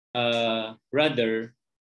rather,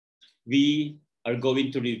 we are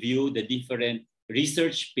going to review the different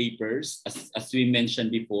research papers, as we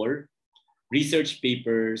mentioned before, research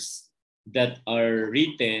papers that are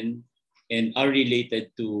written and are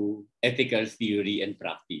related to ethical theory and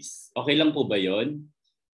practice. Okay lang po ba yon?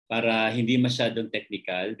 Para hindi masyadong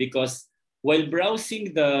technical. Because while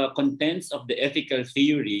browsing the contents of the ethical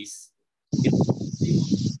theories,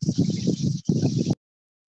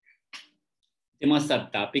 yung mga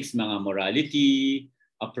subtopics, mga morality,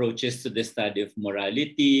 approaches to the study of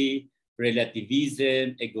morality,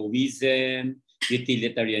 relativism, egoism,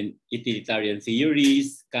 utilitarian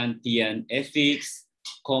theories, Kantian ethics,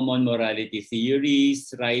 common morality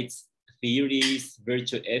theories, rights theories,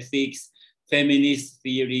 virtue ethics, feminist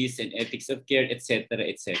theories and ethics of care, etc.,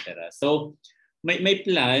 etc. So my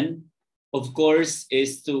plan, of course,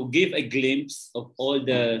 is to give a glimpse of all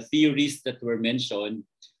the theories that were mentioned,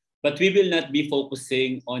 but we will not be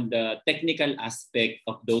focusing on the technical aspect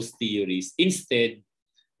of those theories. Instead,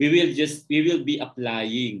 we will be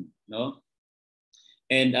applying, no?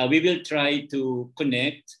 And we will try to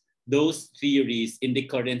connect those theories in the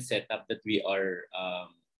current setup that we are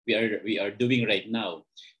doing right now.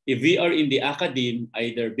 If we are in the academe,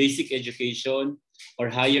 either basic education or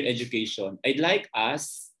higher education, I'd like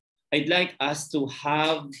us to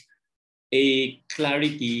have a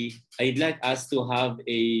clarity. I'd like us to have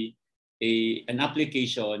an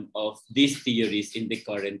application of these theories in the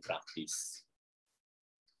current practice.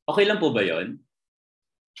 Okay lang po ba yon?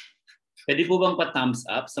 Pwede po bang pa-thumbs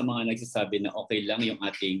up sa mga nagsasabi na okay lang yung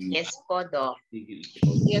ating... Yes po, Doc.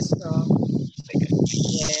 Yes, Doc.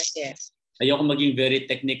 Yes. Ayoko maging very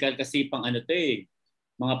technical kasi pang ano to eh.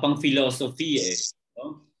 Mga pang philosophy eh.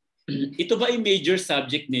 No? Ito ba ay major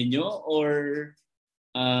subject ninyo or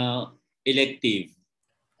elective?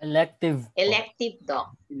 Elective. Elective,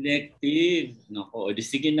 Doc. Elective. Nako, di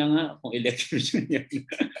sige na nga kung elective yun yan.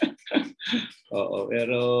 Oo,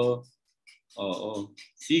 pero... Oo.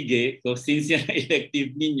 Sige, so since yan ang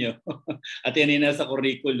elective ninyo at yan ay nasa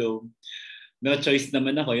curriculum, no choice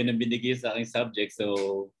naman ako, yun ang binigay sa aking subject,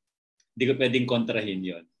 so hindi ko pwedeng kontrahin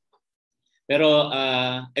yun. Pero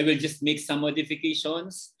I will just make some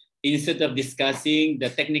modifications. Instead of discussing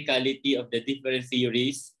the technicality of the different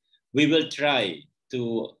theories, we will try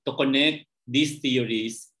to connect these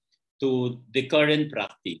theories to the current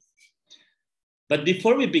practice. But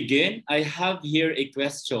before we begin, I have here a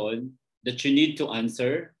question that you need to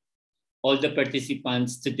answer. All the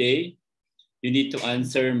participants today, you need to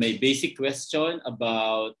answer my basic question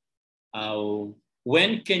about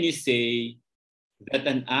when can you say that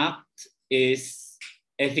an act is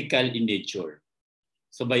ethical in nature?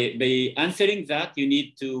 So by answering that, you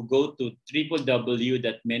need to go to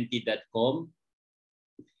www.menti.com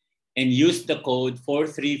and use the code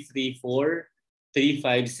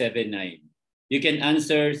 43343579. You can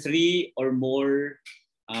answer 3 or more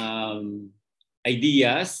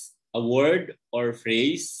ideas, a word or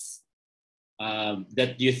phrase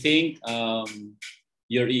that you think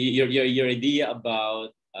your idea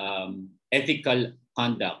about ethical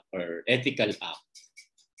conduct or ethical act,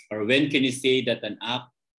 or when can you say that an act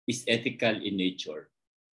is ethical in nature?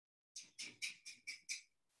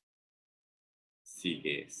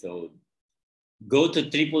 Sige, so go to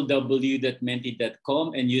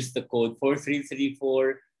www.menti.com and use the code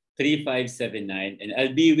 43343579 and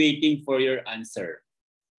I'll be waiting for your answer.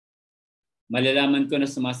 Malalaman ko na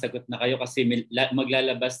sumasagot na kayo kasi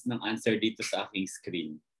maglalabas ng answer dito sa aking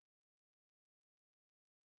screen.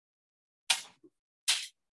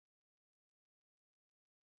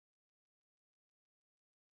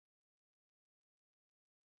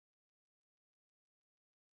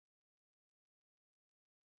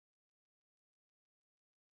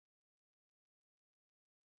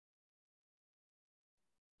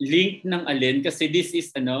 Link ng alin kasi this is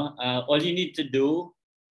all you need to do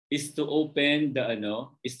is to open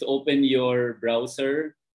your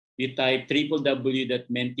browser. You type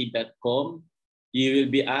www.menti.com. You will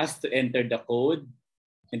be asked to enter the code,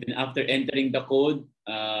 and then after entering the code,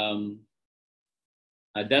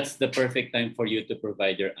 that's the perfect time for you to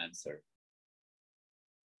provide your answer.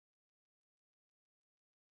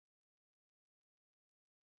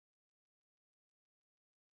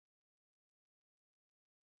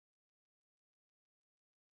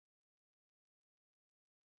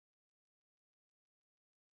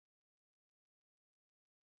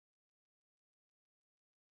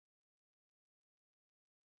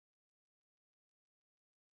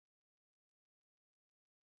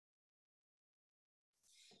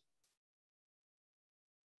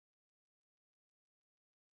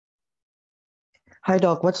 Hi,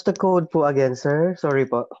 Doc. What's the code po again, sir? Sorry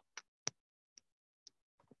po.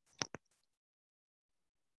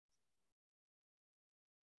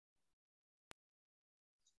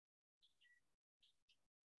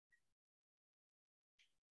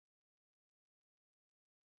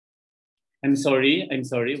 I'm sorry.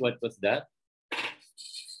 What was that?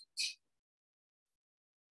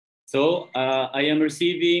 So I am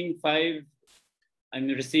receiving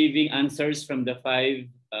answers from the 5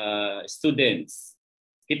 students.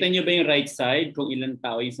 Kita nyo ba yung right side kung ilang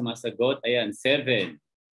tao yung sumasagot? Ayan, 7.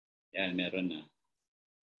 Ayan, meron na.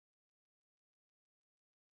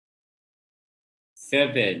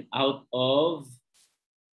 7 out of,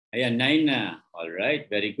 ayan, 9 na. All right,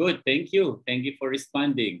 very good. Thank you. Thank you for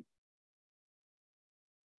responding.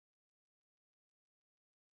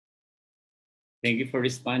 Thank you for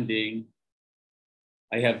responding.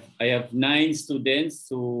 I have 9 students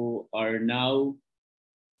who are now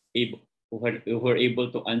who are able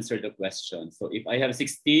to answer the question. So if I have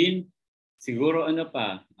 16, siguro ano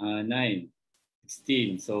pa? 9,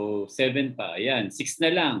 16. So 7 pa. Ayan, 6 na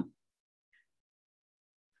lang.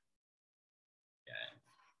 Ayan.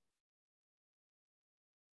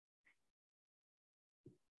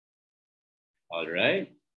 All right.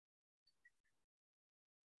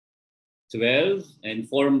 12 and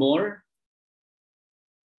 4 more.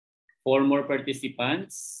 4 more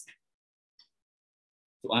participants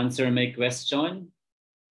to answer my question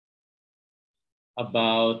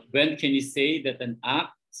about when can you say that an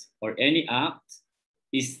act or any act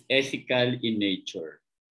is ethical in nature.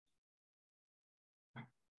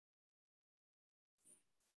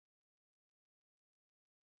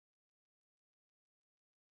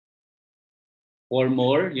 Or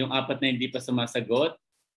more, yung 4 na hindi pa sumasagot.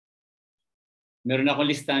 Meron akong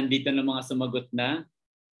listahan dito ng mga sumagot na.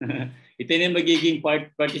 Ito na yung magiging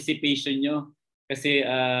participation nyo. Kasi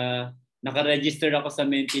nakaregister ako sa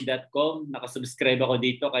menti.com, nakasubscribe ako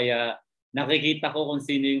dito, kaya nakikita ko kung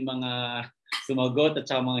sino yung mga sumagot at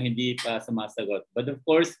saka mga hindi pa sumasagot. But of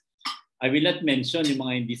course, I will not mention yung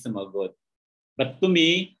mga hindi sumagot. But to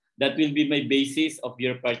me, that will be my basis of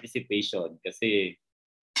your participation. Kasi,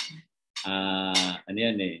 ano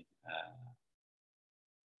yan eh,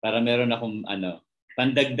 para meron akong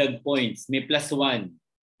pandagdag points. May +1.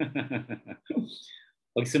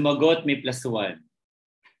 Pag sumagot, may +1.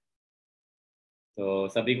 So,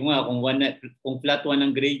 sabi ko nga, kung flat 1 ang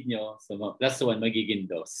grade nyo, so +1 magiging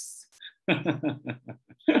 2.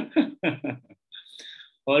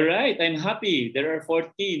 All right, I'm happy. There are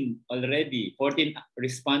 14 already, 14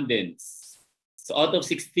 respondents. So out of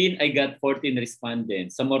 16, I got 14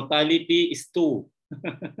 respondents. So mortality is 2.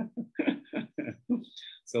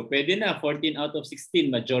 So pwede na, 14 out of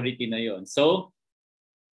 16, majority na yon. So,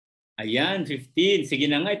 ayan, 15. Sige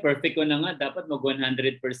na nga, perfect ko na nga. Dapat mag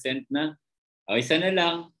 100% na. O, isa na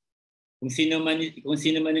lang. Kung sino man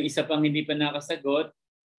yung isa pang hindi pa nakasagot,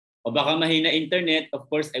 o baka mahina internet, of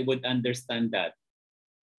course, I would understand that.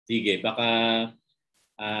 Sige, baka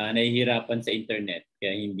nahihirapan sa internet,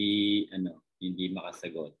 kaya hindi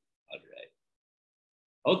makasagot. All right.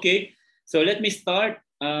 Okay, so let me start.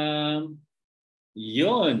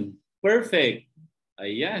 Yun, perfect.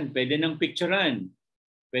 Ayan, pwede nang picturean.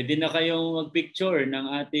 Pwede na kayong mag-picture ng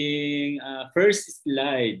ating first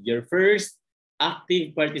slide, your first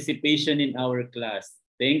active participation in our class.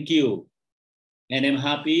 Thank you. And I'm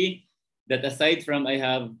happy that aside from I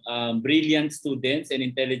have brilliant students and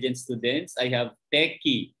intelligent students, I have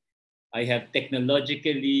techie. I have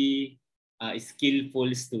technologically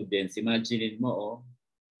skillful students. Imagine mo, oh,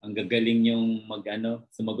 ang gagaling yung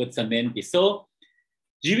sumagot sa menti. So,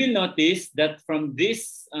 you will notice that from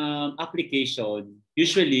this application,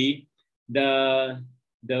 usually the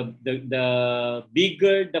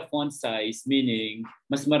bigger the font size, meaning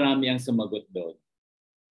mas marami ang sumagot doon.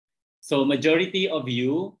 So majority of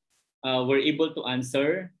you were able to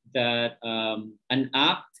answer that an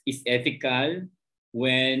act is ethical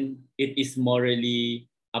when it is morally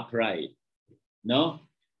upright. No?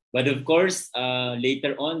 But of course,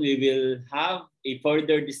 later on, we will have a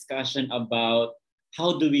further discussion about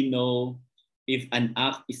how do we know if an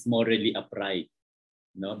act is morally upright?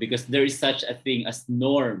 No? Because there is such a thing as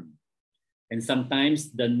norm. And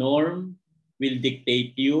sometimes the norm will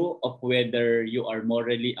dictate you of whether you are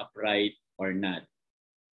morally upright or not.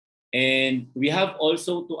 And we have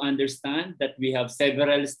also to understand that we have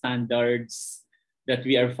several standards that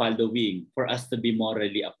we are following for us to be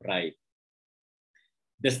morally upright.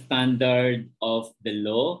 The standard of the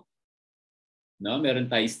law, no, meron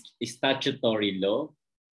tayo statutory law,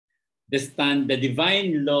 the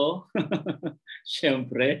divine law,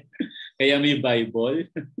 syempre, kaya may Bible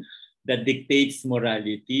that dictates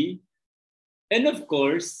morality, and of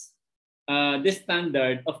course, the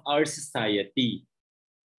standard of our society.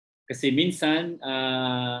 Kasi minsan,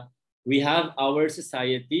 we have our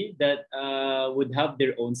society that would have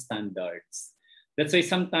their own standards. That's why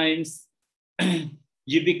sometimes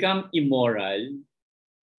you become immoral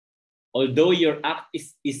although your act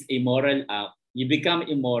is a moral act, you become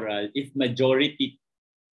immoral if majority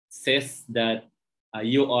says that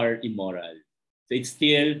you are immoral. So it's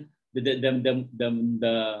still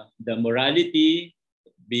the morality,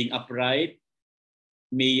 being upright,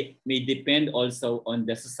 may depend also on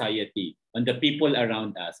the society, on the people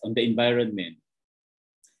around us, on the environment.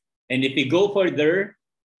 And if we go further,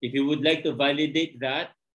 if you would like to validate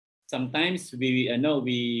that, sometimes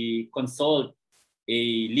we consult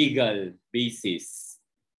a legal basis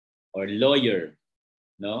or lawyer,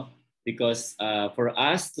 no? Because for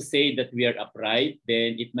us to say that we are upright,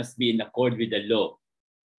 then it must be in accord with the law,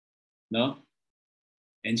 no?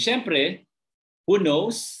 And syempre, who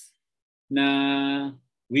knows na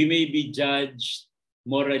we may be judged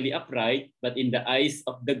morally upright, but in the eyes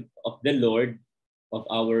of the Lord, of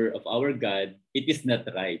our God, it is not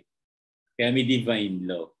right. Kaya may divine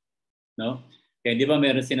law, no? Kaya di ba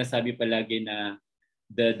meron sinasabi palagi na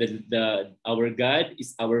our God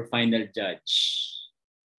is our final judge.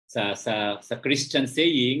 Sa Christian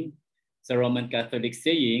saying, sa Roman Catholic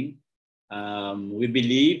saying, we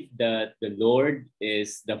believe that the Lord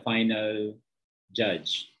is the final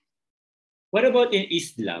judge. What about in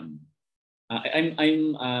Islam?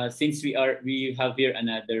 Since we have here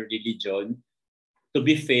another religion, to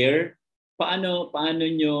be fair, paano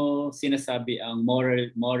nyo sinasabi ang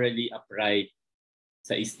morally upright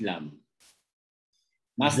sa Islam?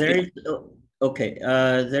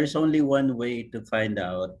 There's only one way to find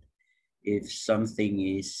out if something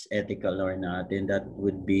is ethical or not, and that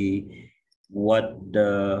would be what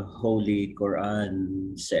the Holy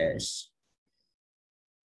Quran says.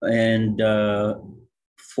 And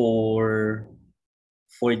for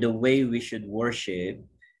the way we should worship,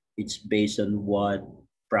 it's based on what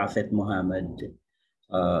Prophet Muhammad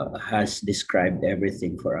has described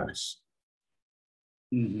everything for us.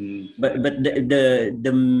 Mm-hmm. But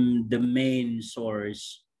the main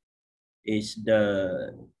source is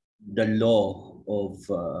the law of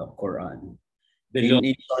Quran.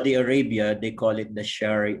 In Saudi Arabia, they call it the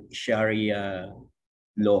Sharia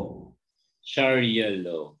law. Sharia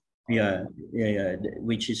law. Yeah,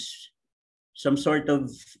 which is some sort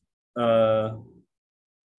of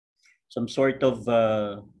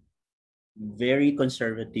very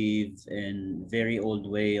conservative and very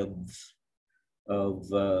old way of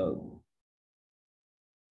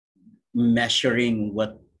measuring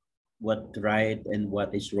what right and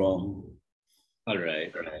what is wrong. All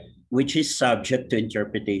right. Which is subject to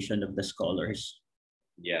interpretation of the scholars.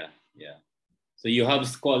 Yeah. So you have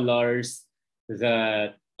scholars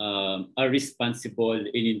that are responsible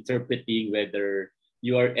in interpreting whether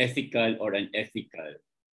you are ethical or unethical.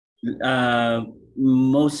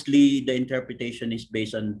 Mostly the interpretation is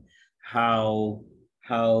based on how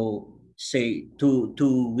say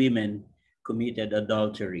two women committed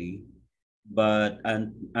adultery, but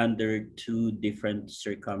under two different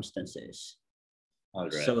circumstances. All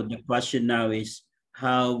right. So the question now is,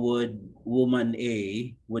 how would woman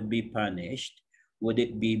A would be punished? Would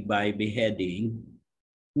it be by beheading?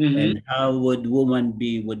 Mm-hmm. And how would woman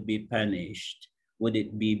B would be punished? Would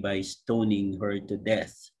it be by stoning her to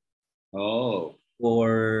death? Oh.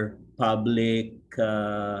 Or public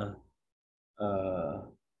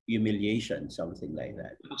humiliation, something like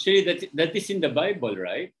that. Actually, that is in the Bible,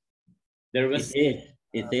 right?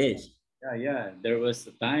 It is. Yeah. There was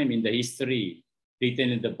a time in the history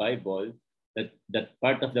written in the Bible that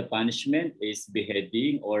part of the punishment is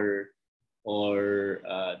beheading or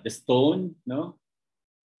the stone, no?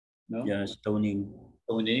 Yeah, stoning.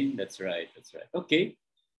 Stoning. That's right. Okay.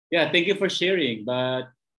 Yeah. Thank you for sharing. But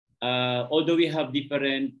although we have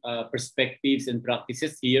different perspectives and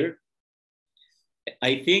practices here,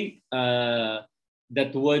 I think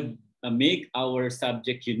that would make our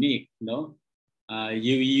subject unique. No,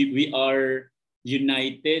 we are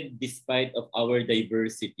united despite of our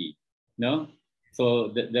diversity. No,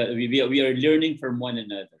 so we are learning from one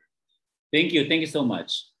another. Thank you so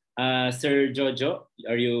much, Sir Jojo.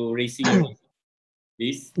 Are you raising your hand,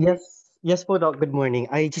 please? Yes po, Doc. Good morning.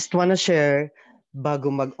 I just wanna share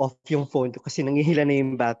bago mag-off yung phone ko kasi nangihila na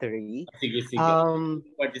yung battery. Sige.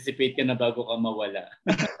 Participate ka na bago ka mawala.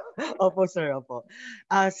 Opo, sir. Opo.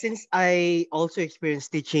 Since I also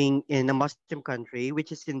experienced teaching in a Muslim country,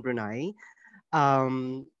 which is in Brunei,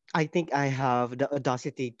 I think I have the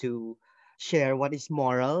audacity to share what is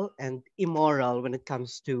moral and immoral when it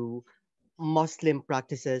comes to Muslim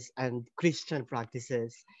practices and Christian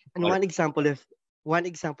practices. And one example of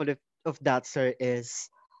that, sir,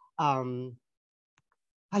 is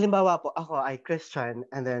halimbawa po ako ay Christian,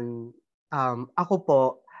 and then ako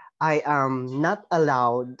po I am not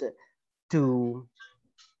allowed to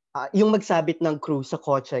yung magsabit ng crew sa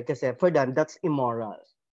kotse kasi for them, that's immoral.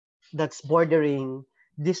 That's bordering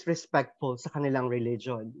disrespectful sa kanilang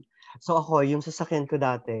religion. So ako, yung sasakyan ko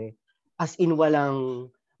dati, as in walang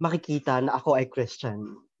makikita na ako ay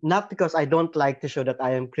Christian. Not because I don't like to show that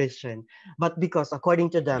I am Christian, but because according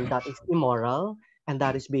to them, that is immoral and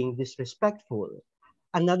that is being disrespectful.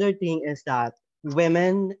 Another thing is that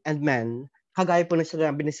women and men, kagaya po na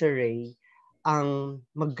sinabi ni Sir Ray, ang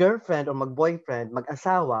mag-girlfriend or mag-boyfriend,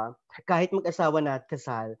 mag-asawa, kahit mag-asawa na at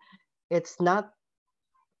kasal, it's not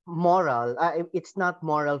it's not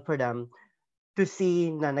moral for them to see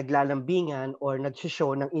na naglalambingan or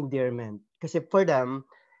nagsishow ng endearment. Kasi for them,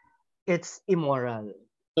 it's immoral.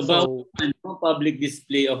 About So, public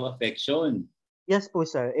display of affection. yes po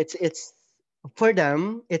sir, it's for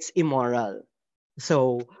them, it's immoral.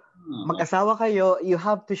 So, mag-asawa kayo, you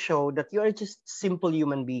have to show that you are just simple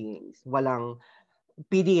human beings. Walang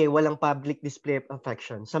PDA, walang public display of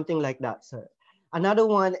affection. Something like that, sir. Another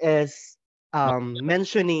one is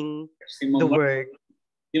mentioning the word.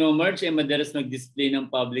 March ay madalas mag-display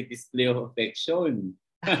ng public display of affection.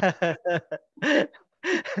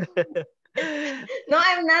 No,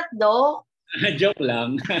 I'm not, Doc. Joke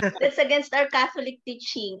lang. That's against our Catholic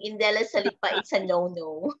teaching. In Dela Salipa, it's a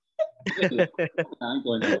no-no.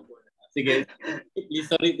 Sige,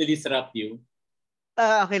 please, sorry to disrupt you.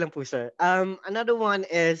 Okay lang po, sir. Another one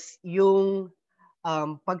is yung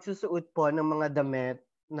pagsusuot po ng mga damit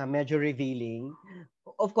na medyo revealing.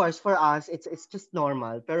 Of course, for us, it's just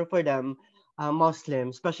normal. Pero for them,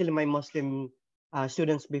 Muslims, especially my Muslim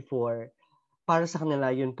students before, para sa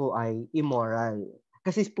kanila yun po ay immoral.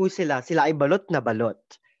 Kasi po sila ay balot na balot.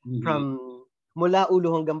 Mm-hmm. From mula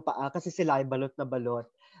ulo hanggang paa, kasi sila ay balot na balot.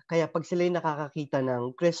 Kaya pag sila ay nakakakita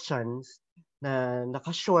ng Christians na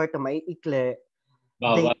naka-short, na maiikli,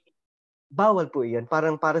 bawal po yun.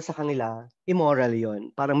 Parang para sa kanila, immoral yun.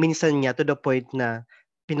 Parang minsan niya to the point na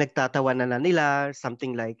pinagtatawanan na nila,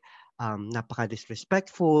 something like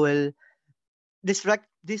napaka-disrespectful,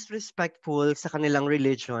 disrespectful sa kanilang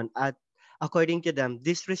religion at according to them,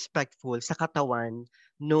 disrespectful sa katawan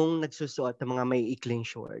nung nagsusuot ng mga may ikling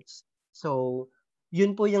shorts. So,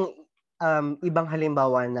 yun po yung ibang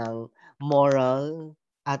halimbawa ng moral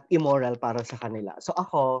at immoral para sa kanila. So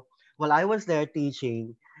ako, while I was there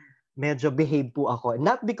teaching, medyo behave po ako.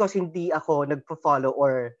 Not because hindi ako nagpo-follow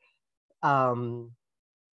or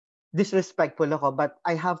disrespectful ako, but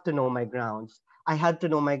I have to know my grounds. I had to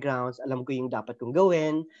know my grounds. Alam ko yung dapat kong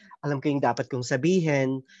gawin. Alam ko yung dapat kong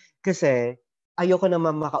sabihin. Kasi ayoko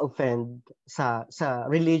naman maka-offend sa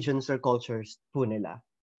religions or cultures po nila.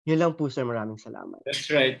 Yun lang po, sir. Maraming salamat. That's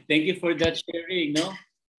right. Thank you for that sharing, no?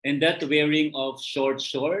 And that wearing of short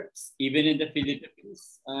shorts, even in the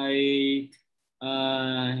Philippines,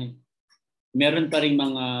 meron pa ring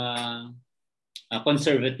mga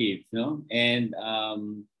conservative, no? And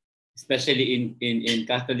especially in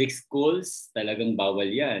Catholic schools, talagang bawal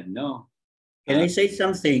yan, no? Can I say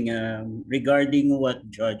something regarding what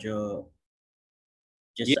Jojo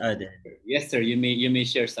just added? Yes, sir. You may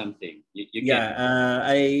share something. You yeah,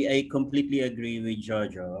 I completely agree with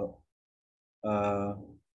Jojo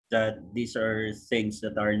that these are things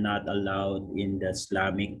that are not allowed in the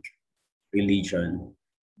Islamic religion.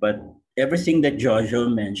 But everything that Jojo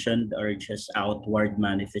mentioned are just outward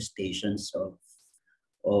manifestations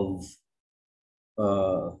of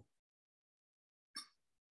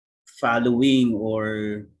following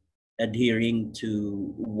or adhering to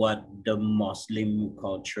what the Muslim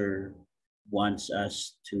culture wants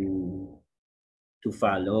us to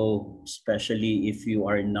follow, especially if you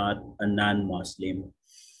are not a non-Muslim.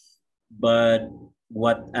 But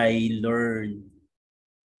what I learned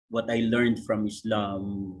from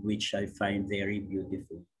Islam, which I find very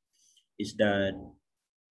beautiful, is that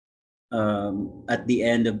at the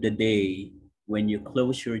end of the day, when you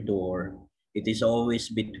close your door, it is always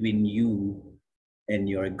between you and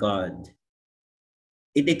your God.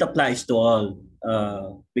 It applies to all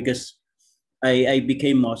because I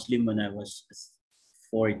became Muslim when I was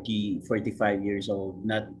 45 years old,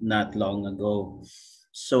 not long ago.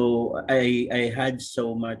 So I had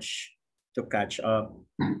so much to catch up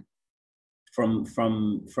from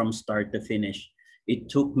start to finish. It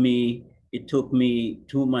took me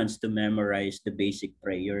 2 months to memorize the basic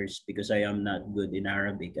prayers because I am not good in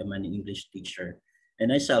Arabic. I'm an English teacher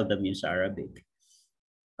and I seldom use Arabic.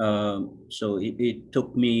 So it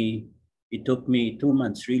took me 2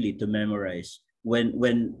 months really to memorize.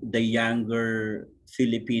 When the younger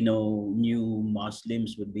Filipino new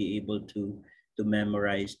Muslims would be able to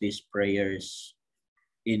memorize these prayers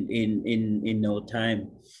in no time.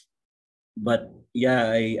 But yeah,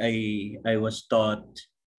 I was taught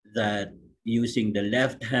that using the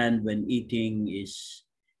left hand when eating is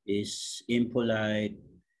impolite.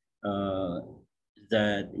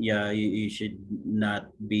 That you should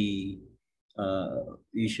not be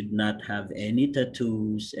you should not have any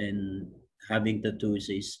tattoos, and having tattoos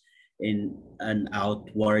is in an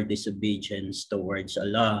outward disobedience towards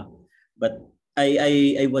Allah. But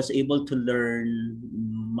I was able to learn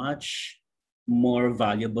much more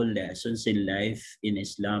valuable lessons in life in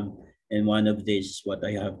Islam. And one of these is what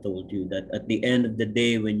I have told you, that at the end of the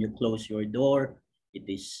day, when you close your door, it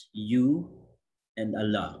is you and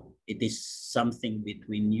Allah. It is something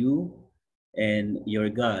between you and your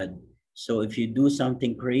God. So if you do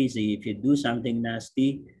something crazy, if you do something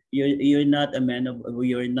nasty, you're not a man of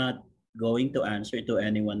you're not going to answer to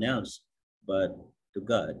anyone else, but to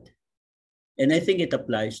God. And I think it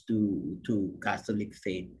applies to Catholic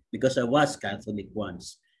faith, because I was Catholic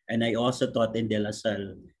once, and I also taught in De La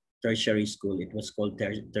Salle Tertiary School. It was called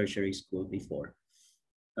Tertiary School before.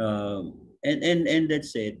 And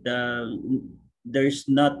that's it. There's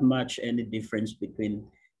not much any difference between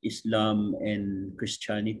Islam and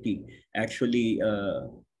Christianity. Actually,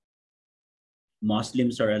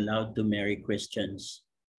 Muslims are allowed to marry Christians,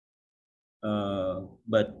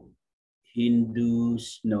 but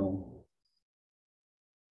Hindus no,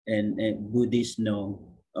 and Buddhists no.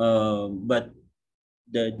 But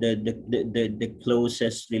the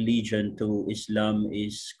closest religion to Islam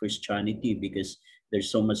is Christianity, because there's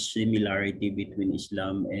so much similarity between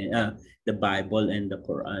Islam and the Bible and the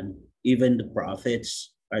Quran. Even the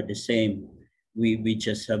prophets are the same. We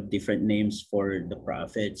just have different names for the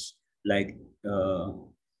prophets. Like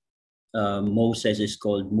Moses is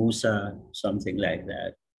called Musa, something like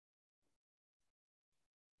that.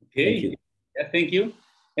 Okay. Thank you. Yeah, thank you.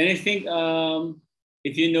 And I think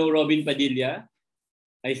if you know Robin Padilla,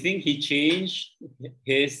 I think he changed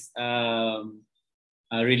his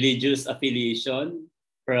religious affiliation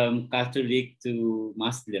from Catholic to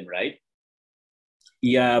Muslim, right?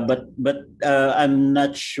 Yeah, but I'm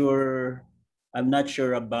not sure. I'm not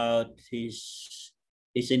sure about his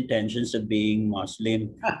intentions of being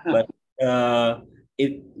Muslim. But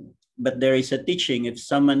if but there is a teaching: if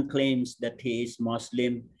someone claims that he is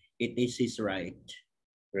Muslim, it is his right.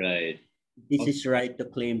 Right. It is his right to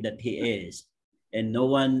claim that he is, and no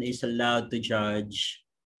one is allowed to judge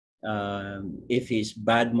if he's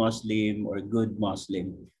bad Muslim or good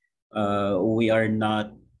Muslim. We are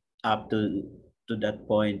not up to that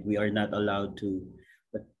point. We are not allowed to.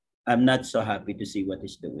 But I'm not so happy to see what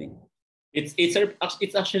he's doing. It's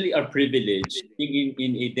actually our privilege being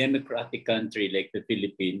in a democratic country like the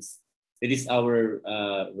Philippines. It is our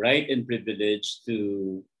right and privilege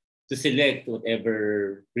to select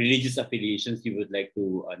whatever religious affiliations you would like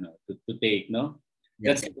to take. No,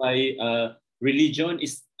 Yeah. that's why religion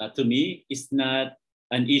is to me is not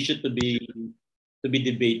an issue to be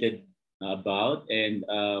debated about. And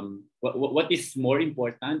what is more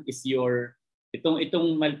important is your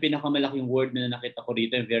pinakamalaking word na nakita ko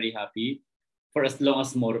rito. I'm very happy. For as long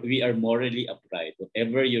as we are morally upright,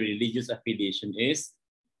 whatever your religious affiliation is,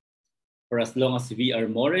 for as long as we are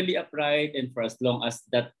morally upright, and for as long as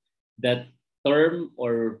that term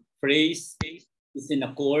or phrase is in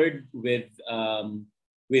accord with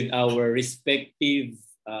our respective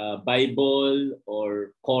Bible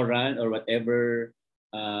or Quran or whatever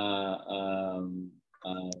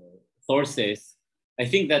sources, I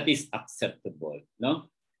think that is acceptable. No,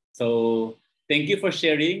 so thank you for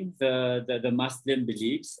sharing the Muslim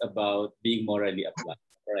beliefs about being morally upright.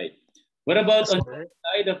 All right. What about on the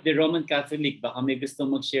side of the Roman Catholic? Baka may gusto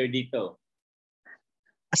mag-share dito.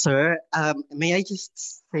 Sir, may I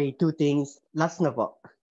just say two things? Last na po.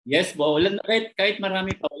 Yes po. Kahit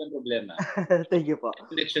marami pa, walang problema. Thank you po.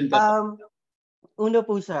 Connection ka pa. Uno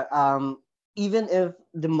po sir, even if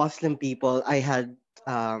the Muslim people, I had,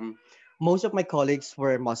 most of my colleagues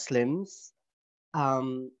were Muslims.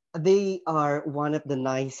 They are one of the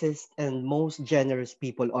nicest and most generous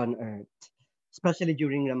people on earth, especially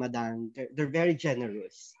during Ramadan. They're very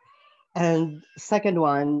generous. And second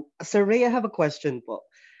one, Sir Ray, I have a question po.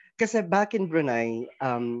 Kasi back in Brunei,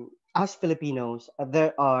 as Filipinos,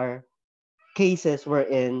 there are cases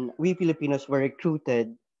wherein we Filipinos were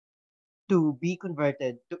recruited to be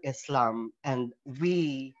converted to Islam, and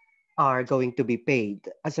we are going to be paid.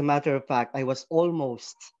 As a matter of fact, I was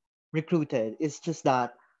almost recruited. It's just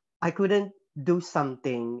that I couldn't do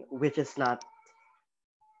something which is not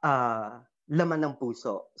laman ng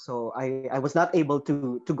puso. So I was not able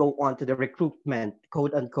to go on to the recruitment,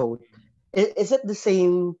 quote unquote. Is it the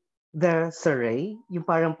same there, Sir Ray? Yung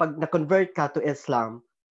parang pag na-convert ka to Islam,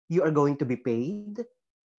 you are going to be paid?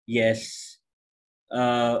 Yes.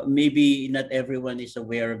 Maybe not everyone is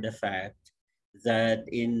aware of the fact, that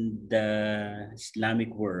in the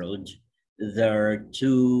Islamic world, there are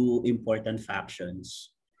two important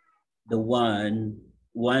factions. The one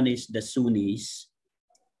is the Sunnis.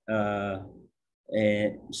 Uh,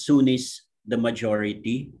 Sunnis, the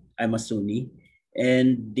majority. I'm a Sunni,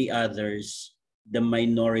 and the others, the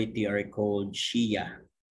minority, are called Shia.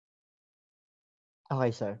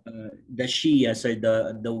 Okay, sir. The Shias are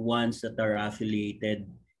the ones that are affiliated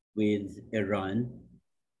with Iran,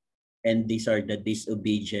 and these are the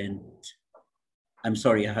disobedient. I'm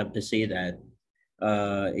sorry, I have to say that.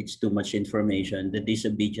 It's too much information. The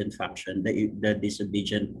disobedient faction, the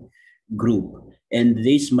disobedient group. And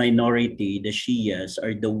this minority, the Shias,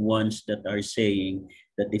 are the ones that are saying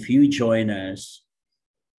that if you join us,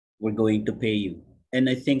 we're going to pay you. And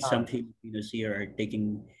I think some Filipinos here are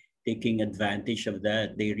taking advantage of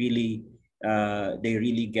that. They really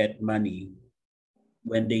get money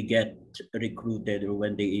when they get recruited or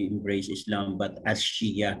when they embrace Islam, but as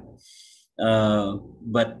Shia.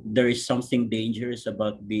 But there is something dangerous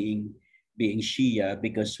about being Shia,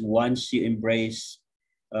 because once you embrace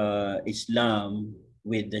Islam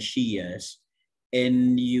with the Shias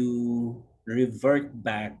and you revert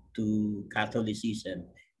back to Catholicism,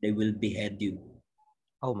 they will behead you.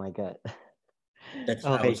 Oh my God. That's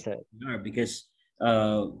Okay, how sir. they are, because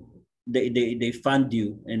they fund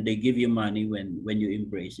you and they give you money when you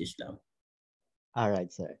embrace Islam. All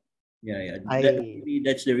right, sir. Yeah. I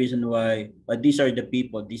That's the reason why. But these are the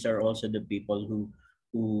people. These are also the people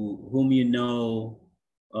whom you know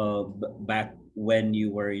back when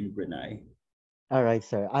you were in Brunei. All right,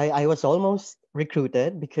 sir. I was almost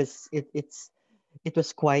recruited because it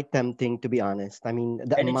was quite tempting, to be honest. I mean,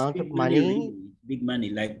 the And it's amount of big money, money. really. Big money,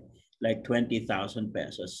 like 20,000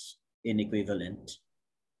 pesos in equivalent.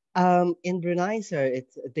 In Brunei, sir,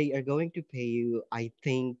 they are going to pay you, I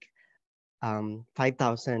think,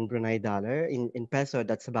 5,000 Brunei dollar. In peso,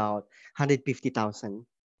 that's about 150,000.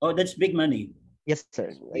 Oh, that's big money. Yes,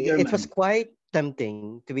 sir. Bigger It was money. quite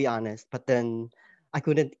tempting, to be honest. But then I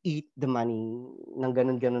couldn't eat the money ng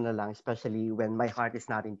ganun-ganun na lang, especially when my heart is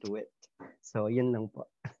not into it. So, yun lang po.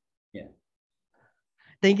 Yeah.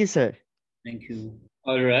 Thank you, sir. Thank you.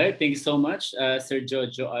 All right. Thanks so much, Sir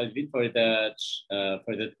Jojo Alvin, for that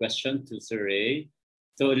question to Sir Ray.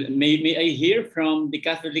 So may I hear from the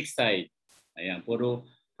Catholic side? Ayan, puro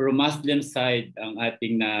Muslim side ang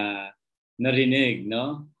ating narinig,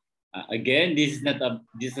 no? Again, this is not about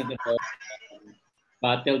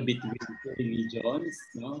battle between two religions,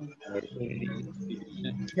 no? Or two religious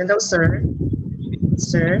divisions. Hello, sir.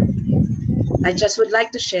 Sir, I just would like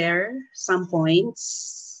to share some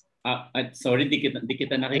points. Sorry, di kita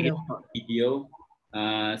nakikita Hello. video.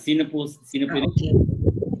 Sino po Okay.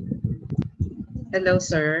 Hello,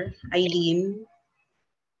 sir. Eileen,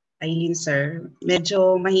 sir.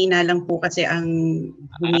 Medyo mahina lang po kasi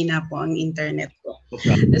humina po ang internet ko.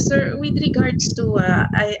 Sir, with regards to,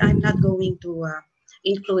 I'm not going to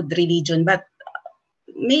include religion, but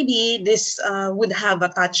maybe this would have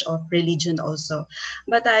a touch of religion also.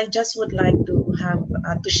 But I just would like to have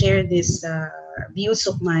to share this views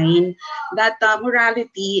of mine that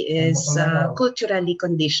morality is culturally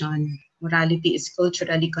conditioned. Morality is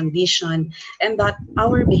culturally conditioned, and that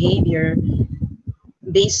our behavior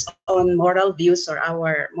based on moral views or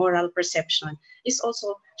our moral perception is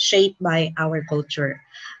also shaped by our culture.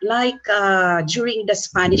 Like during the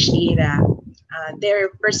Spanish era, their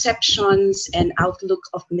perceptions and outlook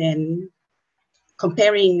of men,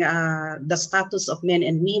 comparing the status of men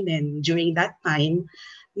and women during that time,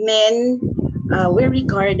 men were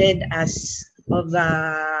regarded as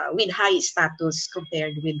with high status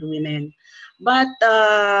compared with women. But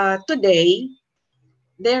today,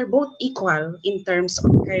 they're both equal in terms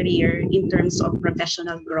of career, in terms of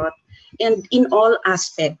professional growth, and in all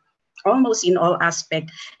aspect, almost in all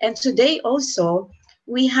aspect. And today also,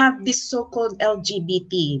 we have this so-called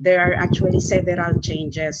LGBT. There are actually several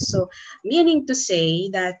changes. So meaning to say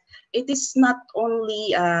that it is not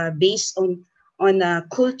only based on a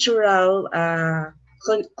cultural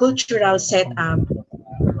setup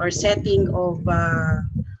or setting of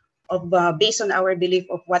based on our belief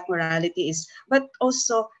of what morality is, but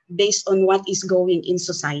also based on what is going in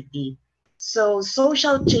society. So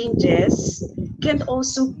social changes can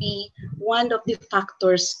also be one of the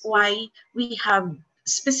factors why we have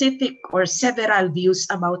specific or several views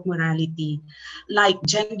about morality, like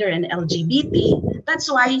gender and LGBT. That's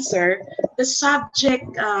why, sir, the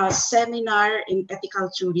subject seminar in ethical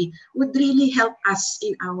theory would really help us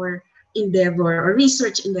in our endeavor or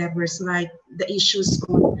research endeavors, like the issues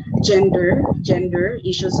on gender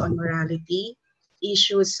issues on morality,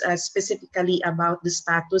 issues specifically about the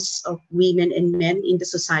status of women and men in the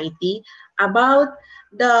society, about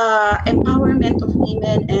the empowerment of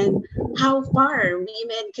women and how far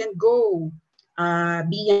women can go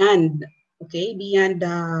beyond, okay, beyond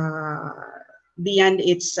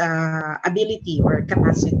its ability or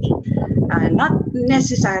capacity, not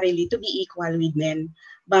necessarily to be equal with men,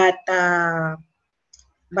 but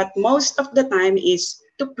most of the time is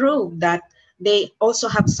to prove that they also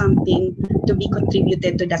have something to be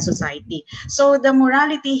contributed to the society. So the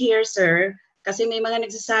morality here, sir, kasi may mga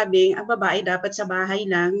nagsasabing ang babae dapat sa bahay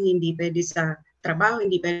lang, hindi pwede sa trabaho,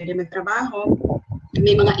 hindi pwede magtrabaho.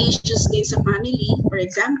 May mga issues din sa family, for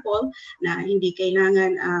example, na hindi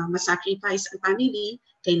kailangan masacrifice ang family,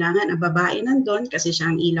 kailangan ang babae nandun kasi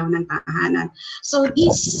siya ang ilaw ng tahanan. So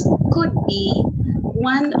this could be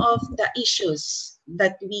one of the issues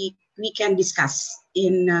that we can discuss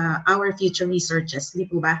in our future researches, di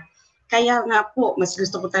po ba? Kaya nga po, mas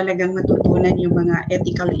gusto ko talagang matutunan yung mga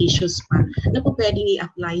ethical issues pa na po pwedeng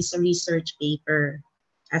i-apply sa research paper,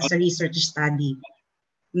 as a research study.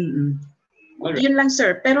 Yun lang,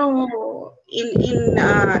 sir. Pero in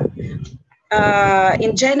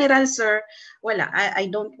general, sir, wala.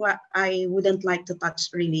 I wouldn't like to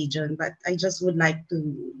touch religion, but I just would like to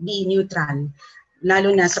be neutral,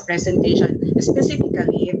 lalo na sa presentation,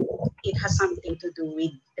 specifically if it has something to do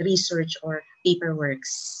with research or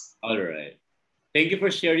paperworks. All right. Thank you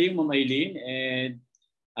for sharing, Ma'am Eileen. And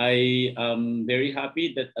I am very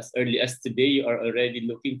happy that as early as today, you are already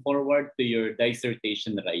looking forward to your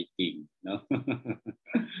dissertation writing. No?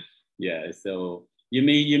 Yeah, so you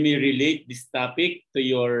may relate this topic to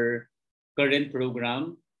your current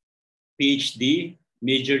program, PhD,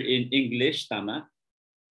 major in English, tama?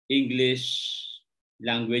 English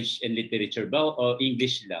language and literature ba o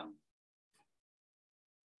English lang?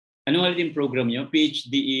 Ano nga yung program nyo?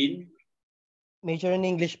 PhD in? Major in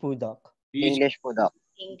English po, Doc. English po, Doc.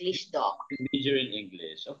 English, Doc. Major in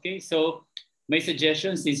English. Okay, so my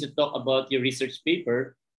suggestion, since you talk about your research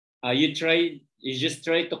paper, you just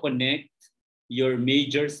try to connect your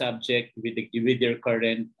major subject with your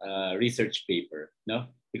current research paper,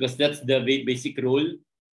 no? Because that's the basic rule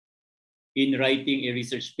in writing a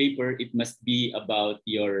research paper. It must be about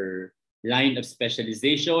your line of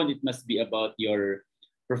specialization. It must be about your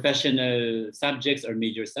professional subjects or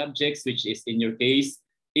major subjects, which is in your case,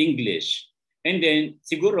 English. And then,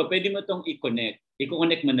 siguro, pwede mo itong i-connect.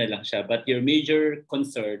 I-connect mo na lang siya. But your major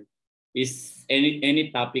concern is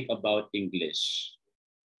any topic about English.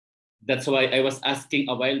 That's why I was asking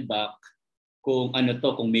a while back kung ano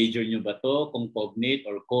to, kung major nyo ba to, kung cognate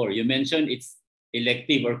or core. You mentioned it's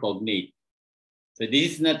elective or cognate. So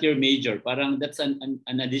this is not your major. Parang that's an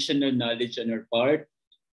additional knowledge on your part.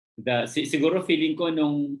 Siguro feeling ko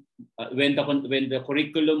nung when the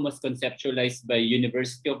curriculum was conceptualized by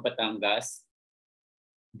University of Batangas,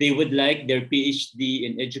 they would like their PhD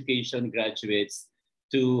in education graduates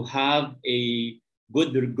to have a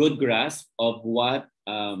good grasp of what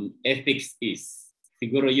ethics is.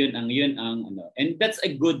 Siguro yun ang ano. And that's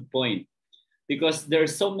a good point because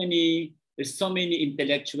there's so many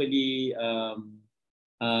intellectually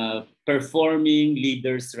performing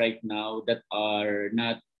leaders right now that are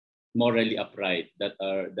not morally upright, that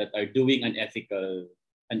are doing an ethical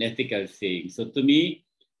thing. So to me,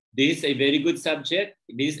 this is a very good subject.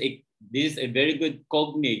 This is a very good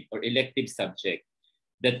cognate or elective subject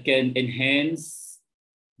that can enhance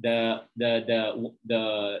the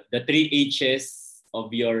 3 H's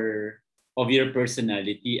of your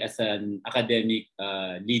personality as an academic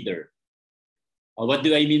leader. What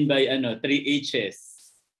do I mean by 3 H's?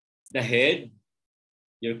 The head,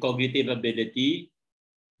 your cognitive ability;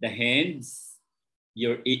 the hands,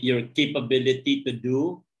 your capability to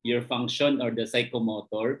do your function or the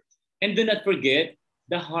psychomotor, and do not forget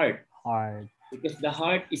the heart. Because the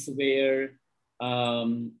heart is where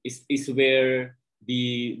where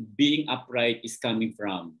the being upright is coming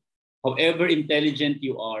from. However intelligent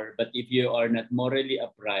you are, but if you are not morally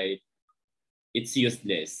upright, it's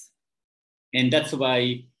useless. And that's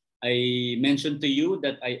why I mentioned to you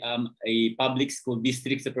that I am a public school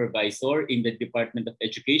district supervisor in the Department of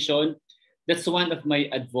Education. That's one of my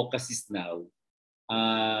advocacies now.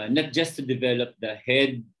 Not just to develop the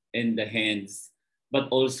head and the hands, but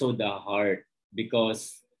also the heart.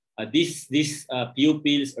 Because these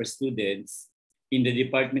pupils or students in the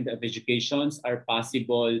Department of Education are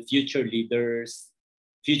possible future leaders,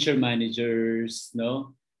 future managers,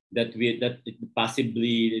 no? That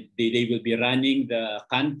possibly they will be running the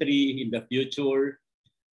country in the future,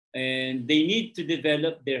 and they need to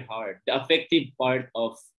develop their heart, the affective part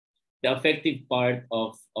of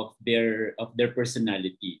their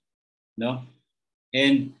personality, no?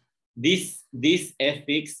 And This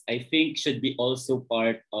ethics, I think, should be also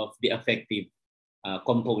part of the affective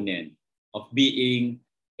component of being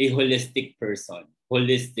a holistic person.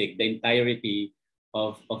 Holistic, the entirety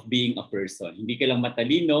of being a person. Hindi ka lang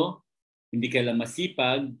matalino, hindi ka lang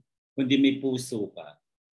masipag, kundi may puso ka.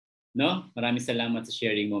 No? Maraming salamat sa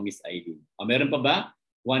sharing mo, Miss Aileen. Meron pa ba?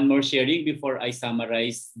 One more sharing before I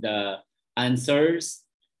summarize the answers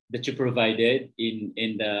that you provided in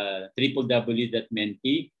the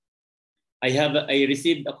www.menti. I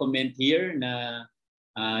received a comment here na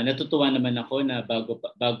natutuwa naman ako na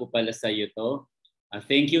bago pala sa iyo to.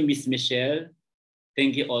 Thank you, Miss Michelle.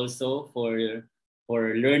 Thank you also for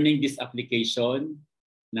learning this application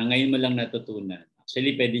na ngayon mo lang natutunan.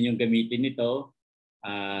 Actually, pwede niyong gamitin ito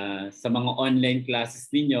sa mga online classes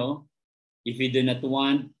ninyo. If you do not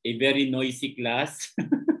want a very noisy class,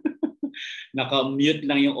 naka-mute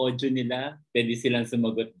lang yung audio nila, pwede silang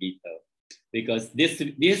sumagot dito. Because this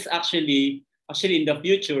actually in the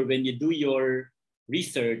future, when you do your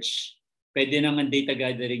research, pwede naman data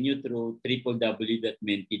gathering nyo through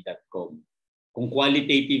www.menti.com. Kung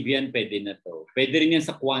qualitative yan, pwede na to. Pwede rin yan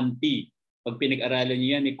sa quanti. Pag pinag-aralan nyo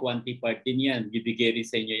yan, may quanti part din yan. Bibigay rin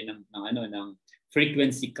sa inyo ng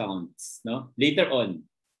frequency counts. No? Later on.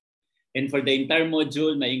 And for the entire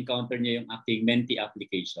module, ma-encounter nyo yung aking Menti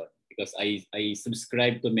application. Because I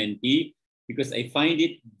subscribe to Menti because I find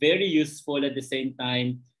it very useful. At the same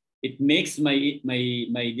time, it makes my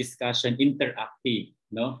discussion interactive.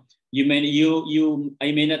 No? I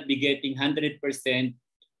may not be getting 100%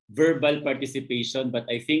 verbal participation, but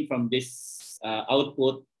I think from this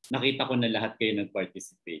output, nakita ko na lahat kayo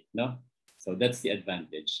nag-participate. No? So that's the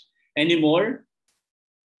advantage. Any more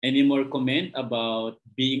comment about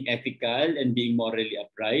being ethical and being morally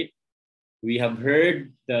upright? We have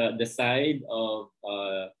heard the side of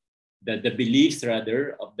the beliefs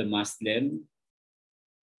rather of the Muslim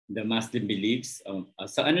beliefs.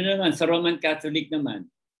 Sa ano naman, sa Roman Catholic naman.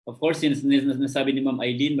 Of course, yung nasabi ni Ma'am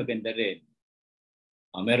Aileen, maganda rin.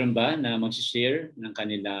 Meron ba na mag-share ng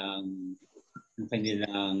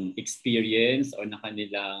kanilang experience or ng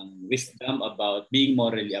kanilang wisdom about being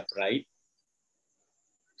morally upright?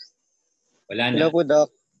 Wala na. Hello po, Doc.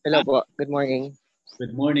 Hello po. Good morning.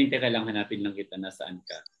 Good morning. Teka lang, hanapin lang kita. Nasaan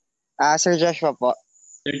ka? Sir Joshua po.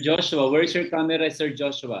 Sir Joshua, where's your camera, Sir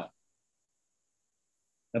Joshua?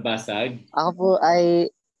 Nabasag? Ako po ay,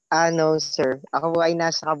 no sir. Ako po ay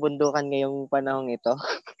nasa kabundukan ngayong panahong ito.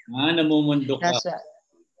 Namumundok ka.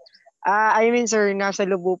 Sir, nasa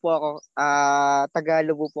Lubo po ako. Taga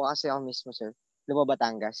Lubo po kasi ako mismo, sir. Lubo,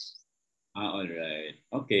 Batangas. Alright.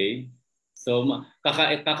 Okay. So,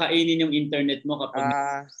 kakainin yung internet mo kapag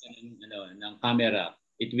ng camera.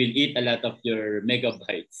 It will eat a lot of your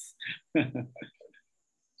megabytes.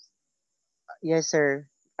 Yes, sir.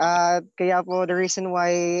 Kaya po, the reason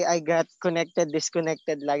why I got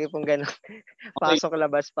disconnected, lagi pong gano'n. Pasok,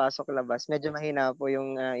 labas. Medyo mahina po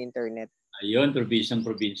yung internet. Ayun,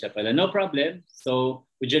 probinsya pala. No problem. So,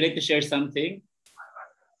 would you like to share something?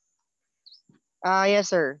 Yes,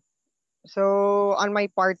 sir. So, on my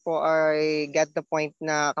part po, I get the point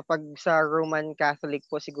na kapag sa Roman Catholic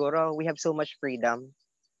po siguro, we have so much freedom.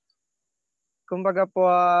 Kumbaga po,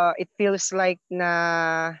 it feels like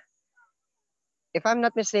na, if I'm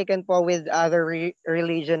not mistaken po with other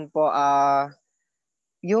religion po,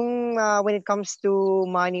 yung when it comes to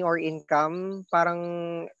money or income,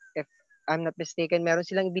 parang if I'm not mistaken, meron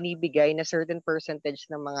silang binibigay na certain percentage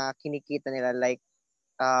ng mga kinikita nila like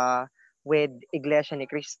with Iglesia ni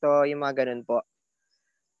Cristo, yung mga ganun po.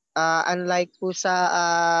 Unlike po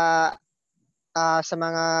sa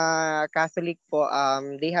mga Catholic po,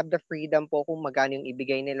 they have the freedom po kung magkano yung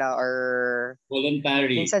ibigay nila or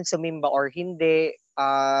voluntary. Minsan sumimba or hindi,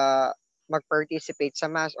 mag-participate sa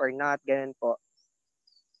mass or not, ganun po.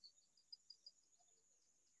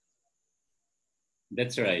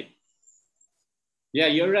 That's right.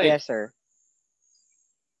 Yeah, you're right. Yes, sir.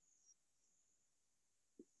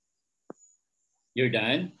 You're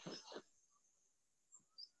done?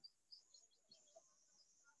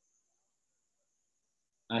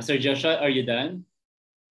 Sir Joshua, are you done?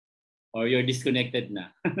 Or you're disconnected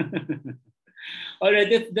na? All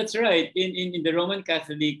right, that's right. In the Roman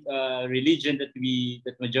Catholic religion that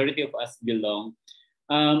majority of us belong,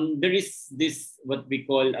 there is this what we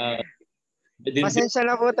call Pasensya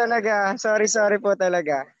na po talaga. Sorry po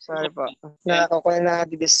talaga. Sorry po.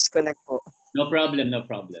 Na-disconnect po. No problem.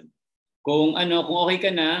 Kung okay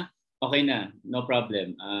ka na, okay na. No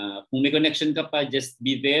problem. Kung may connection ka pa, just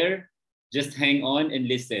be there. Just hang on and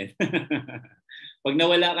listen. Pag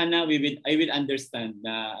nawala ka na, I will understand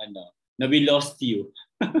na we lost you.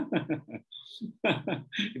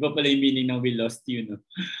 Iba pala yung meaning ng we lost you, no?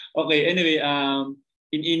 Okay, anyway,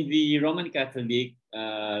 in the Roman Catholic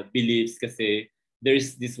beliefs kasi,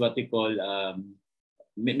 there's this what we call,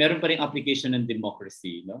 meron pa rin application ng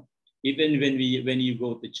democracy, no? Even when you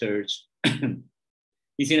go to church,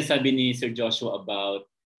 yung sinasabi ni Sir Joshua about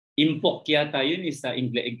impok yata yun is sa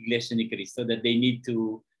Iglesia ni Cristo that they need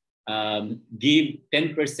to give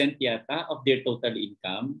 10% yata of their total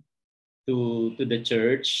income to the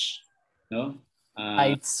church, no?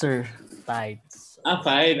 Tithes, sir. Tithes. 5.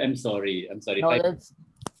 I'm sorry. No, 5. that's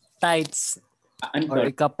tithes. I'm Or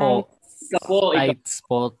sorry. ikapo. Ikapo. Tithes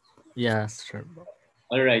po. Yes, sir.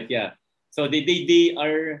 All right, yeah. So they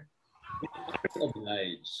are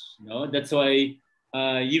obliged, no? That's why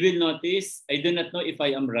you will notice, I do not know if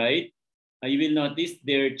I am right, you will notice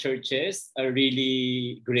their churches are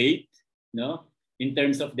really great, no? In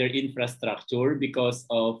terms of their infrastructure because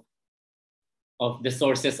of the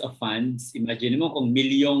sources of funds. Imagine mo kung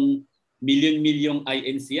milyong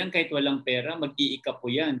INC yan, kahit walang pera, mag-iika po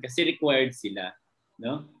yan kasi required sila,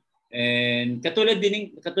 no? And katulad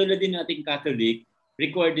din ng ating Catholic,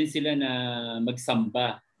 required din sila na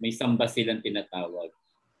magsamba. May samba silang tinatawag.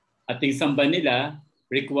 At yung samba nila,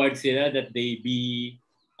 required sila that they be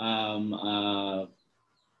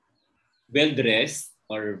well-dressed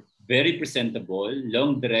or very presentable,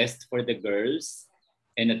 long-dressed for the girls,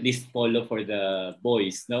 and at least polo for the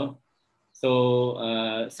boys, no? So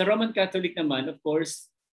sa Roman Catholic naman, of course,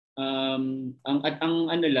 meron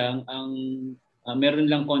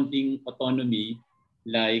lang konting autonomy,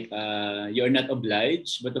 like you are not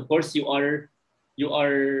obliged, but of course we are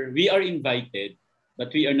invited,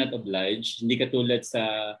 but we are not obliged. Hindi katulad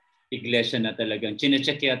sa iglesia na talagang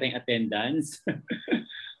chine-check yata yung attendance.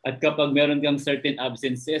 At kapag meron kang certain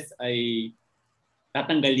absences ay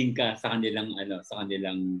tatanggalin ka sa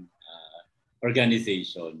kanilang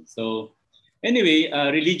organization. So anyway,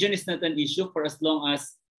 religion is not an issue for as long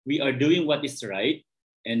as we are doing what is right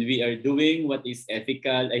and we are doing what is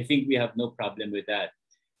ethical. I think we have no problem with that.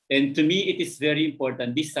 And to me, it is very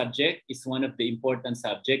important. This subject is one of the important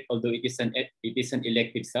subjects, although it is an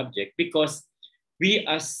elective subject, because we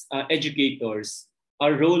as educators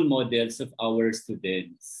are role models of our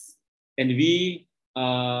students, and we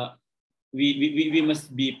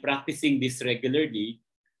must be practicing this regularly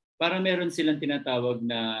para meron silang tinatawag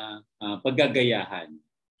na paggagayahan,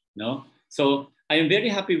 no? So I am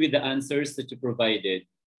very happy with the answers that you provided,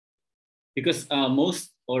 because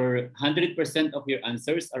most or 100% of your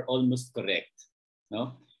answers are almost correct,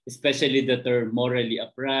 no? Especially the term morally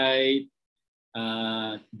upright.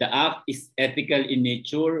 The act is ethical in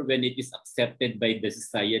nature when it is accepted by the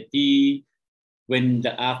society, when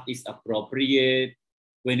the act is appropriate,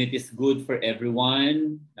 when it is good for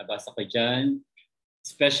everyone. Nabasa ko dyan.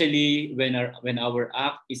 Especially when our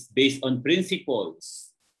act is based on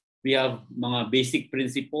principles. We have mga basic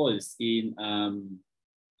principles in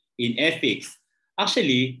ethics.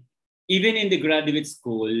 Actually, even in the graduate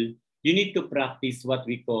school, you need to practice what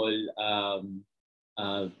we call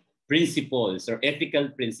principles or ethical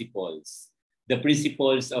principles. The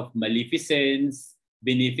principles of maleficence,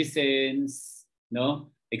 beneficence,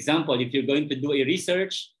 no? Example, if you're going to do a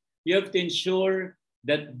research, you have to ensure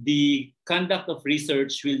that the conduct of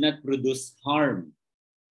research will not produce harm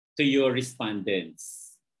to your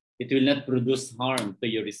respondents. It will not produce harm to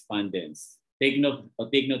your respondents. Take note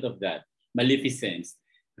of that. Maleficence.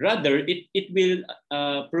 Rather, it will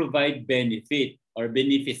provide benefit or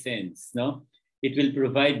beneficence, no? It will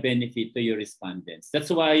provide benefit to your respondents. That's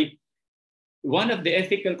why one of the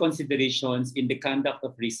ethical considerations in the conduct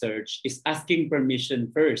of research is asking permission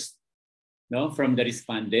first, no, from the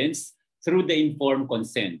respondents through the informed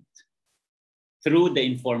consent. Through the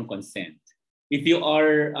informed consent. If you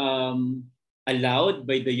are allowed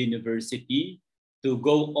by the university to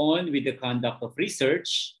go on with the conduct of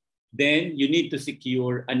research, then you need to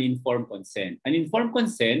secure an informed consent. An informed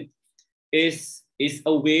consent is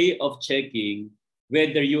a way of checking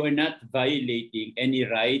whether you are not violating any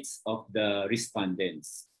rights of the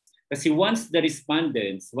respondents. Kasi once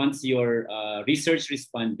your research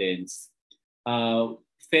respondents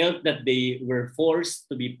felt that they were forced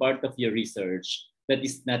to be part of your research, that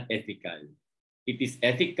is not ethical. It is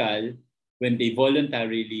ethical when they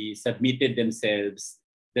voluntarily submitted themselves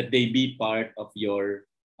that they be part of your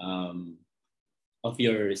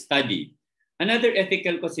study. Another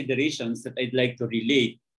ethical considerations that I'd like to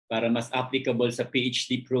relate para mas applicable sa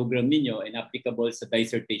PhD program ninyo and applicable sa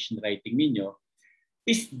dissertation writing ninyo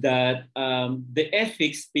is that the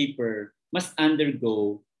research paper must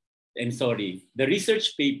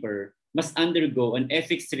undergo an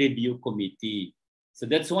ethics review committee. So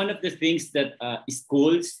that's one of the things that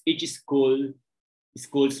schools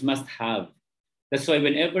must have. That's why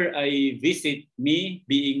whenever I visit, me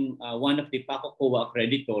being one of the PACOCOA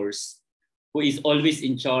accreditors, who is always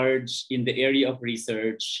in charge in the area of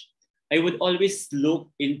research, I would always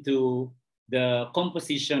look into the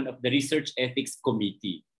composition of the Research Ethics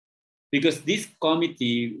Committee. Because this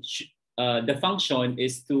committee, the function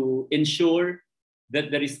is to ensure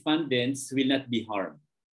that the respondents will not be harmed.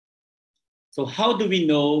 So how do we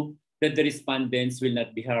know that the respondents will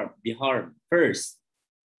not be harmed? First,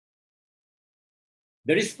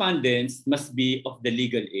 the respondents must be of the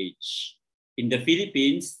legal age. In the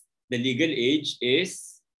Philippines, the legal age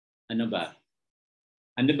is, ano ba?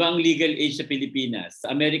 Ano ba ang legal age sa Pilipinas?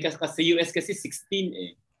 Sa Amerika, sa US kasi 16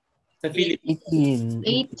 eh. Sa Philippines, 18.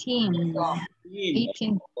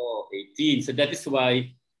 18. Oh, 18. So that is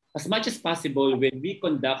why, as much as possible, when we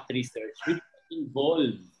conduct research, we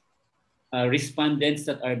involve respondents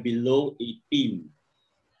that are below 18.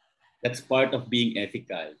 That's part of being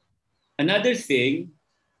ethical. Another thing,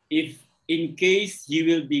 if in case you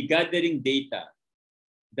will be gathering data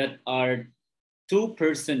that are too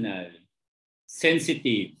personal,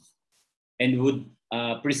 sensitive, and would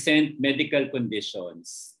present medical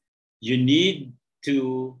conditions, you need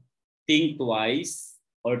to think twice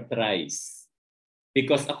or thrice.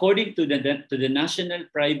 Because according to the National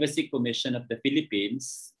Privacy Commission of the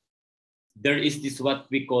Philippines, there is this what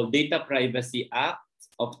we call Data Privacy Act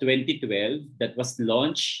of 2012 that was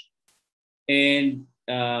launched, and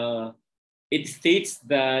it states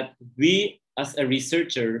that we as a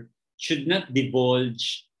researcher should not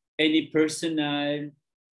divulge any personal,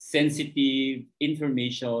 sensitive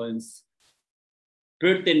informations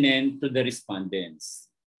pertinent to the respondents.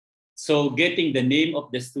 So getting the name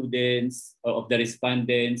of the students or of the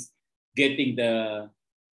respondents, getting the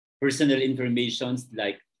personal informations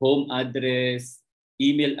like home address,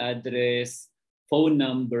 email address, phone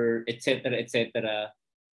number, etc., etc.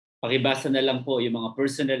 Pakibasa na lang po yung mga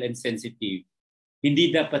personal and sensitive.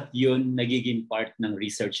 Hindi dapat yun nagiging part ng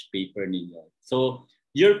research paper ninyo. So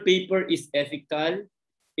your paper is ethical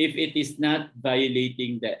if it is not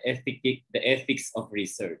violating the ethics of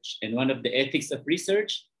research. And one of the ethics of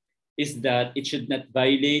research is that it should not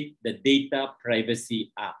violate the Data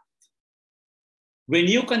Privacy Act. When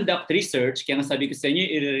you conduct research, kaya nga sabi ko sa inyo,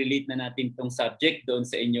 i-relate na natin itong subject doon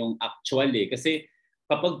sa inyong actual eh. Kasi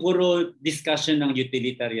kapag puro discussion ng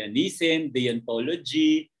utilitarianism,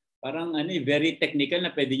 deontology, parang very technical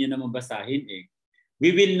na pwede nyo naman basahin eh.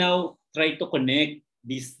 We will now try to connect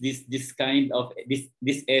this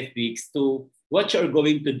ethics to what you're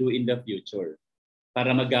going to do in the future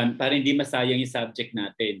para hindi masayang yung subject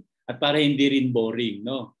natin at para hindi rin boring,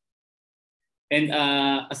 no? And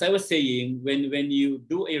as I was saying, when you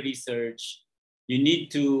do a research, you need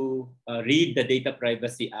to read the Data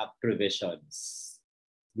Privacy Act provisions.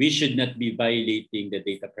 We should not be violating the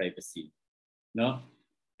data privacy, no?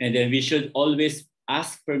 And then we should always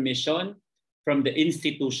ask permission from the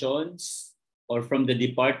institutions or from the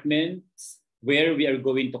departments where we are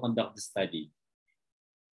going to conduct the study.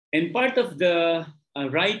 And part of the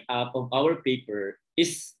write-up of our paper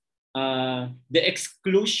is the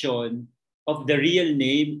exclusion of the real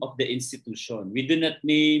name of the institution. We do not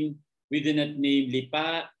name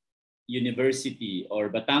Lipa University or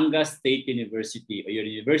Batangas State University or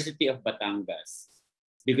University of Batangas,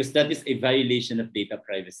 because that is a violation of Data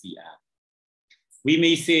Privacy Act. We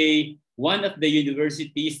may say one of the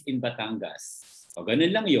universities in Batangas. O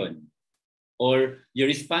ganun lang yun. Or your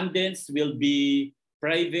respondents will be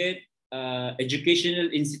private educational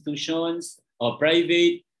institutions or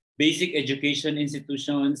private basic education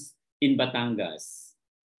institutions in Batangas,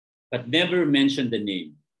 but never mention the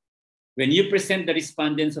name. When you present the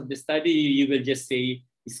respondents of the study, you will just say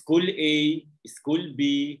School A, School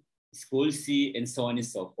B, School C, and so on and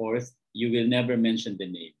so forth. You will never mention the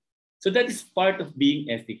name. So that is part of being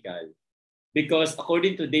ethical. Because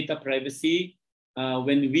according to data privacy,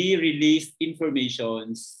 when we release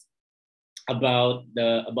informations about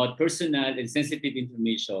personal and sensitive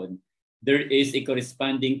information, there is a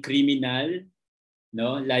corresponding criminal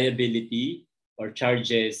liability or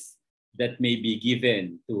charges that may be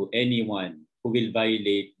given to anyone who will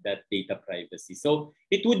violate that data privacy. So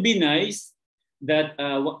it would be nice that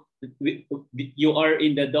you are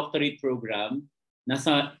in the doctorate program,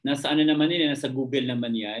 nasa Google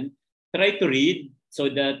naman yan. Try to read so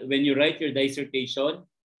that when you write your dissertation,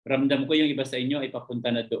 ramdam ko yung iba sa inyo ay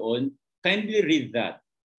papunta na doon. Kindly read that.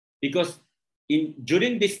 Because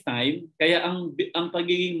during this time, kaya ang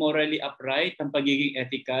pagiging morally upright, ang pagiging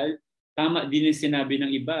ethical, tama din yung sinabi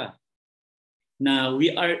ng iba na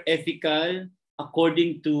we are ethical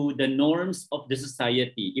according to the norms of the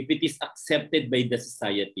society, if it is accepted by the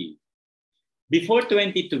society. Before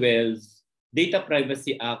 2012, Data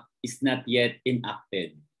Privacy Act is not yet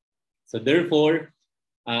enacted. So therefore,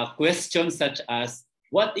 questions such as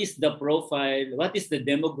what is the profile, what is the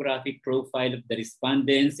demographic profile of the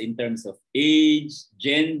respondents in terms of age,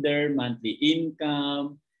 gender, monthly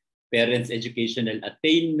income, parents' educational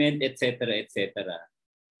attainment, etc., etc.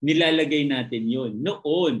 Nilalagay natin yun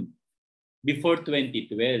noon, before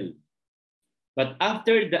 2012. But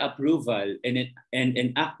after the approval and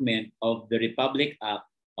enactment of the Republic Act,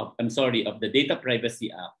 of the Data Privacy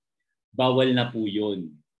Act, bawal na po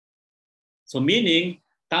yun. So meaning,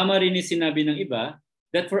 tama rin yung sinabi ng iba,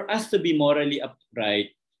 that for us to be morally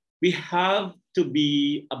upright, we have to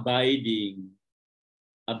be abiding,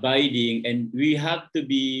 and we have to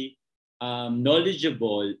be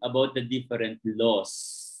knowledgeable about the different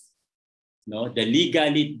laws, no, the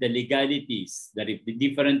legalities, the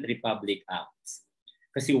different Republic Acts.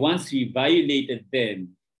 Kasi once we violated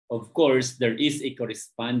them, of course, there is a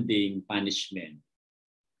corresponding punishment.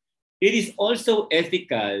 It is also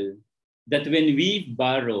ethical that when we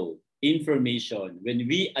borrow information, when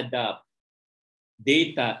we adopt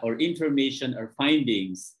data or information or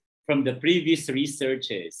findings from the previous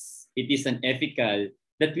researches, it is unethical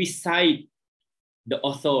that we cite the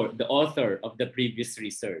author of the previous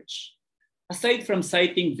research. Aside from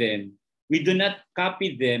citing them, we do not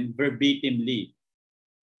copy them verbatimly.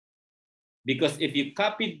 Because if you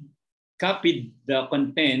copied the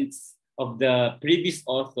contents of the previous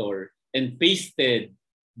author and pasted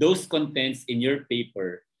those contents in your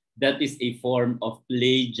paper, that is a form of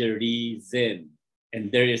plagiarism.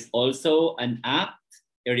 And there is also an act,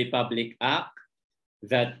 a Republic Act,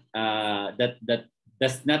 that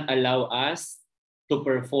does not allow us to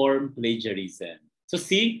perform plagiarism. So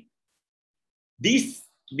see, this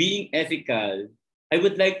being ethical, I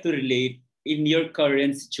would like to relate in your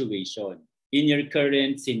current situation, in your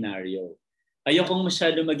current scenario. Ayokong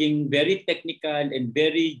masyado maging very technical and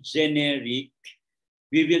very generic.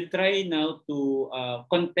 We will try now to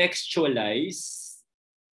contextualize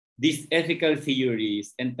these ethical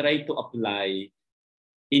theories and try to apply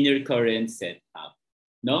in your current setup.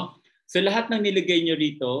 No? So lahat ng nilagay nyo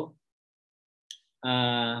rito,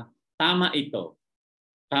 tama ito.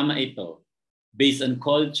 Tama ito. Based on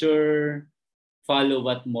culture, follow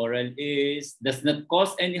what moral is, does not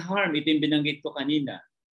cause any harm. Ito yung binanggit ko kanina.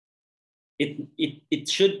 It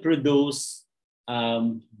should produce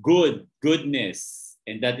goodness,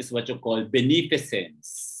 and that is what you call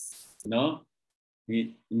beneficence. No?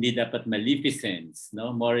 Hindi dapat maleficence.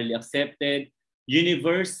 No? Morally accepted,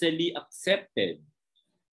 universally accepted.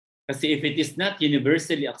 Kasi if it is not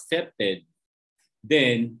universally accepted,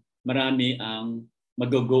 then marami ang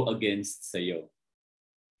mag-go against sa'yo.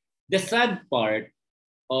 The sad part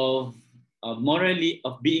of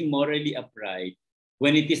being morally upright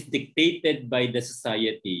when it is dictated by the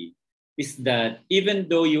society is that even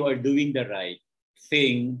though you are doing the right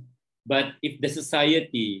thing, but if the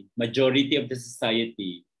society, majority of the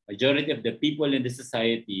people in the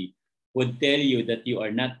society would tell you that you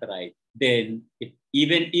are not right, then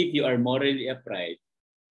even if you are morally upright,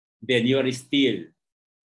 then you are still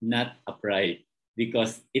not upright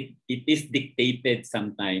because it is dictated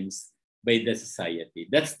sometimes by the society.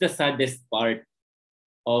 That's the saddest part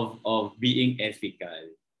of being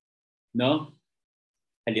ethical. No?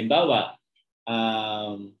 Halimbawa,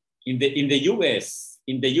 in the US,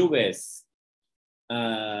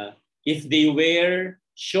 if they wear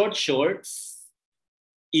short shorts,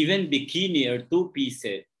 even bikini or two-piece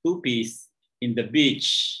in the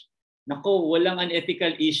beach, nako, walang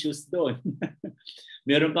unethical issues doon.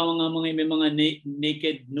 Meron pa may mga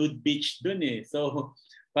naked nude beach doon eh. So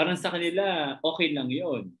parang sa kanila okay lang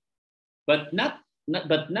 'yon. But not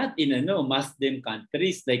in Muslim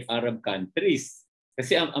countries like Arab countries.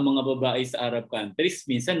 Kasi ang mga babae sa Arab countries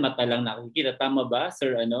minsan mata lang nakikita, tama ba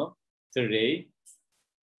Sir Sir Ray?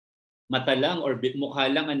 Mata lang or mukha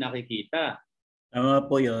lang ang nakikita. Tama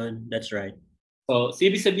po 'yon. That's right. So,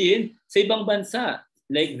 ibig sabihin sa ibang bansa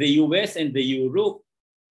like the US and the Europe,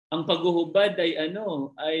 ang paghuhubad ay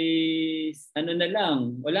na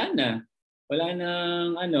lang, walang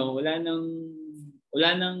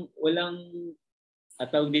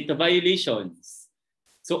violations.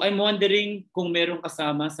 So I'm wondering kung meron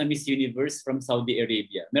kasama sa Miss Universe from Saudi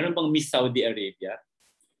Arabia. Meron bang Miss Saudi Arabia?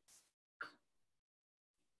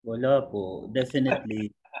 Wala po,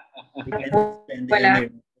 definitely. Wala,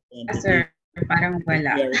 sir. Parang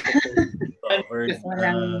wala.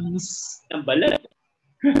 Walang balat.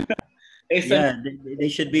 Yeah, they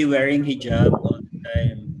should be wearing hijab all the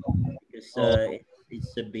time because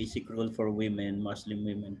it's a basic rule for women, Muslim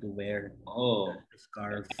women, to wear Oh, the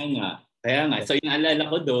scarf. kaya nga. So yung alala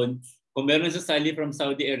ko doon, kung meron sasali from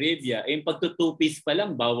Saudi Arabia, yung pagtutupis pa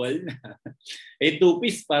lang, bawal na.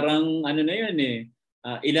 Tupis, parang ano na yun eh.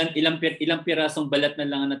 Ilang pirasong balat na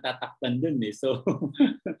lang ang natatakpan doon eh. So,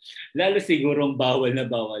 lalo sigurong bawal na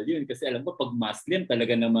bawal yun. Kasi alam ko, pag Muslim,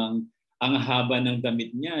 talaga namang ang haba ng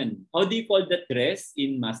damit niyan. How do you call that dress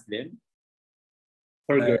in Muslim?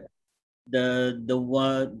 For girls? The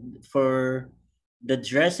one for the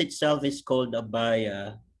dress itself is called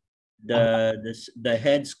abaya. The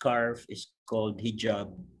headscarf is called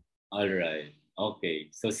hijab. All right.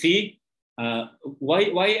 Okay. So see,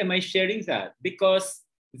 why am I sharing that? Because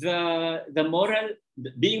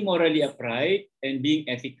being morally upright and being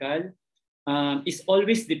ethical is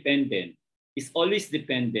always dependent. Is always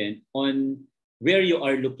dependent on where you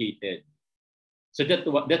are located. So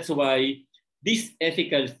that's why this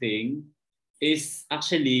ethical thing is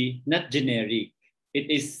actually not generic.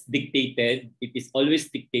 It is dictated. It is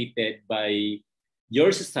always dictated by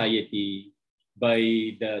your society, by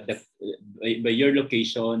by your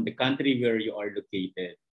location, the country where you are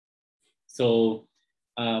located. So,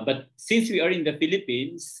 but since we are in the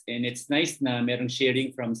Philippines, and it's nice na merong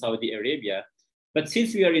sharing from Saudi Arabia, but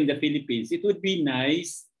since we are in the Philippines, it would be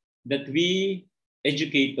nice that we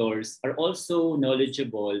educators are also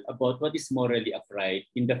knowledgeable about what is morally upright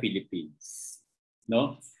in the Philippines.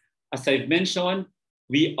 No, as I've mentioned,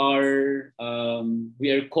 we are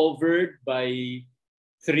covered by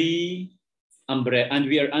three and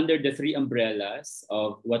we are under the three umbrellas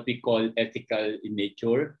of what we call ethical in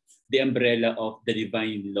nature. The umbrella of the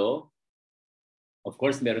divine law. Of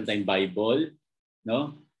course, meron tayong Bible,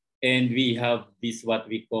 no? And we have this what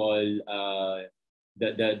we call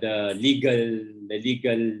the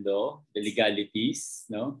legal law, the legalities,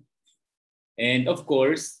 no? And of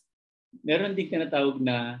course, meron din tinatawag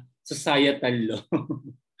na societal law.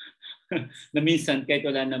 Na minsan kahit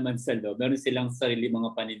wala naman sa law, meron silang sarili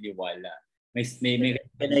mga paniniwala.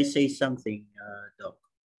 Can I say something, Doc?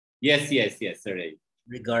 Yes, sir Ray.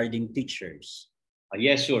 Regarding teachers.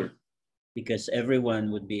 Yes, sure. Because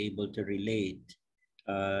everyone would be able to relate.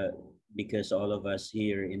 Because all of us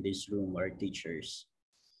here in this room are teachers.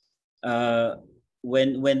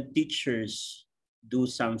 When teachers do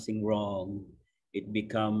something wrong, it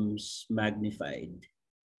becomes magnified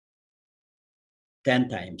 10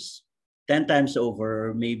 times. 10 times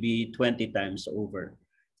over, maybe 20 times over,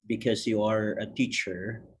 because you are a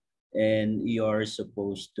teacher and you are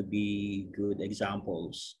supposed to be good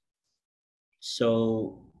examples.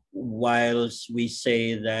 So whilst we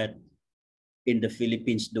say that in the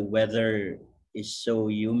Philippines, the weather is so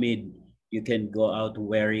humid, you can go out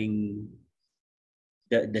wearing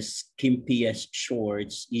the skimpiest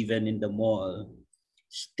shorts, even in the mall,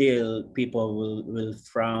 still people will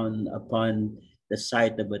frown upon the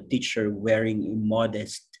sight of a teacher wearing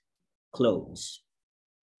immodest clothes.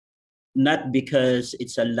 Not because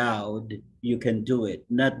it's allowed, you can do it.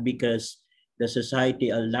 Not because the society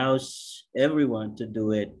allows everyone to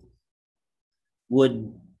do it.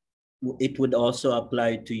 It would also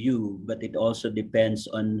apply to you, but it also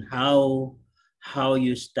depends on how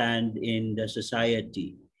you stand in the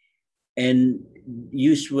society. And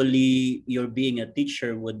usually your being a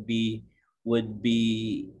teacher would be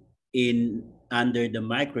in under the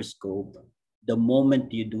microscope the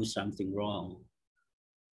moment you do something wrong.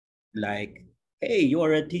 Like, hey,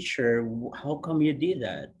 you're a teacher, how come you did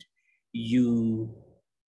that? You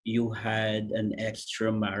had an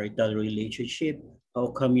extramarital relationship. How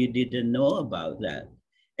come you didn't know about that?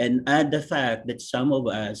 And add the fact that some of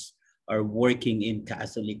us are working in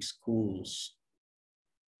Catholic schools.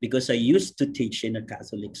 Because I used to teach in a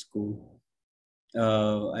Catholic school.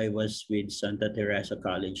 I was with Santa Teresa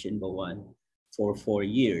College in Bawan for 4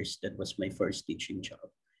 years. That was my first teaching job.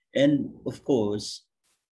 And of course,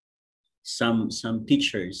 some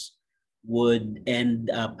teachers would end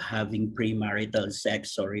up having premarital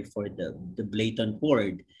sex, sorry for the blatant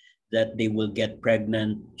word, that they will get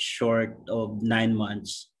pregnant short of 9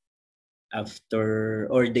 months after,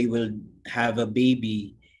 or they will have a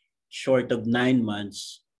baby short of 9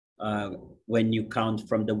 months when you count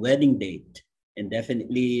from the wedding date. And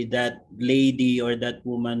definitely that lady or that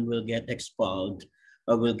woman will get expelled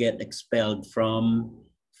or will get expelled from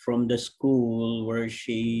the school where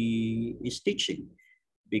she is teaching,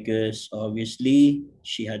 because obviously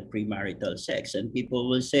she had premarital sex. And people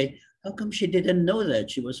will say, how come she didn't know that?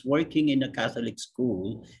 She was working in a Catholic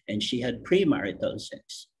school and she had premarital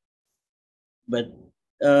sex. But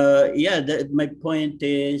my point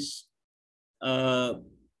is,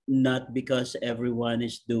 not because everyone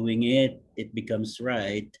is doing it, it becomes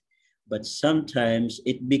right, But sometimes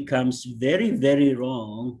it becomes very, very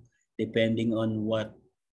wrong depending on what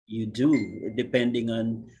you do, depending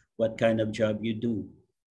on what kind of job you do,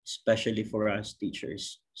 especially for us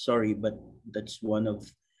teachers. Sorry, but that's one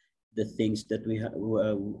of the things that we have,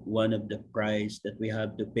 one of the price that we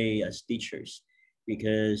have to pay as teachers,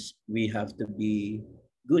 because we have to be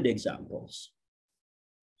good examples.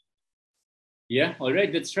 Yeah, all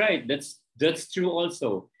right, that's right. That's true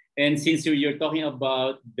also. And since you're talking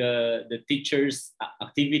about the teachers'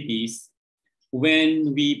 activities,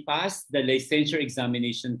 when we pass the licensure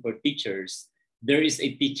examination for teachers, there is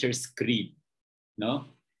a teacher's creed, no?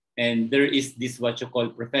 And there is this what you call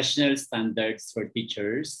professional standards for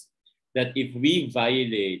teachers, that if we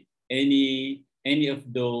violate any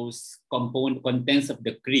of those contents of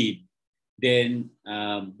the creed, then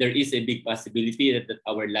there is a big possibility that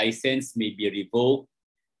our license may be revoked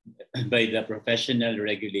by the Professional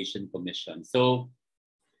Regulation Commission. So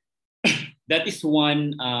that is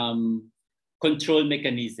one control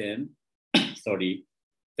mechanism. Sorry,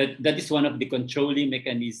 that is one of the controlling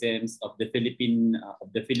mechanisms of the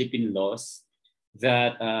Philippine laws.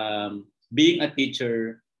 That being a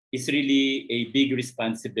teacher is really a big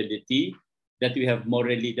responsibility that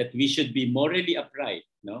we should be morally upright,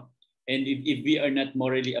 no? And if we are not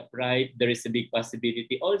morally upright, there is a big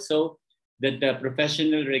possibility also that the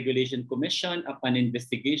Professional Regulation Commission, upon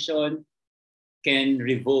investigation, can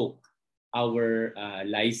revoke our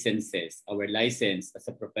licenses, our license as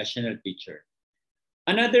a professional teacher.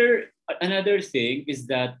 Another thing is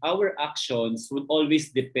that our actions would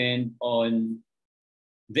always depend on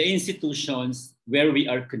the institutions where we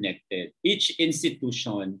are connected. Each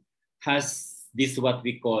institution has this what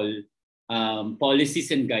we call policies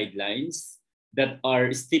and guidelines that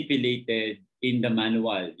are stipulated in the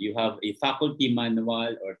manual. You have a faculty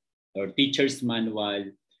manual or teacher's manual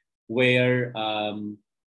where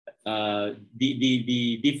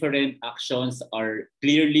the different actions are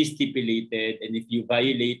clearly stipulated, and if you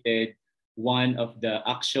violated one of the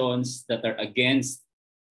actions that are against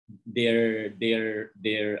their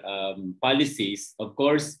policies, of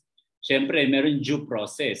course, syempre meron due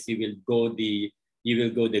process. You will go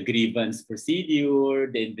the grievance procedure,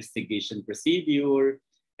 the investigation procedure,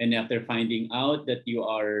 and after finding out that if you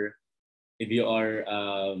are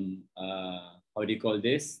how do you call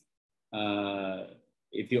this?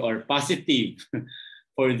 If you are positive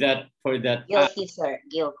for that Guilty, act, sir.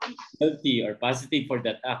 guilty or positive for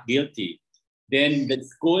that act, guilty, then the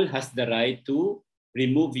school has the right to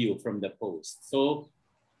remove you from the post. So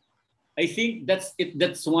I think that's it.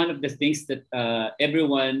 That's one of the things that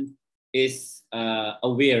everyone is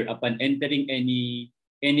aware upon entering any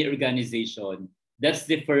organization. That's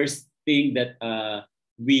the first thing that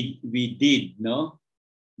we did. No,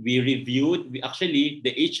 we reviewed. Actually,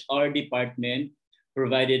 the HR department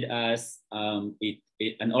provided us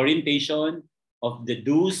an orientation of the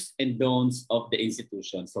do's and don'ts of the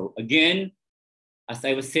institution. So again, as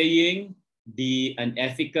I was saying, the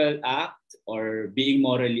unethical act or being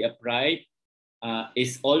morally upright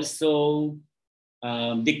is also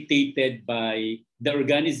dictated by the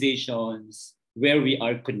organizations where we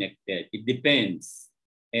are connected. It depends.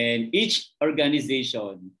 And each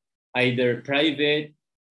organization, either private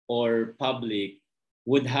or public,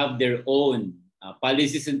 would have their own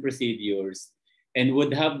policies and procedures and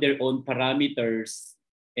would have their own parameters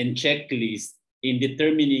and checklists in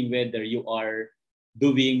determining whether you are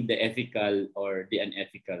doing the ethical or the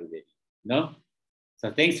unethical way. No?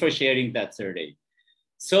 So thanks for sharing that, Sir Ray.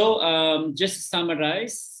 So just to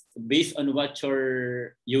summarize, based on what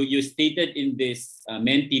you stated in this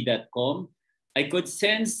menti.com, I could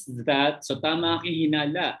sense that, so tama aking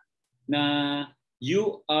hinala, na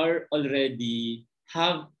you are already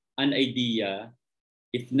have an idea,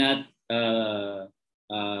 if not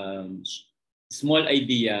small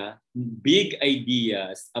idea, big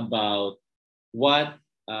ideas about what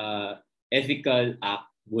ethical act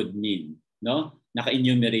would mean, no?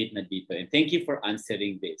 Naka-enumerate na dito. And thank you for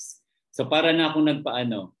answering this. So para na akong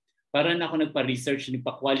nagpa-research,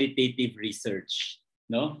 nagpa-qualitative research,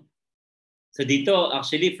 no? So dito,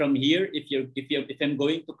 actually from here, if I'm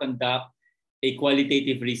going to conduct a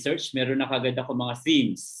qualitative research, meron na kagad ako mga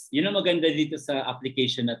themes. Yun ang maganda dito sa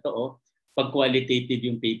application na to, oh. Pag qualitative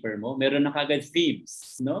yung paper mo, meron na kagad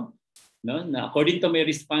themes, no? No? Na according to my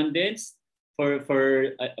respondents,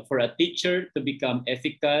 for a teacher to become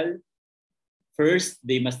ethical, first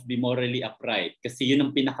they must be morally upright kasi yun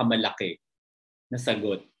ang pinakamalaki na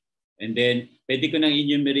sagot. And then pwede ko nang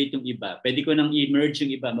enumerate yung iba, pwede ko nang i-merge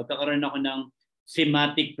yung iba, magkakaroon ako ng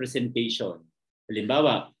thematic presentation.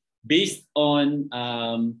 Halimbawa, based on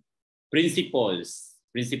principles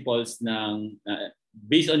ng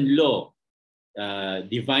based on law,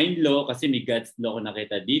 divine law, kasi may God's law ko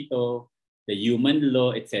nakita dito, the human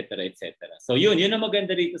law, etc., etc. So yun ang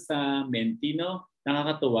maganda rito sa Menti, no?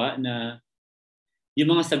 Nakakatuwa na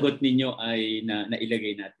yung mga sagot ninyo ay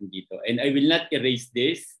nailagay natin dito. And I will not erase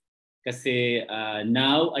this kasi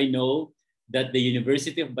now I know that the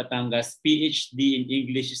University of Batangas PhD in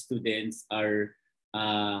English students are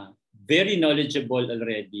very knowledgeable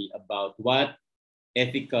already about what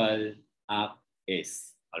ethical act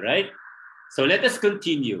is. All right? So let us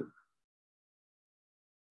continue.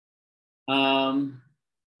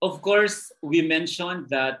 Of course, we mentioned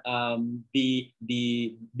that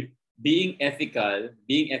being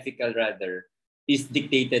ethical rather, is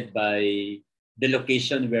dictated by the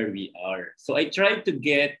location where we are. So I tried to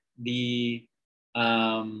get the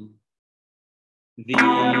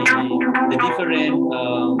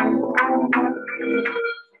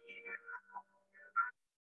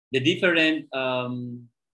different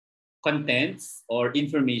contents or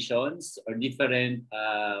informations or different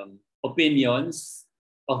opinions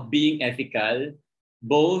of being ethical,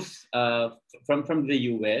 both from the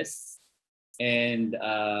US and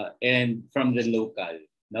from the local.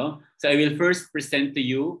 No, so I will first present to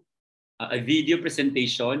you a video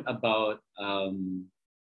presentation about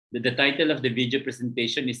the title of the video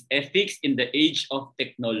presentation is Ethics in the Age of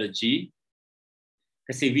Technology.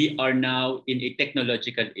 Kasi we are now in a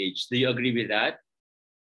technological age. Do you agree with that?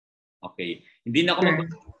 Okay. Hindi na ako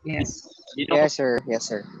Yes. Yes, sir. Yes,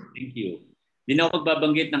 sir. Thank you. Hindi na ako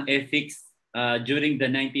magbabanggit ng ethics during the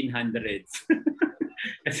 1900s.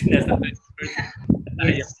 Kasi nasa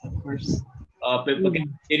 21st Yes, of course.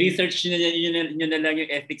 I-research nyo na lang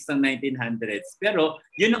yung ethics ng 1900s. Pero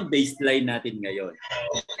yun ang baseline natin ngayon.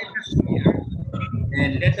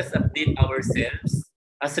 And let us update ourselves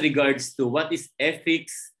as regards to what is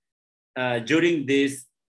ethics during this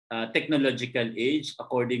technological age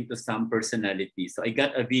according to some personalities. So I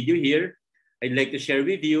got a video here. I'd like to share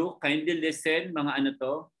with you. Kindly listen, mga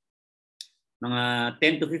mga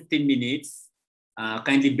 10 to 15 minutes.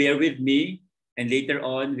 Kindly bear with me. And later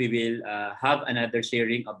on, we will have another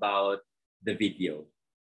sharing about the video.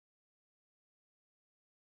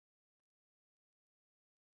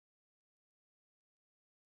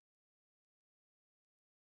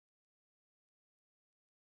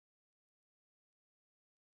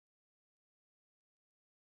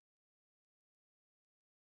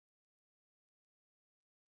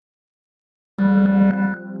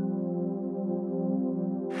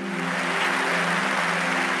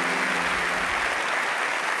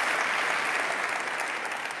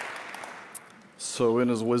 So in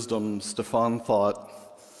his wisdom, Stefan thought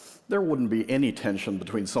there wouldn't be any tension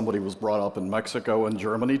between somebody who was brought up in Mexico and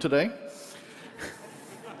Germany today.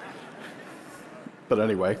 But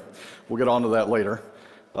anyway, we'll get on to that later.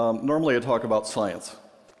 Normally I talk about science,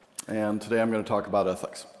 and today I'm going to talk about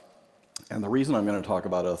ethics. And the reason I'm going to talk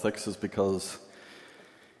about ethics is because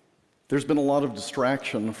there's been a lot of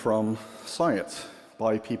distraction from science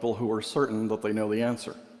by people who are certain that they know the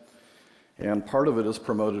answer. And part of it is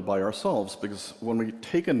promoted by ourselves, because when we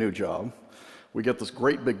take a new job, we get this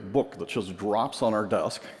great big book that just drops on our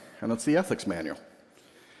desk, and it's the ethics manual.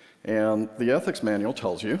 And the ethics manual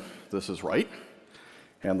tells you this is right,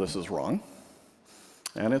 and this is wrong,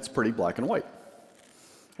 and it's pretty black and white.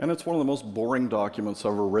 And it's one of the most boring documents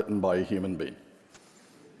ever written by a human being.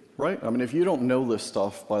 Right? I mean, if you don't know this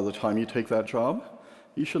stuff by the time you take that job,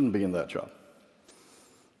 you shouldn't be in that job.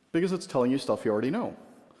 Because it's telling you stuff you already know.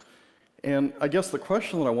 And I guess the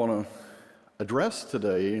question that I want to address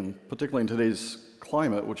today, and particularly in today's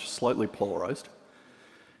climate, which is slightly polarized,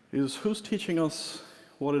 is who's teaching us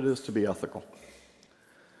what it is to be ethical?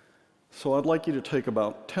 So I'd like you to take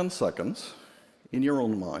about 10 seconds in your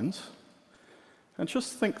own minds and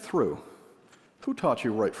just think through, who taught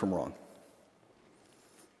you right from wrong?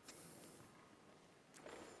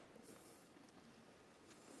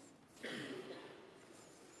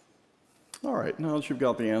 All right, now that you've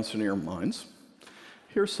got the answer in your minds,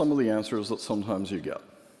 here's some of the answers that sometimes you get.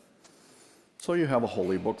 So you have a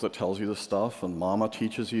holy book that tells you this stuff, and mama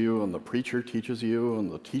teaches you, and the preacher teaches you,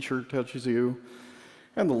 and the teacher teaches you,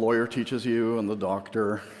 and the lawyer teaches you, and the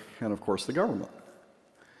doctor, and of course the government,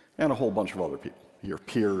 and a whole bunch of other people, your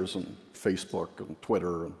peers, and Facebook, and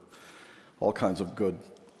Twitter, and all kinds of good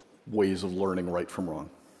ways of learning right from wrong.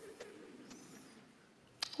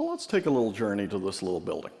 Well, let's take a little journey to this little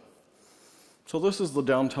building. So this is the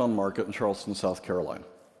downtown market in Charleston, South Carolina.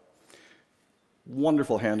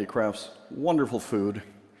 Wonderful handicrafts, wonderful food.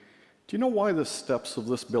 Do you know why the steps of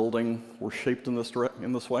this building were shaped in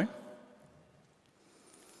this way?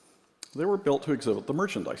 They were built to exhibit the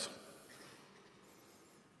merchandise.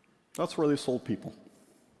 That's where they sold people.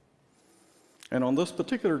 And on this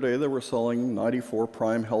particular day, they were selling 94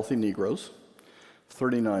 prime healthy Negroes,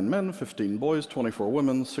 39 men, 15 boys, 24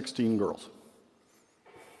 women, 16 girls.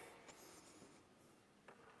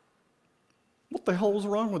 What the hell was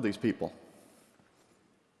wrong with these people?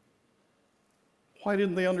 Why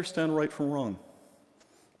didn't they understand right from wrong?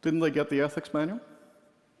 Didn't they get the ethics manual?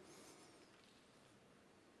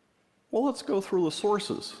 Well, let's go through the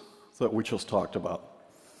sources that we just talked about.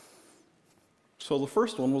 So the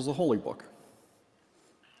first one was the Holy Book.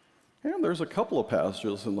 And there's a couple of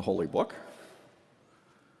passages in the Holy Book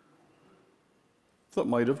that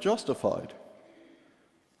might have justified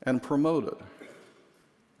and promoted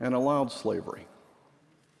and allowed slavery.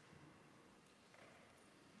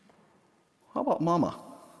 How about Mama?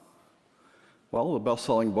 Well, the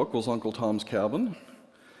best-selling book was Uncle Tom's Cabin,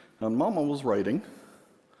 and Mama was writing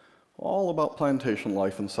all about plantation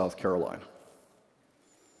life in South Carolina.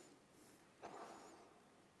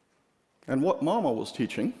 And what Mama was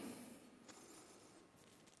teaching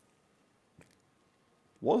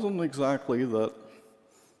wasn't exactly that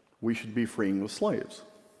we should be freeing the slaves.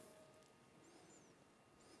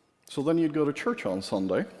 So then you'd go to church on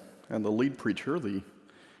Sunday, and the lead preacher, the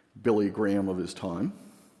Billy Graham of his time,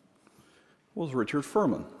 was Richard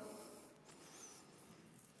Furman.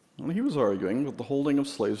 And he was arguing that the holding of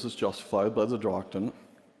slaves is justified by the doctrine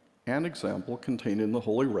and example contained in the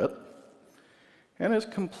Holy Writ, and is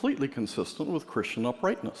completely consistent with Christian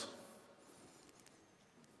uprightness.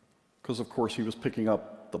 Because, of course, he was picking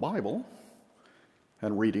up the Bible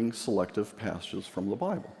and reading selective passages from the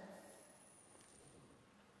Bible.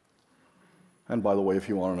 And by the way, if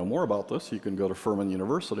you want to know more about this, you can go to Furman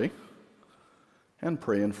University and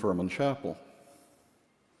pray in Furman Chapel.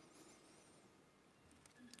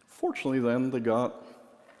 Fortunately, then, they got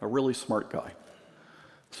a really smart guy.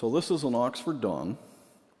 So this is an Oxford Don,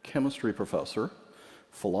 chemistry professor,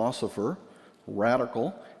 philosopher,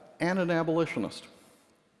 radical, and an abolitionist.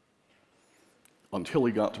 Until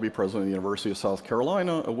he got to be president of the University of South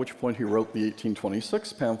Carolina, at which point he wrote the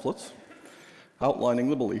 1826 pamphlets outlining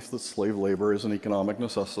the belief that slave labor is an economic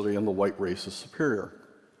necessity and the white race is superior.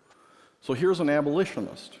 So here's an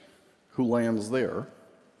abolitionist who lands there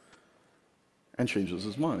and changes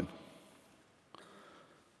his mind.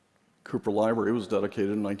 Cooper Library was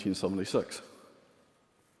dedicated in 1976.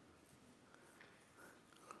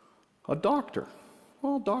 A doctor.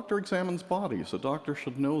 Well, a doctor examines bodies. A doctor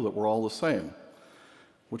should know that we're all the same.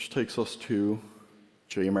 Which takes us to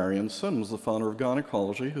J. Marion Sims, the founder of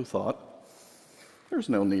gynecology, who thought, there's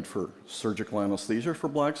no need for surgical anesthesia for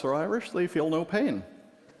blacks or Irish. They feel no pain.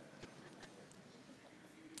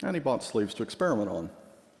 And he bought slaves to experiment on.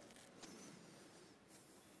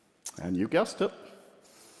 And you guessed it,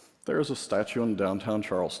 there's a statue in downtown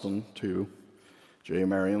Charleston to J.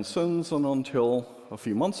 Marion Sims, and until a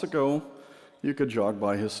few months ago, you could jog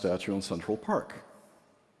by his statue in Central Park.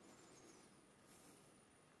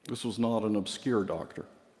 This was not an obscure doctor.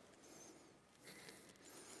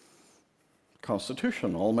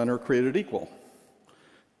 Constitution, all men are created equal.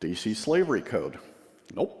 DC Slavery Code,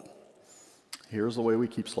 nope. Here's the way we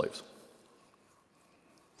keep slaves.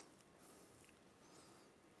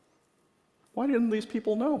 Why didn't these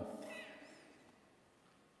people know?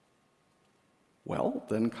 Well,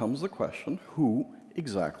 then comes the question, who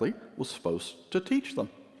exactly was supposed to teach them?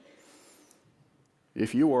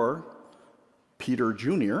 If you are Peter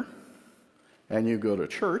Jr., and you go to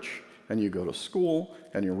church, and you go to school,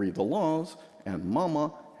 and you read the laws, and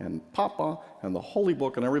Mama, and Papa, and the Holy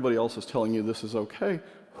Book, and everybody else is telling you this is okay,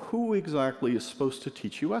 who exactly is supposed to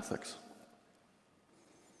teach you ethics?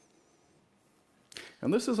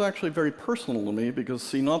 And this is actually very personal to me because,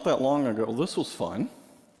 see, not that long ago, this was fun,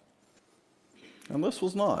 and this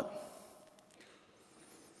was not.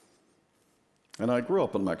 And I grew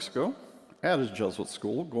up in Mexico at a Jesuit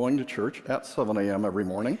school, going to church at 7 a.m. every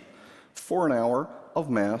morning for an hour of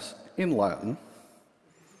Mass in Latin.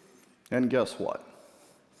 And guess what?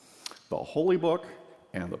 The Holy Book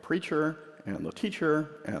and the preacher and the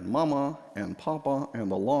teacher and Mama and Papa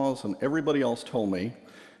and the laws and everybody else told me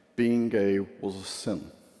being gay was a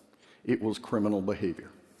sin. It was criminal behavior.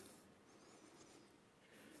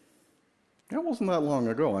 That wasn't that long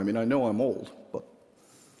ago. I mean, I know I'm old, but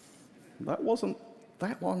that wasn't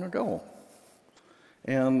that long ago.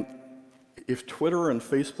 And if Twitter and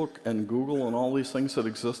Facebook and Google and all these things had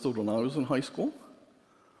existed when I was in high school,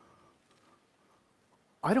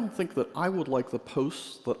 I don't think that I would like the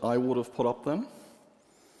posts that I would have put up then.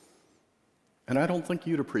 And I don't think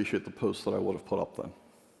you'd appreciate the posts that I would have put up then.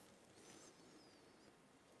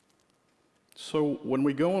 So when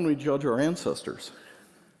we go and we judge our ancestors,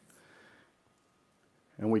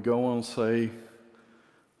 and we go and say,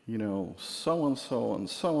 you know, so-and-so and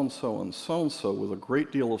so-and-so and so-and-so with a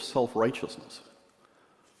great deal of self-righteousness,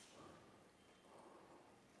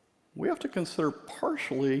 we have to consider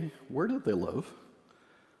partially where did they live,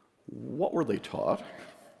 what were they taught,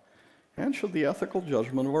 and should the ethical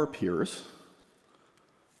judgment of our peers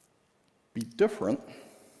be different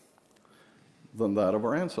than that of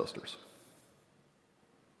our ancestors?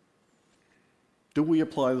 Do we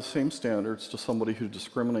apply the same standards to somebody who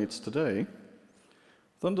discriminates today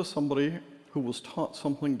than to somebody who was taught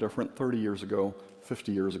something different 30 years ago,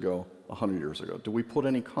 50 years ago, 100 years ago? Do we put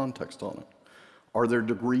any context on it? Are there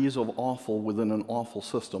degrees of awful within an awful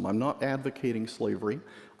system? I'm not advocating slavery.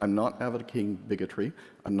 I'm not advocating bigotry.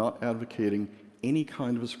 I'm not advocating any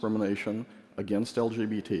kind of discrimination against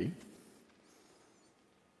LGBT.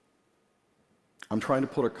 I'm trying to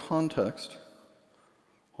put a context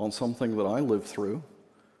on something that I lived through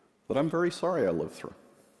that I'm very sorry I lived through.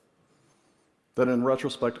 That in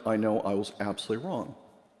retrospect, I know I was absolutely wrong.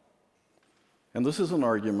 And this is an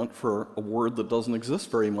argument for a word that doesn't exist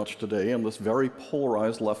very much today in this very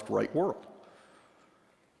polarized left-right world.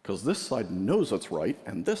 Because this side knows it's right,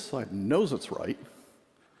 and this side knows it's right,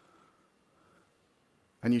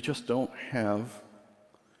 and you just don't have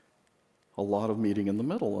a lot of meeting in the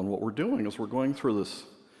middle. And what we're doing is we're going through this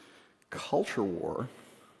culture war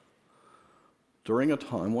during a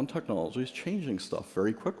time when technology is changing stuff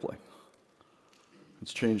very quickly.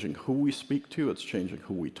 It's changing who we speak to, it's changing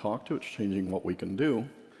who we talk to, it's changing what we can do.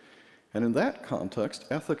 And in that context,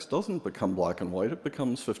 ethics doesn't become black and white, it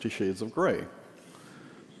becomes 50 Shades of Gray.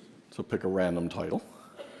 So pick a random title.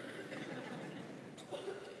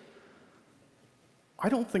 I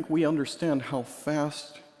don't think we understand how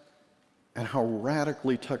fast and how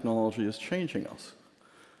radically technology is changing us.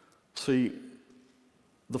 See,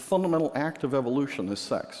 the fundamental act of evolution is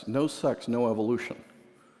sex. No sex, no evolution.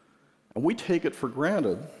 And we take it for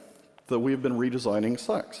granted that we've been redesigning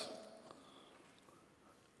sex.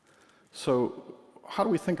 So how do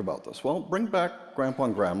we think about this? Well, bring back Grandpa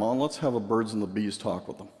and Grandma, and let's have a birds and the bees talk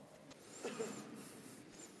with them.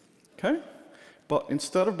 Okay? But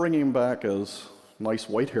instead of bringing them back as nice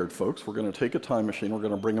white-haired folks, we're going to take a time machine, we're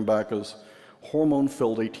going to bring them back as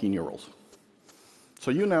hormone-filled 18-year-olds.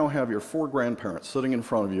 So you now have your 4 grandparents sitting in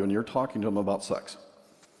front of you, and you're talking to them about sex.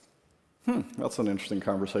 That's an interesting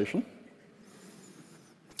conversation.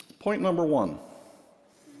 Point number 1.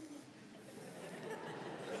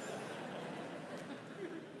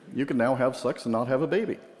 You can now have sex and not have a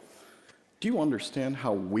baby. Do you understand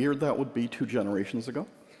how weird that would be 2 generations ago?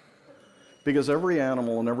 Because every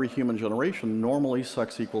animal and every human generation, normally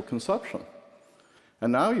sex equal conception.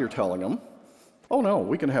 And now you're telling them, oh no,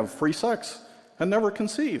 we can have free sex and never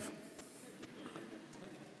conceive.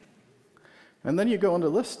 And then you go into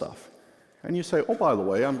this stuff, and you say, oh, by the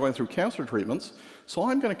way, I'm going through cancer treatments, so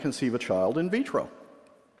I'm going to conceive a child in vitro.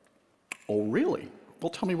 Oh, really? Well,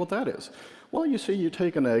 tell me what that is. Well, you see, you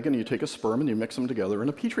take an egg and you take a sperm and you mix them together in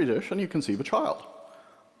a petri dish and you conceive a child.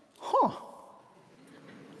 Huh.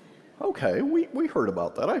 Okay, we heard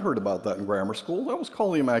about that. I heard about that in grammar school. That was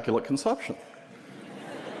called the Immaculate Conception.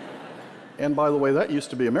 And by the way, that used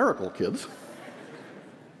to be a miracle, kids.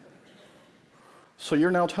 So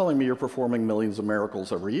you're now telling me you're performing millions of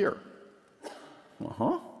miracles every year.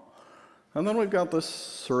 And then we've got this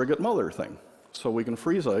surrogate mother thing. So we can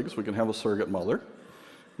freeze eggs, we can have a surrogate mother,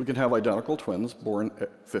 we can have identical twins born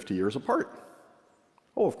 50 years apart.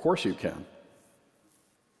 Oh, of course you can.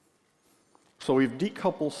 So we've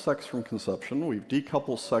decoupled sex from conception, we've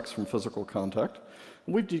decoupled sex from physical contact,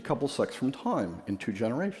 and we've decoupled sex from time in 2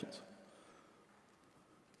 generations.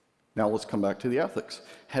 Now let's come back to the ethics.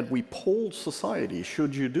 Had we polled society,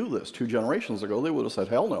 should you do this 2 generations ago, they would have said,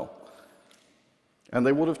 hell no. And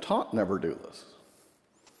they would have taught never do this.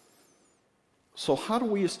 So how do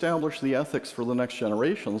we establish the ethics for the next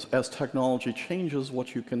generations as technology changes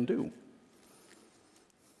what you can do?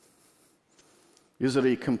 Is it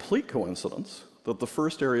a complete coincidence that the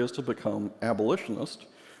first areas to become abolitionist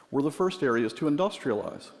were the first areas to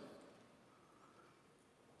industrialize?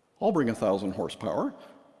 I'll bring 1,000 horsepower,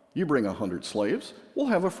 you bring 100 slaves, we'll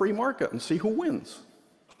have a free market and see who wins.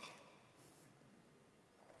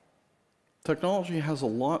 Technology has a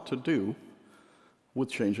lot to do with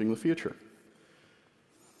changing the future.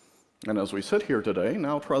 And as we sit here today,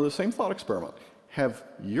 now try the same thought experiment. Have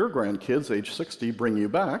your grandkids, age 60, bring you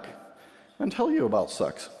back and tell you about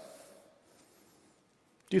sex.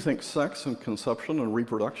 Do you think sex and conception and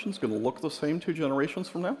reproduction is going to look the same 2 generations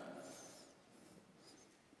from now?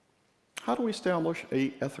 How do we establish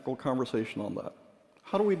an ethical conversation on that?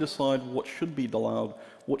 How do we decide what should be allowed,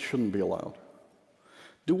 what shouldn't be allowed?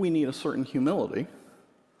 Do we need a certain humility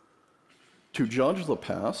to judge the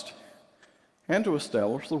past, and to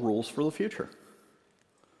establish the rules for the future.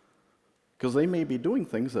 Because they may be doing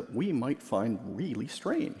things that we might find really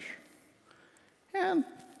strange. And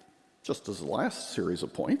just as the last series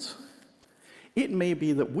of points, it may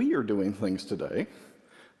be that we are doing things today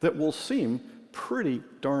that will seem pretty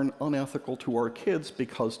darn unethical to our kids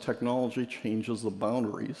because technology changes the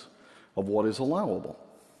boundaries of what is allowable.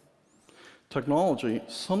 Technology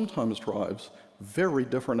sometimes drives very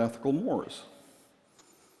different ethical mores.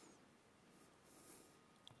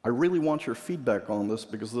 I really want your feedback on this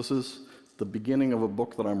because this is the beginning of a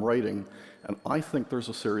book that I'm writing, and I think there's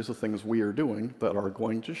a series of things we are doing that are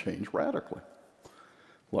going to change radically.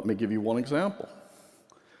 Let me give you one example.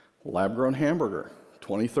 Lab-grown hamburger,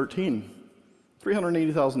 2013,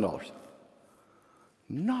 $380,000.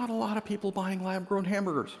 Not a lot of people buying lab-grown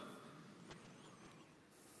hamburgers.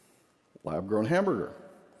 Lab-grown hamburger,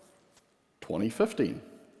 2015,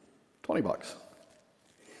 20 bucks.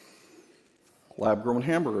 Lab-grown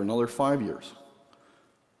hamburger, another 5 years.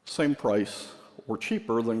 Same price or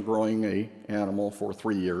cheaper than growing an animal for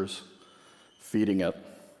 3 years, feeding it,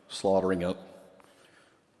 slaughtering it,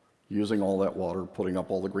 using all that water, putting up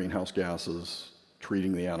all the greenhouse gases,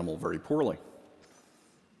 treating the animal very poorly.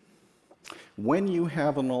 When you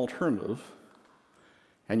have an alternative,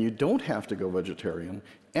 and you don't have to go vegetarian,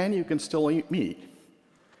 and you can still eat meat,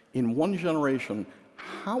 in one generation,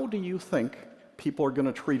 how do you think people are going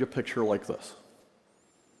to treat a picture like this?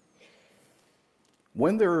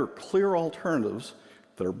 When there are clear alternatives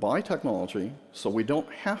that are by technology, so we don't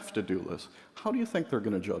have to do this, how do you think they're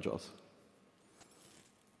going to judge us?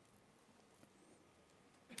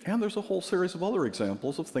 And there's a whole series of other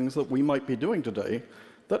examples of things that we might be doing today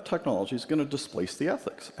that technology is going to displace the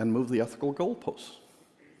ethics and move the ethical goalposts.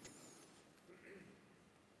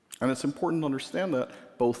 And it's important to understand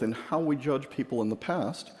that both in how we judge people in the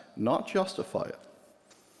past, not justify it.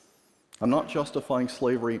 I'm not justifying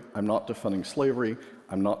slavery, I'm not defending slavery,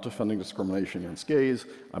 I'm not defending discrimination against gays,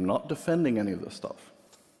 I'm not defending any of this stuff.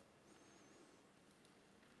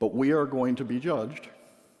 But we are going to be judged,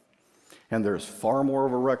 and there's far more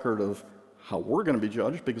of a record of how we're going to be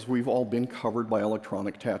judged because we've all been covered by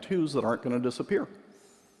electronic tattoos that aren't going to disappear.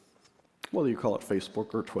 Whether you call it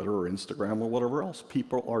Facebook or Twitter or Instagram or whatever else,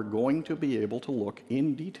 people are going to be able to look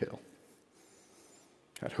in detail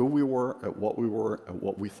at who we were, at what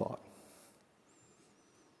we thought.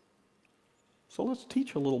 So let's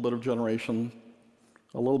teach a little bit of generation,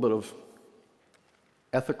 a little bit of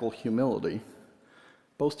ethical humility,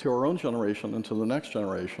 both to our own generation and to the next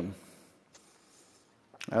generation,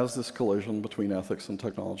 as this collision between ethics and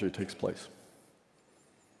technology takes place.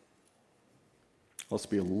 Let's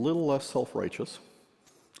be a little less self-righteous,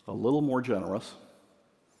 a little more generous,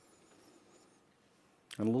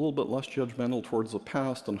 and a little bit less judgmental towards the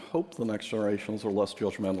past, and hope the next generations are less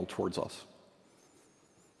judgmental towards us.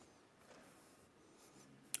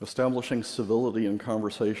 Establishing civility in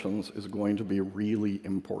conversations is going to be really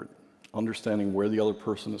important. Understanding where the other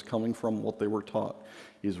person is coming from, what they were taught,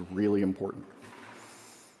 is really important.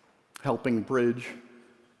 Helping bridge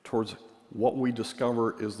towards what we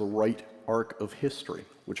discover is the right arc of history,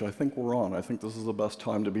 which I think we're on. I think this is the best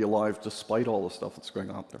time to be alive despite all the stuff that's going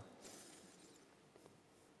on there.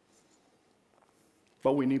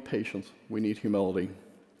 But we need patience, we need humility,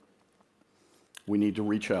 we need to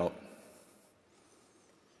reach out,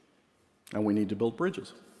 and we need to build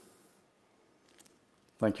bridges.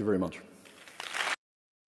 Thank you very much.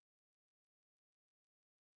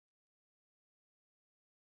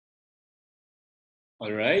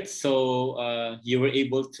 All right, so you were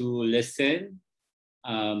able to listen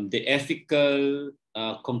the ethical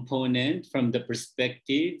component from the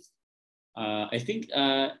perspective. I think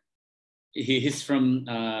he's from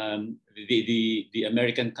the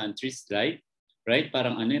American countries, right? Right?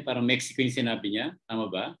 Parang parang Mexico yung sinabi niya, tama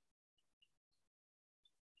ba?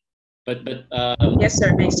 But yes,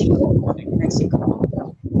 sir, Mexico.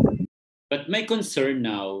 But my concern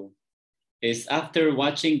now is after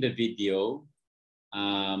watching the video,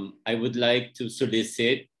 I would like to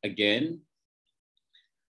solicit again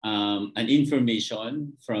an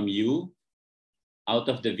information from you out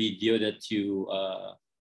of the video that you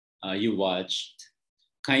watched.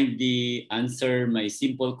 Kindly answer my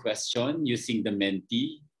simple question using the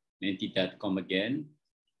menti.com again.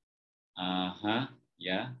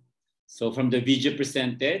 Yeah. So from the video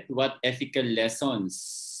presented, what ethical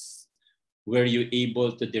lessons were you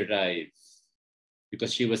able to derive?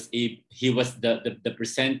 Because the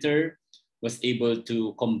presenter was able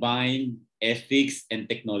to combine ethics and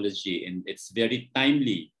technology, and it's very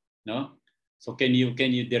timely, no? So can you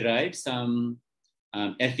derive some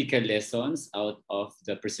ethical lessons out of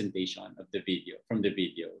the presentation of the video, from the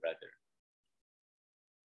video rather.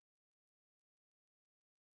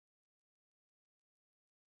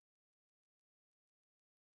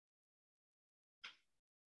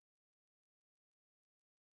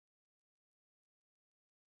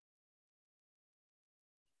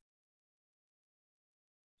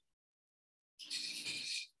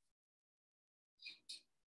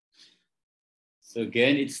 So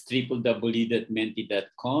again, it's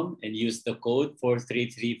www.menti.com and use the code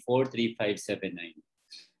 43343579.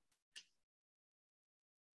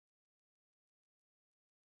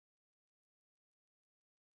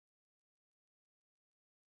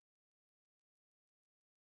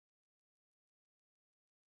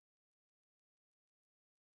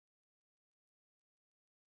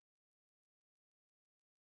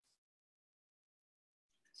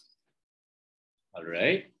 All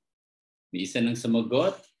right. May isa nang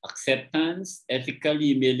sumagot, acceptance, ethical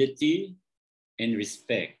humility, and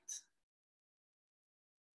respect.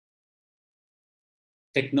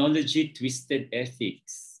 Technology twisted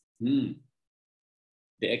ethics. The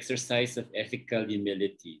exercise of ethical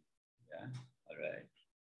humility. Yeah, all right.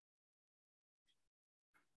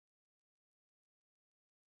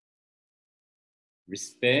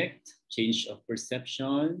 Respect, change of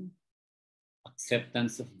perception,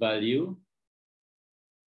 acceptance of value.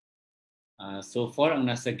 So far, ang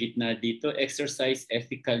nasa gitna dito, exercise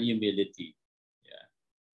ethical humility.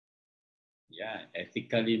 Yeah,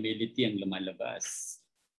 ethical humility ang lumalabas.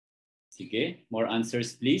 Sige, more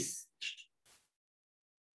answers please.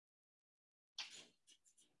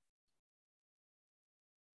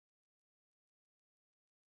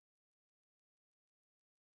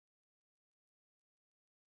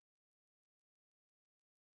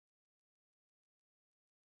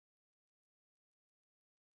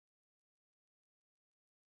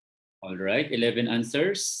 All right, 11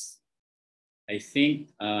 answers. I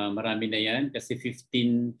think marami na yan kasi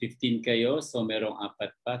 15 kayo, so merong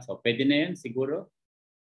 4 pa. So pwede na yan siguro.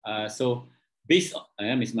 So based on,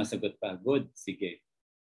 ayan, may sumasagot pa. Good, sige.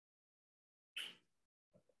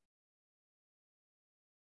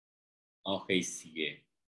 Okay, sige.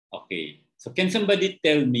 Okay. So can somebody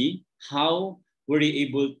tell me how were you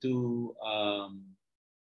able to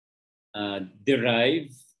derive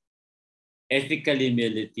ethical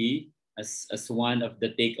humility as one of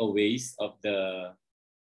the takeaways of the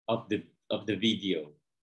video?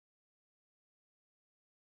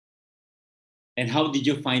 And how did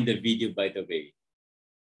you find the video, by the way?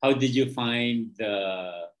 How did you find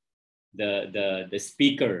the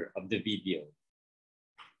speaker of the video?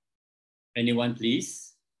 Anyone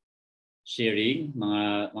please? Sharing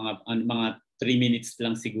mga 3 minutes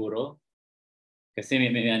lang siguro. Kasi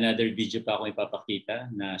may another video pa ako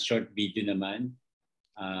ipapakita na short video naman.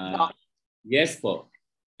 Yes po.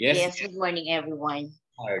 Yes, good morning everyone.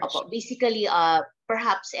 Basically,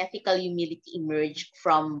 perhaps ethical humility emerged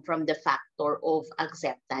from the factor of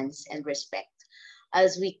acceptance and respect.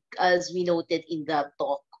 As we noted in the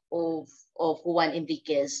talk of Juan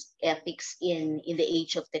Enriquez, Ethics in the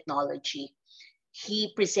Age of Technology,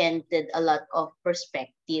 he presented a lot of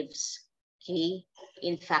perspectives. Okay,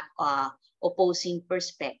 in fact, opposing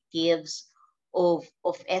perspectives of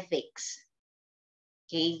ethics.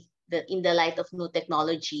 Okay, that in the light of new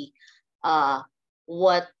technology,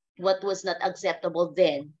 what was not acceptable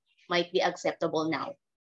then might be acceptable now.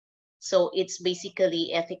 So it's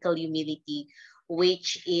basically ethical humility,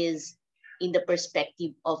 which is in the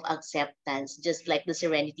perspective of acceptance, just like the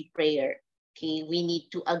Serenity Prayer. Okay, we need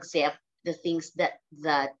to accept the things that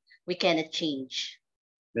we cannot change.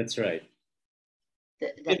 That's right.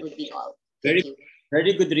 That would be all.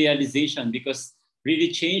 Very good realization, because really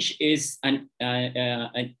change is an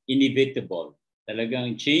inevitable.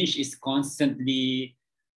 Talagang change is constantly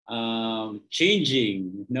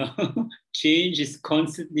changing. No, change is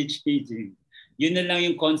constantly changing. Yun na lang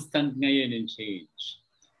yung constant ngayon in change.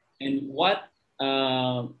 And what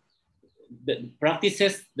the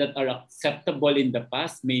practices that are acceptable in the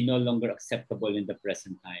past may no longer acceptable in the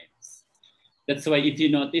present times. That's why if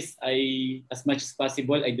you notice, as much as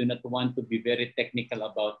possible, I do not want to be very technical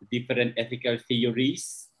about different ethical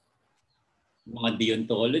theories, mga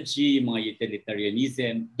deontology, mga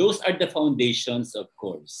utilitarianism. Those are the foundations, of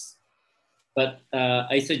course. But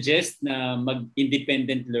I suggest na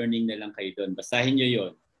mag-independent learning na lang kayo doon. Basahin nyo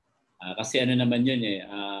yun. Kasi ano naman yun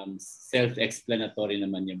self-explanatory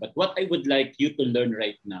naman yun. But what I would like you to learn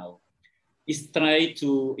right now is try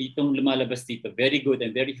to, itong lumalabas dito, very good and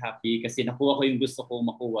very happy kasi nakuha ko yung gusto ko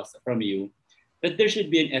makuha from you, that there should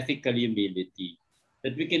be an ethical humility,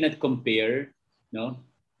 that we cannot compare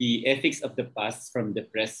the ethics of the past from the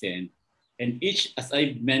present And each, as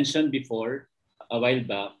I mentioned before a while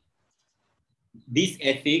back, these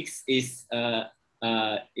ethics the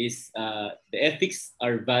ethics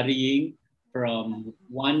are varying from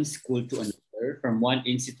one school to another, from one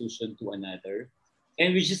institution to another,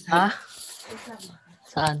 and we just have.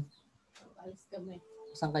 Saan?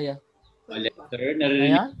 Saan kaya? Lester,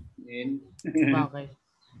 narinig namin. Okay.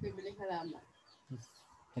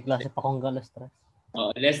 Nagklase pa akong galastres.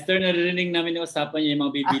 Lester, naririnig namin yung usapan niya yung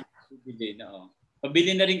mga bibili. No?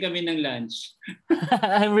 Pabili na rin kami ng lunch.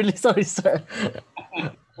 I'm really sorry, sir.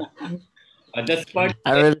 That's part.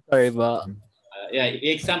 I'm really sorry, but...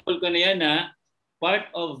 example ko na yan, part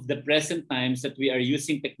of the present times that we are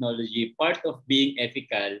using technology, part of being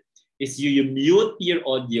ethical is you mute your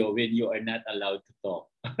audio when you are not allowed to talk.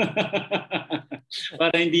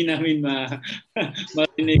 Para hindi namin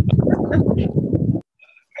marinig.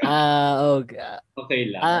 Okay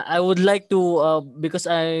lang. I would like to because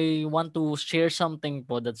I want to share something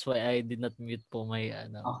po, that's why I did not mute po my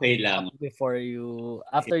okay lang.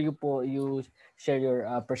 After you share your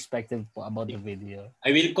perspective po about the video.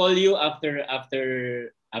 I will call you after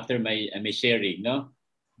my sharing, no?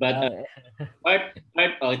 But part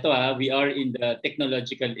ito we are in the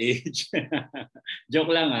technological age. Joke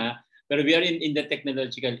lang pero we are in the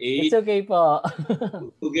technological age. It's okay po.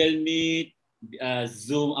 Google Meet,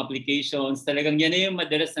 Zoom applications, talagang yan na yung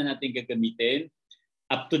madalas na natin gagamitin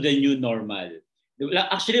up to the new normal.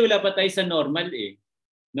 Actually, wala pa tayo sa normal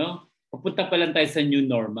no? Pupunta pa lang tayo sa new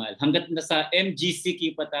normal. Hanggat nasa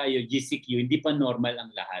MGCQ pa tayo, GCQ, hindi pa normal ang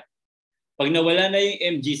lahat. Pag nawala na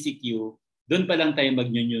yung MGCQ, doon pa lang tayo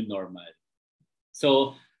mag-new normal.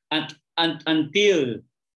 So, until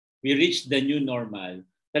we reach the new normal,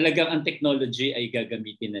 talagang ang technology ay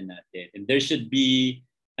gagamitin na natin. And there should be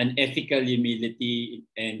an ethical humility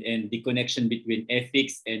and the connection between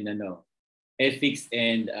ethics and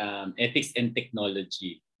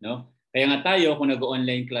technology, no? Kaya nga tayo kung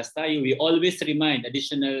nag-online class tayo, we always remind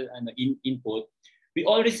additional input. We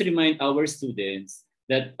always remind our students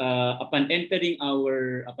that upon entering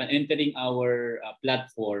our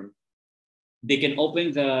platform, they can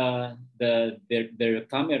open their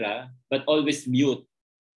camera but always mute,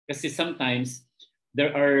 kasi sometimes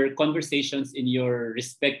there are conversations in your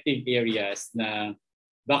respective areas na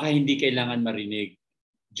baka hindi kailangan marinig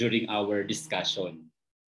during our discussion,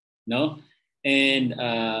 no? And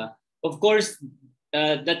of course,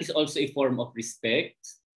 that is also a form of respect,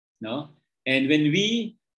 no? And when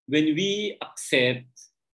we accept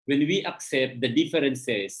the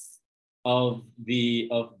differences of the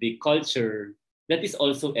culture, that is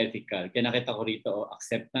also ethical. Kaya nakita ko rito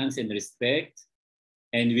acceptance and respect,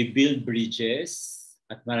 and we build bridges.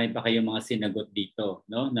 At marami pa kayong mga sinagot dito,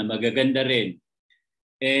 no? Na magaganda rin.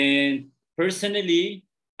 And personally,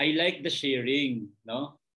 I like the sharing,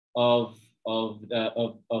 no? Of the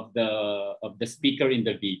speaker in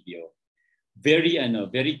the video. Very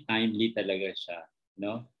timely talaga siya,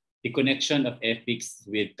 no? The connection of ethics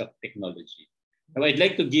with technology. Now, I'd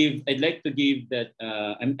like to give that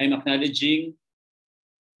I'm acknowledging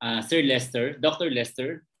Sir Lester, Dr.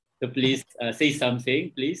 Lester, to please say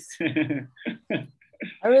something, please.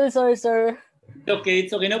 I'm really sorry, sir. It's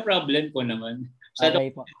okay, no problem po naman. Okay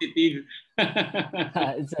po. Sensitive.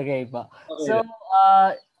 It's okay po. Okay. So,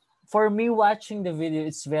 for me watching the video,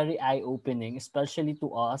 it's very eye-opening, especially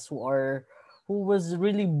to us who was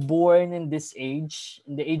really born in this age,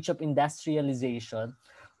 in the age of industrialization.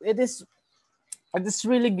 It is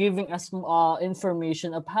really giving us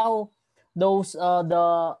information of how those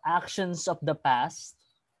the actions of the past,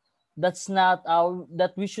 that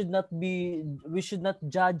we should not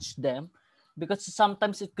judge them, because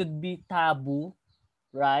sometimes it could be taboo,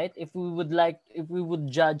 right? If we would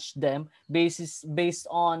judge them based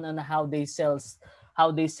on how they sell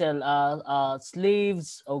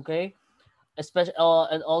slaves, okay? Especially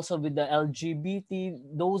and also with the LGBT,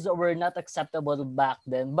 those were not acceptable back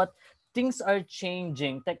then, but things are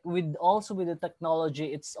changing. With the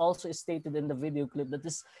technology, it's also stated in the video clip that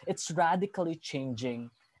it's radically changing.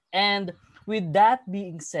 And with that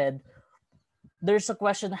being said, there's a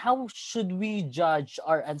question: how should we judge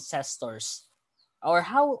our ancestors, or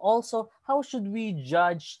how should we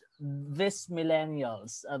judge these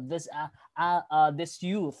millennials, this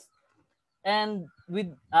youth? And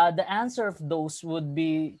with the answer of those would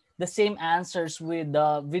be the same answers with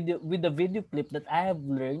the video clip that I have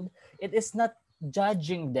learned. It is not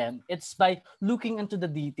judging them; it's by looking into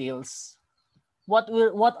the details. What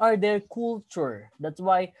are their culture? That's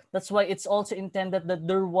why it's also intended that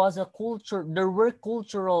there were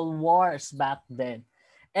cultural wars back then.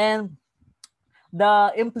 And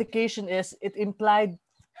the implication is, it implied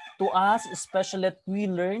to us especially that we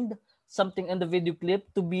learned something in the video clip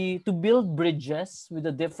to build bridges with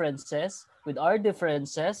the differences, with our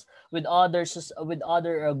differences, with others, with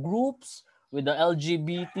other groups, with the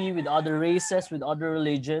LGBT, with other races, with other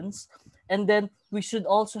religions. And then we should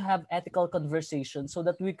also have ethical conversations so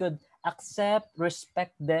that we could accept,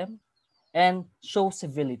 respect them, and show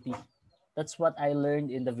civility. That's what I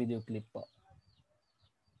learned in the video clip po.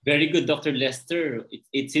 Very good, Dr. Lester.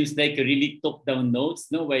 It seems like you really took down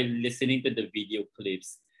notes, no, while listening to the video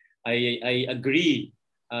clips. I agree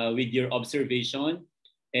with your observation.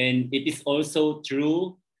 And it is also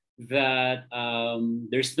true that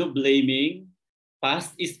there's no blaming.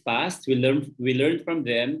 Past is past. We learn from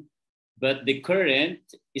them, but the current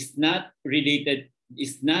is not related.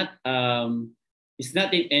 Is not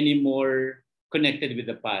in any more connected with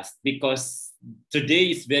the past, because today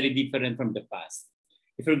is very different from the past.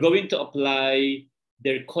 If we're going to apply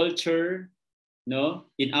their culture, no,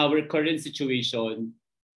 in our current situation,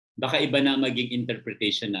 baka iba na maging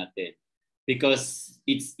interpretation natin, because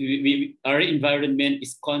our environment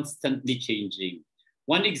is constantly changing.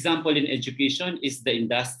 One example in education is the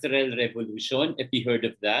Industrial Revolution, if you heard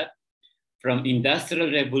of that. From Industrial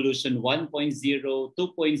Revolution 1.0, 2.0,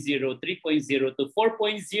 3.0 to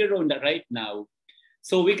 4.0 right now.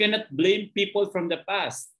 So we cannot blame people from the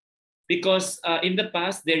past, because in the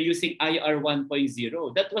past, they're using IR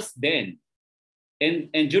 1.0. That was then. And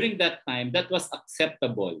during that time, that was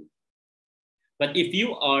acceptable. But if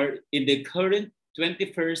you are in the current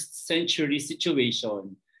 21st century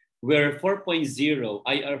situation, where 4.0,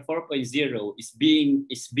 IR 4.0 is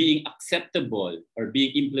being acceptable or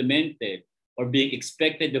being implemented or being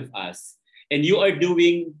expected of us, and you are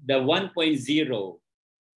doing the 1.0,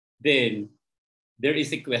 then there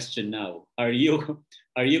is a question now. Are you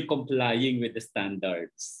complying with the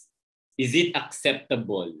standards? Is it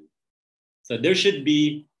acceptable? So there should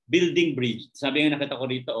be building bridge. Sabi nga nakita ko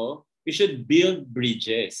rito, we should build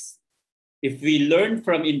bridges. If we learn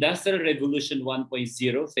from Industrial Revolution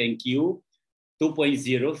 1.0, thank you.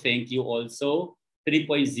 2.0, thank you also.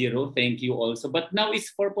 3.0, thank you also. But now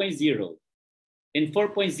it's 4.0. And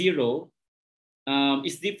 4.0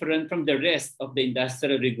 is different from the rest of the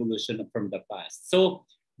Industrial Revolution from the past. So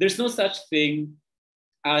there's no such thing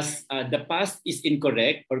as the past is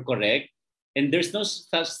incorrect or correct. And there's no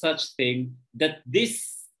such thing that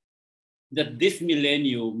this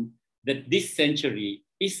millennium, that this century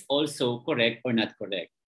is also correct or not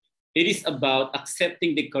correct. It is about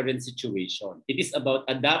accepting the current situation. It is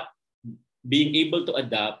about being able to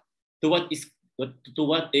adapt to what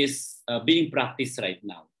is being practiced right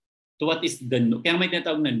now. To what is kaya may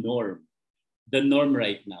tinatawag na norm. The norm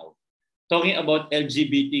right now. Talking about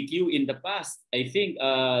LGBTQ in the past, I think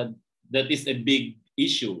that is a big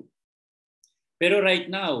issue. Pero right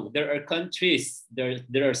now, there are countries,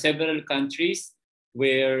 there are several countries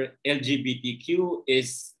where LGBTQ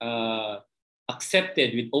is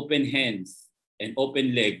accepted with open hands and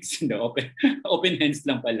open legs. No, open hands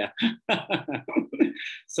lang pala.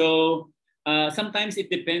 So sometimes it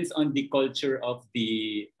depends on the culture of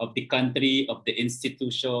the country, of the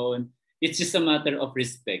institution. It's just a matter of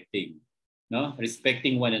respecting, no?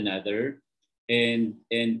 Respecting one another. And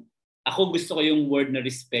ako gusto ko yung word na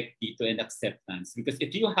respect dito and acceptance, because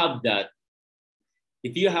if you have that,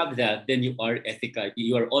 then you are ethical.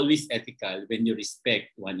 You are always ethical when you respect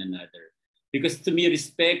one another. Because to me,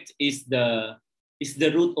 respect is the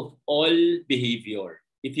root of all behavior.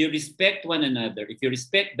 If you respect one another, if you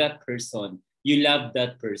respect that person, you love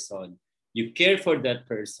that person, you care for that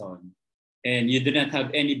person, and you do not have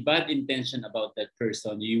any bad intention about that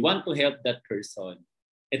person, you want to help that person,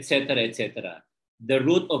 etc., etc. The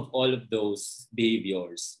root of all of those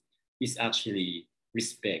behaviors is actually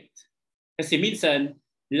respect. Kasi minsan,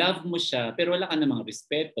 love mo siya, pero wala ka namang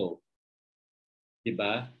respeto.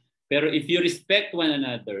 Diba? Pero if you respect one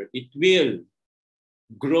another, it will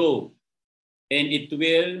grow and it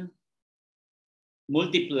will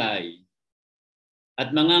multiply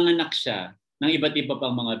at manganganak siya ng iba't iba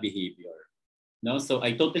pang mga behavior. No? So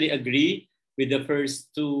I totally agree with the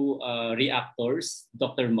first two reactors,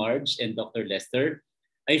 Dr. Marge and Dr. Lester.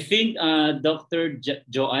 I think Dr.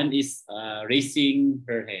 Joanne is raising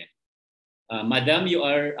her hand. Madam, you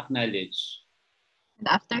are acknowledged.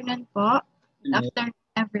 Good afternoon po. Good afternoon,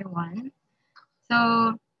 everyone.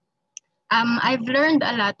 So, I've learned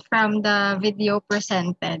a lot from the video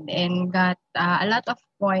presented and got a lot of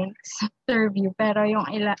points to review. Pero yung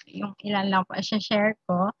ilan lang po share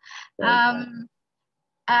ko.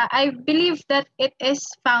 I believe that it is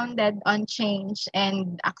founded on change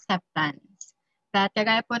and acceptance. That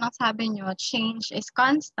kagaya po ng sabi nyo, change is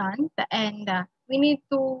constant and we need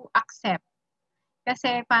to accept.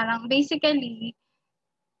 Kasi parang basically,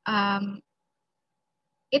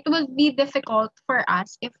 it will be difficult for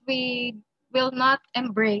us if we will not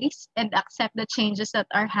embrace and accept the changes that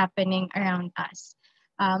are happening around us.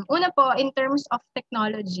 Una po, in terms of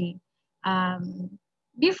technology,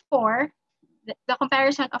 before, the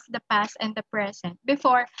comparison of the past and the present,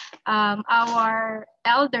 before, our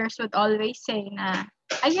elders would always say na,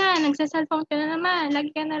 ayan, nagsa-cellphone ka na naman,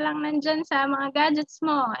 lagi ka na lang nandyan sa mga gadgets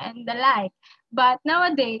mo and the like. But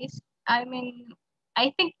nowadays, I mean,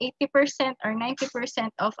 I think 80% or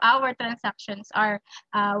 90% of our transactions are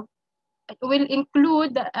will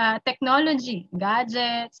include technology,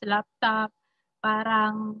 gadgets, laptop.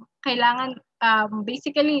 Parang kailangan,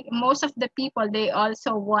 basically, most of the people, they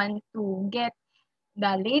also want to get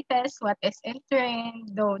the latest, what is in trend,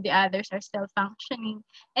 though the others are still functioning.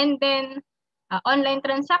 And then, online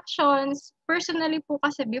transactions, personally po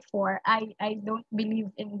kasi before, I don't believe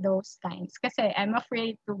in those kinds kasi I'm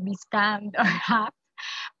afraid to be scammed or hacked.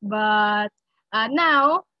 But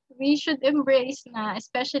now, we should embrace na,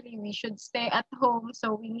 especially we should stay at home,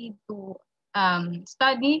 so we need to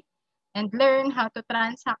study and learn how to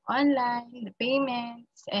transact online, the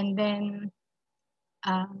payments, and then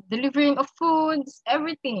delivering of foods,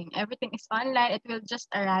 everything is online. It will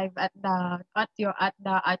just arrive at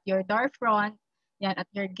your door front, yan, at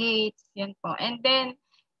your gates, yan po. And then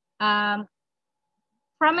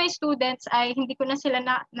from my students, ay hindi ko na sila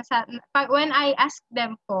when I ask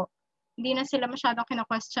them po, hindi na sila masyadong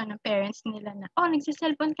kino-question ng parents nila na, oh,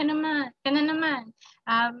 nagsi-cellphone ka na naman.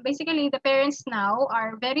 Basically, the parents now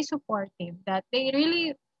are very supportive that they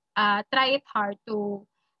really try it hard to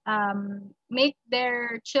make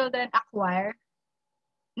their children acquire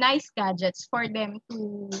nice gadgets for them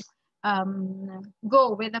to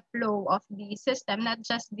go with the flow of the system, not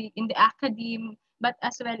just in the academe, but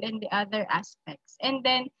as well in the other aspects. And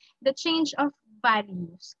then, the change of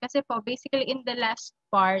values. Kasi po, basically in the last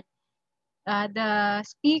part, the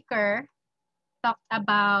speaker talked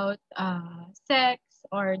about sex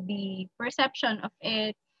or the perception of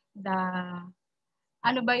it,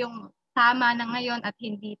 ano ba yung tama na ngayon at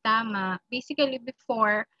hindi tama. Basically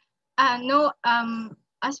before,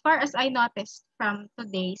 as far as I noticed from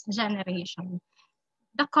today's generation,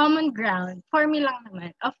 the common ground, for me lang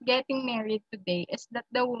naman, of getting married today is that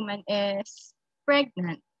the woman is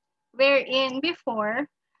pregnant. Wherein before,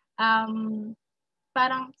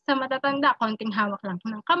 parang sa matatanda, konting hawak lang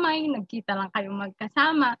ng kamay, nagkita lang kayong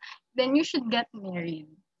magkasama, then you should get married.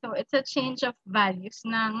 So it's a change of values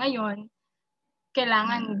na ngayon,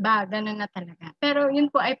 kailangan ba, ganun na talaga. Pero yun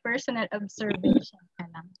po ay personal observation ka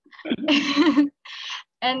lang.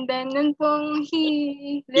 And then, nun pong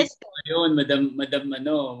he listed. Ayun, Madam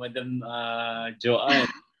Joanne.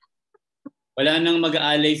 Wala nang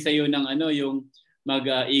mag-aalay sa'yo ng yung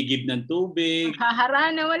mag-igib ng tubig.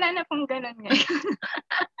 Haharana, wala na pong ganun ngayon.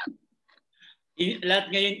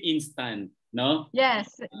 Lahat ngayon instant, no?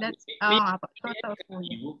 Yes, that's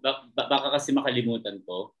baka kasi makalimutan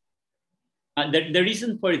ko. The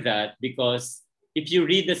reason for that, because if you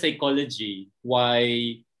read the psychology,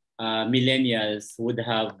 why millennials would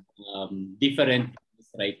have different things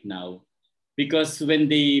right now, because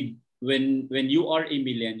when you are a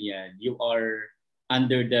millennial, you are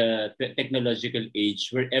under the technological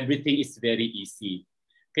age where everything is very easy.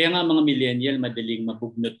 Kaya nga mga millennial, madaling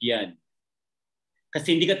mabugnot yan.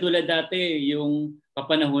 Kasi hindi katulad dati, yung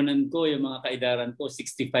kapanahonan ko, yung mga kaedaran ko,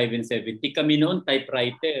 65 and 70, kami noon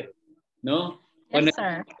typewriter. No? Yes,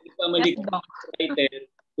 sir. Typewriter,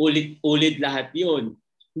 ulit lahat yun.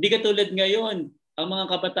 Hindi katulad ngayon, ang mga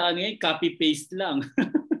kabataan ngayon, copy-paste lang.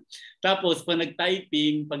 Tapos, pag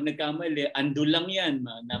nag-typing, pag nagkamali, ando lang yan,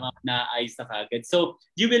 na-ayos na kagad. So,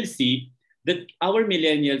 you will see that our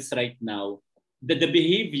millennials right now, the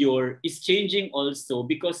behavior is changing also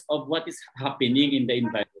because of what is happening in the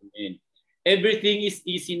environment. Everything is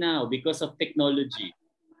easy now because of technology.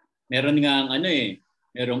 Meron nga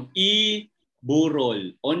merong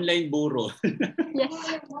burol, online burol. Yes.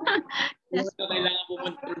 Yes. Kailangan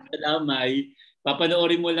pumunta sa lamay,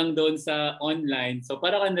 papanoorin mo lang doon sa online. So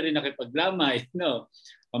para ka na rin nakipaglamay, no?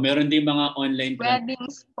 O meron din mga online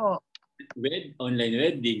weddings po. Online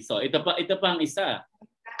wedding. So ito pa ang isa.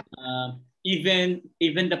 Even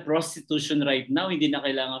the prostitution right now, hindi na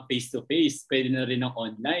kailangan face to face, pwede na rin ng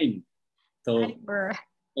online. So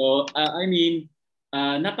I mean,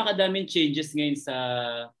 napakadaming changes ngayon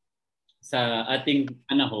sa ating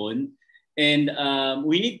panahon, and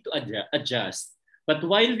we need to adjust. But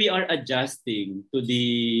while we are adjusting to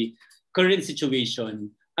the current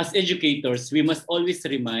situation, as educators, we must always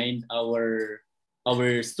remind our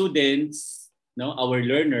students, no, our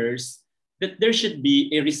learners, that there should be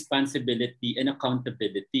a responsibility and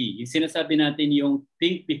accountability. Yung sinasabi natin yung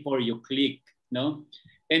think before you click, no?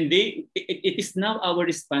 And it is now our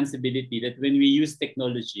responsibility that when we use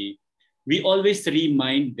technology, we always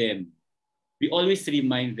remind them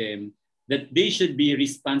that they should be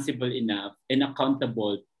responsible enough and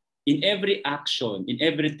accountable in every action, in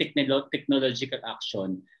every technological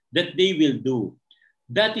action that they will do.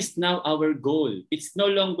 That is now our goal. It's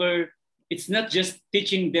not just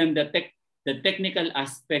teaching them the technical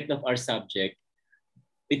aspect of our subject.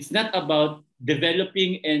 It's not about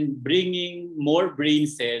developing and bringing more brain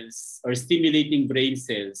cells or stimulating brain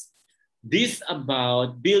cells. This is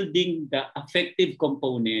about building the affective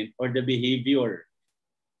component or the behavior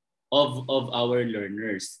of our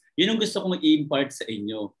learners. Yun ang gusto kong i-impart sa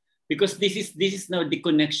inyo. Because this is now the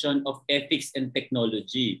connection of ethics and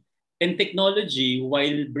technology. And technology,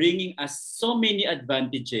 while bringing us so many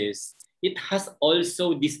advantages, it has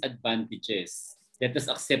also disadvantages. Let us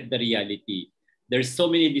accept the reality. There's so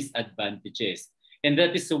many disadvantages. And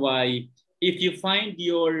that is why if you find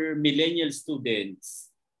your millennial students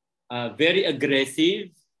very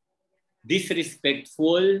aggressive,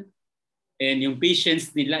 disrespectful, and yung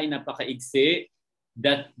patience nila ay napakaigsi,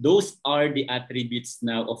 that those are the attributes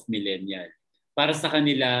now of millennial. Para sa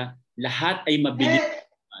kanila, lahat ay mabilis.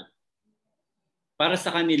 Para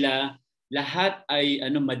sa kanila, lahat ay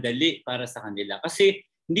madali para sa kanila. Kasi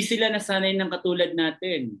hindi sila nasanay ng katulad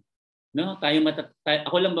natin. No?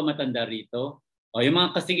 Ako lang ba matanda rito? O yung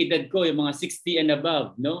mga kasing edad ko, yung mga 60 and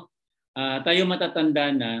above, no? Tayo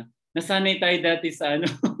matatanda na, nasanay tayo dati sa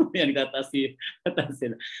yan,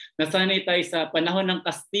 sila. Nasanay tayo sa panahon ng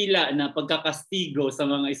Kastila na pagkakastigo sa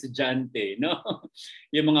mga estudyante, no?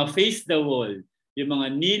 Yung mga face the wall, yung mga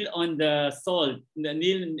kneel on the salt,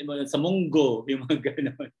 kneel sa munggo, yung mga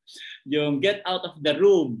gano'n. Yung get out of the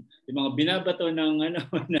room, yung mga binabato ng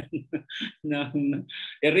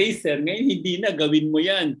eraser. Ngayon hindi na, gawin mo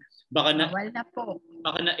yan. Baka na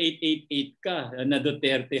 888 ka, na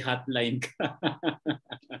Duterte hotline ka.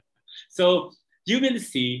 So you will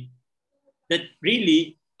see that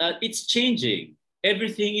really it's changing.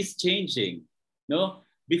 Everything is changing. No?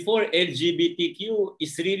 Before, LGBTQ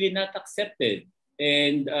is really not accepted.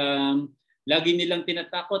 And lagi nilang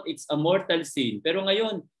tinatakot, it's a mortal sin. Pero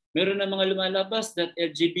ngayon, meron na mga lumalabas that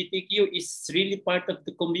LGBTQ is really part of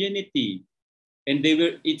the community. And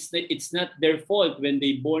it's not their fault when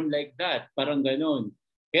they born like that. Parang ganon.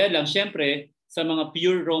 Kaya lang, syempre, sa mga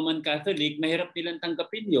pure Roman Catholic, mahirap nilang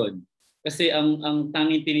tanggapin yon. Kasi ang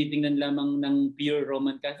tanging tinitingnan lamang ng pure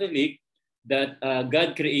Roman Catholic that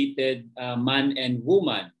God created man and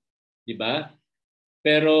woman. Diba?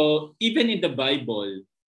 Pero even in the Bible,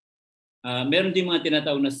 meron din mga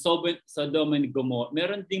tinatawag na Sodom and Gomorrah.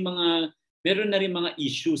 Meron na rin mga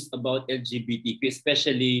issues about LGBTQ,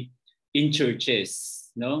 especially in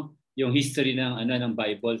churches, no? Yung history ng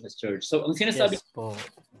Bible sa church. So ang sinasabi po.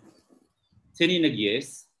 Sino yung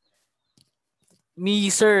nag-yes?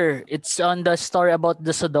 Me, sir. It's on the story about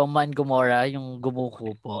the Sodom and Gomorrah, yung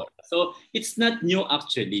gumuko po. So it's not new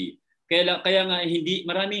actually. Kaya nga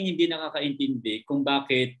maraming hindi nakakaintindi kung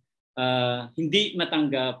bakit hindi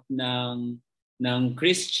matanggap ng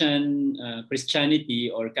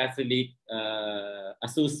Christianity or Catholic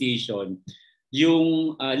Association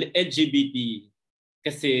yung LGBT,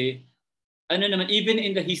 kasi even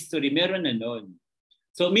in the history meron na noon.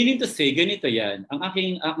 So meaning to say, ganito yan. Ang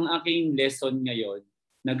aking lesson ngayon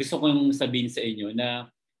na gusto kong sabihin sa inyo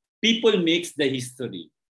na people makes the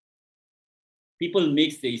history. People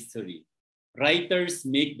makes the history. Writers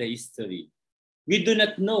make the history. We do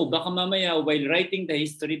not know. Baka mamaya while writing the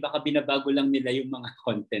history, baka binabago lang nila yung mga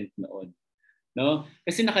content noon. No?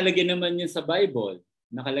 Kasi nakalagay naman yun sa Bible.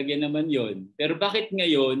 Nakalagay naman yun. Pero bakit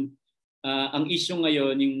ngayon, ang issue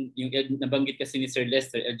ngayon, yung nabanggit kasi ni Sir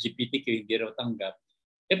Lester, LGBTQ, hindi raw tanggap.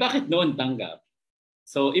 Bakit noon tanggap?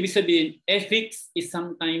 So, ibig sabihin, ethics is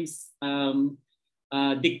sometimes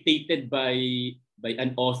dictated by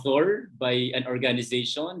an author, by an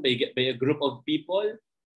organization, by a group of people,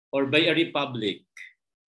 or by a republic.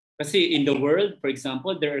 Kasi in the world, for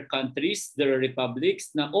example, there are countries, there are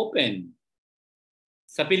republics na open.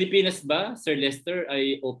 Sa Pilipinas ba, Sir Lester,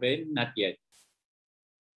 ay open? Not yet.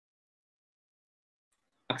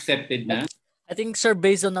 Accepted na? I think, sir,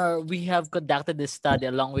 based on we have conducted this study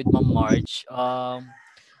along with Ma'am Marge.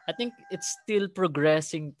 I think it's still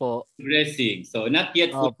progressing po. Progressing. So, not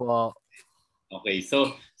yet. Opo. Okay,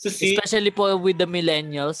 so see, especially po with the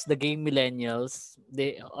millennials, the gay millennials,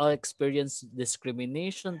 they all experience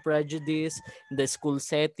discrimination, prejudice in the school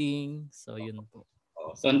setting. So yun po.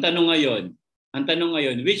 So ang tanong ngayon,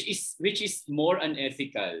 which is more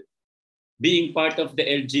unethical? being part of the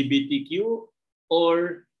LGBTQ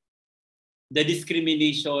or the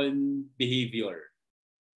discrimination behavior?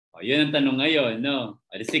 O, yun ang tanong ngayon, no?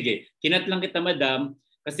 O, sige, kinat lang kita, madam,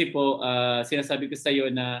 kasi po sinasabi ko sa iyo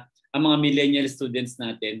na ang mga millennial students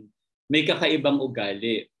natin may kakaibang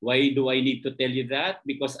ugali. Why do I need to tell you that?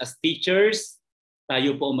 Because as teachers,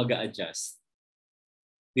 tayo po mag-a-adjust.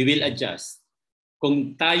 We will adjust.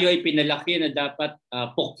 Kung tayo ay pinalaki na dapat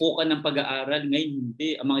pukpukan ng pag-aaral, ngayon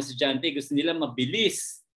hindi. Ang mga estudyante gusto nila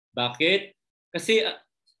mabilis. Bakit? Kasi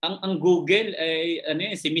ang Google ay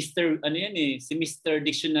si Mr.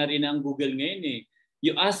 Dictionary na ang Google ngayon eh.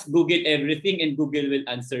 You ask Google everything and Google will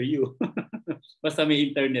answer you. Basta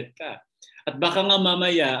may internet ka. At baka nga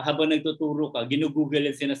mamaya habang nagtuturo ka, ginugoogle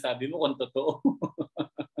ang sinasabi mo kung totoo.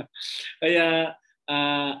 Kaya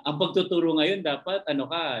ang pagtuturo ngayon dapat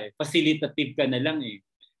facilitative ka na lang eh.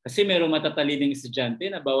 Kasi merong matatalinong estudyante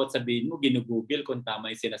na bawat sabihin mo ginugoogle kung tama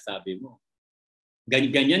yung sinasabi mo.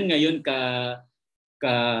 Ganyan ngayon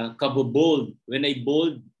ka-bold. When I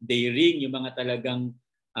bold, daring, yung mga talagang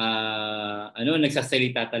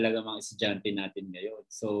nagsasalita talaga mga estudyante natin ngayon.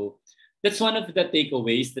 So that's one of the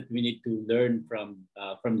takeaways that we need to learn from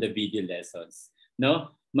the video lessons.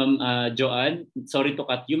 No? Ma'am Joanne, sorry to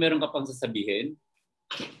cut you. Meron ka pang sasabihin?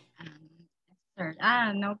 Sir,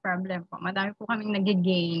 no problem po. Madami po kaming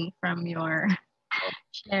nag-gain from your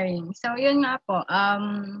sharing. So yun nga po,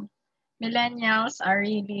 millennials are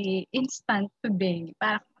really instant today.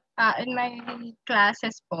 In my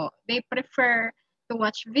classes po, they prefer to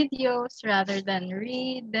watch videos rather than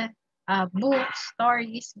read books,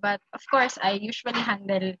 stories. But of course, I usually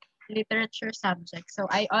handle literature subjects. So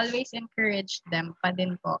I always encourage them pa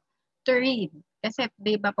din po to read. Kasi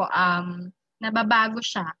di ba po, nababago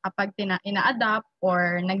siya kapag ina-adapt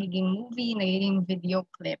or nagiging movie, nagiging video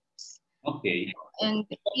clips. Okay. And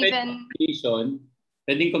even...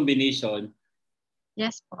 Pwedeng combination?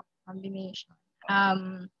 Yes po, combination.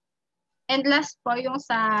 And last po, yung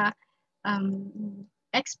sa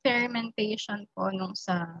experimentation po nung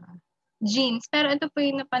sa genes. Pero ito po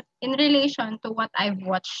yung in relation to what I've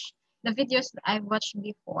watched, the videos that I've watched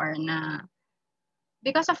before na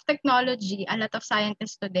because of technology, a lot of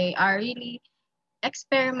scientists today are really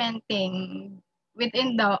experimenting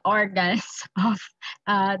within the organs of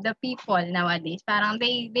the people nowadays. Parang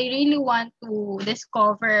they really want to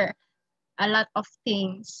discover a lot of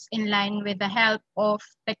things in line with the help of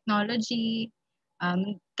technology.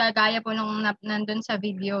 Kagaya po nung nandun sa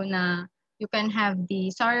video na you can have the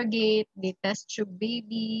surrogate, the test tube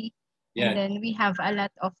baby, and then we have a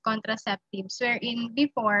lot of contraceptives wherein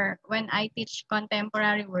before, when I teach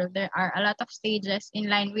contemporary world, there are a lot of stages in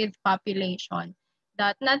line with population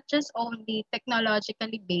that not just only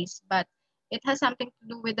technologically based, but it has something to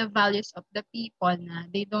do with the values of the people na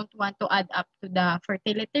they don't want to add up to the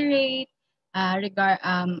fertility rate,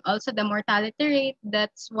 also the mortality rate.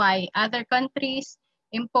 That's why other countries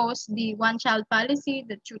impose the one-child policy,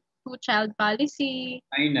 the two-child policy.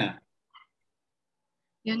 China.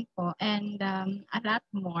 Yun po. And a lot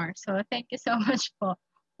more. So thank you so much po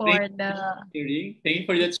for Thank you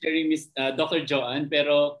for that sharing, Miss Dr. Joanne.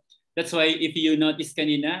 Pero that's why if you notice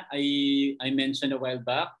kanina, I mentioned a while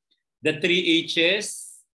back, the 3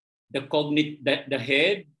 H's, the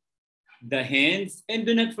head, the hands, and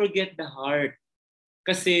do not forget the heart.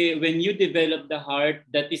 Kasi when you develop the heart,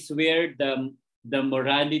 that is where the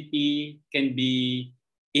morality can be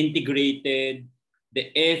integrated, the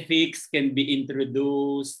ethics can be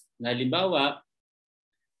introduced. Halimbawa,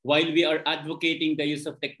 while we are advocating the use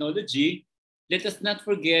of technology, let us not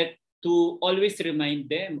forget to always remind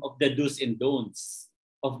them of the do's and don'ts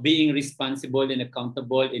of being responsible and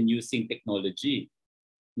accountable in using technology.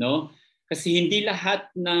 No? Kasi hindi lahat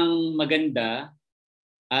ng maganda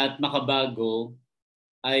at makabago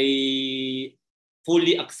ay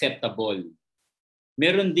fully acceptable.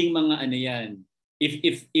 Meron ding mga yan.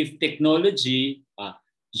 If technology,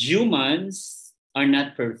 humans are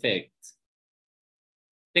not perfect.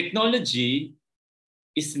 Technology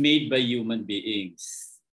is made by human beings.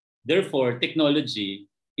 Therefore, technology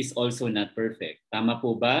is also not perfect. Tama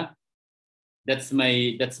po ba? That's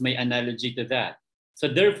my analogy to that. So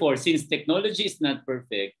therefore, since technology is not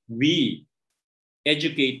perfect, we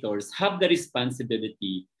educators have the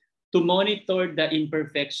responsibility to monitor the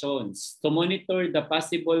imperfections, to monitor the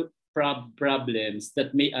possible problems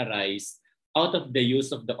that may arise out of the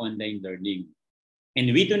use of the online learning.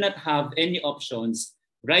 And we do not have any options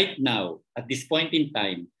right now at this point in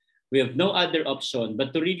time. We have no other option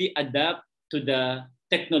but to really adapt to the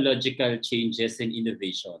technological changes and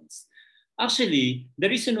innovations. Actually, the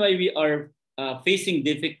reason why we are facing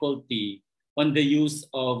difficulty on the use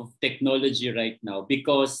of technology right now,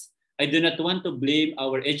 because I do not want to blame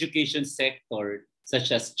our education sector, such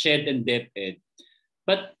as CHED and DepEd.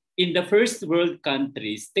 But in the first world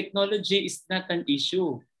countries, technology is not an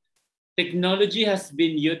issue. Technology has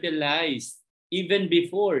been utilized even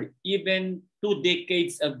before, even 2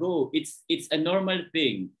 decades ago. It's a normal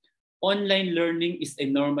thing. Online learning is a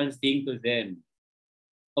normal thing to them.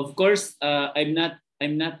 Of course, I'm not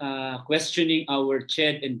questioning our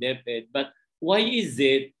CHED and DepEd, but why is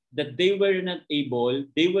it that they were not able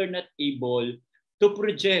to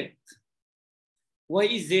project? Why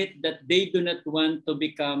is it that they do not want to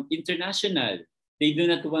become international? They do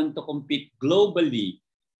not want to compete globally.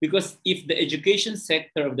 Because if the education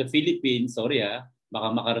sector of the Philippines, baka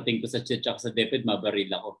makarating ko sa CHED at sa DepEd, mabaril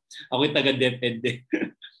ako. Ako'y taga DepEd din.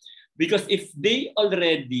 Because if they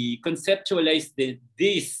already conceptualized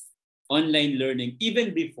this online learning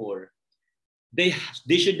even before, they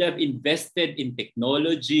should have invested in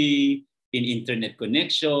technology, in internet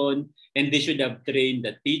connection, and they should have trained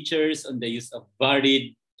the teachers on the use of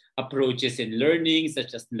varied approaches in learning,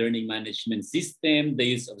 such as learning management system,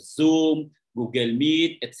 the use of Zoom, Google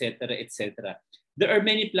Meet, etc., etc. There are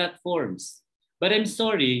many platforms, but I'm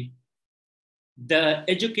sorry, the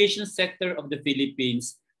education sector of the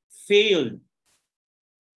Philippines failed.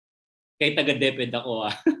 Kay taga DepEd ako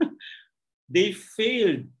They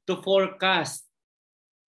failed to forecast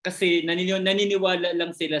kasi naniniwala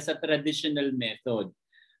lang sila sa traditional method.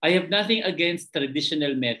 I have nothing against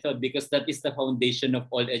traditional method because that is the foundation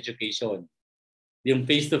of all education, yung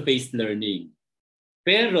face-to-face learning.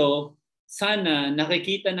 Pero sana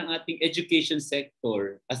nakikita ng ating education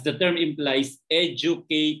sector, as the term implies,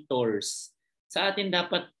 educators. Sa atin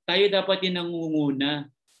tayo dapat yung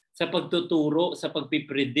nangunguna sa pagtuturo, sa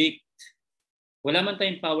pagpipredict. Wala man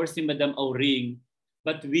tayong power si Madam Auring,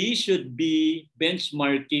 but we should be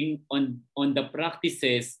benchmarking on the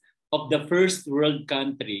practices of the first world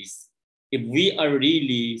countries if we are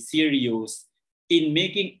really serious in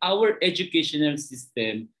making our educational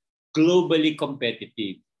system globally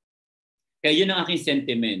competitive. Kaya yun ang aking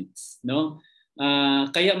sentiments, no?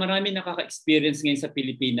 Kaya marami nakaka-experience ngayon sa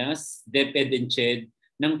Pilipinas, DepEd and CHED,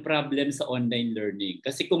 ng problem sa online learning.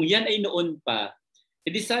 Kasi kung yan ay noon pa,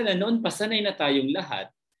 edi sana noon pa sanay na tayong lahat.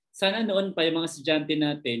 Sana noon pa yung mga estudyante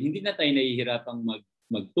natin, hindi na tayo nahihirapang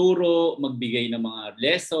magturo, magbigay ng mga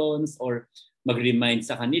lessons, or mag-remind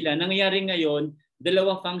sa kanila. Nangyayari ngayon,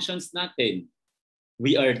 dalawang functions natin.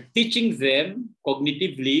 We are teaching them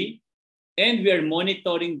cognitively, and we are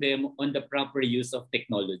monitoring them on the proper use of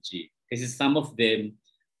technology. Kasi some of them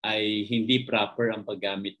ay hindi proper ang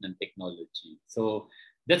paggamit ng technology. So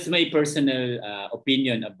that's my personal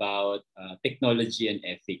opinion about technology and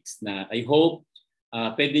ethics na I hope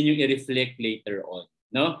pwede nyo i-reflect later on.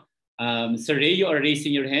 No? Sir Ray, you are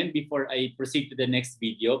raising your hand before I proceed to the next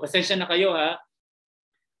video. Pasensya na kayo ha.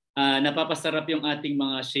 Napapasarap yung ating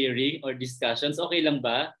mga sharing or discussions. Okay lang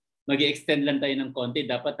ba? Mag-i-extend lang tayo ng konti.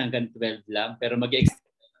 Dapat hanggang 12 lang, pero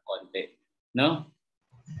mag-i-extend ng konti. No?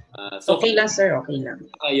 So okay lang, sir. Okay lang.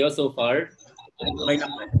 Kayo so far? Okay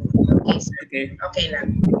lang. Okay. Okay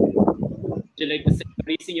lang. Would you like to say,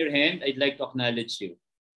 raising your hand, I'd like to acknowledge you.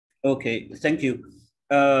 Okay, thank you.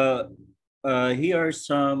 Here are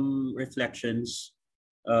some reflections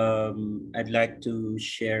I'd like to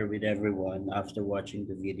share with everyone after watching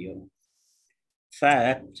the video.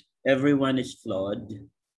 Fact, everyone is flawed.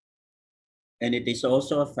 And it is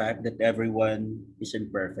also a fact that everyone is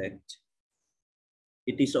imperfect.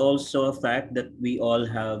 It is also a fact that we all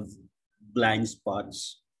have blind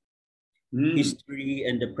spots. History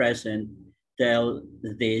and the present tell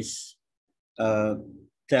that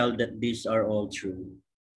these are all true.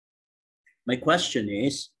 My question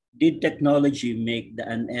is, did technology make the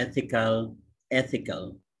unethical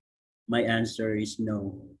ethical? My answer is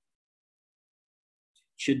no.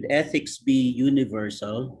 Should ethics be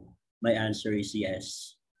universal? My answer is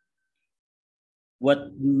yes.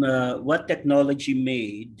 What technology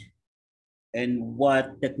made and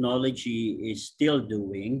what technology is still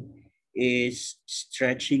doing is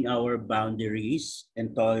stretching our boundaries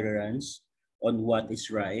and tolerance on what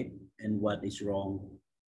is right and what is wrong.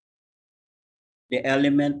 The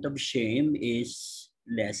element of shame is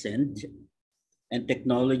lessened, and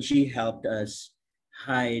technology helped us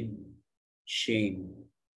hide shame.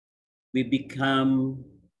 We become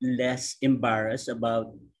less embarrassed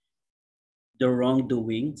about the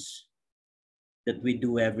wrongdoings that we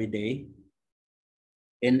do every day.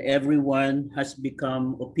 And everyone has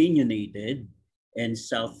become opinionated and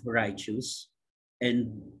self-righteous.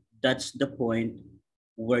 And that's the point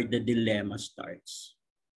where the dilemma starts.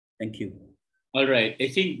 Thank you. All right. I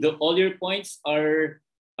think all your points are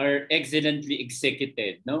are excellently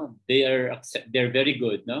executed. No, they're very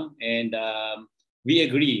good. No, and we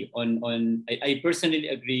agree I personally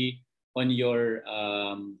agree on your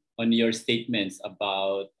statements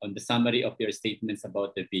on the summary of your statements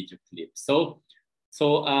about the video clip. So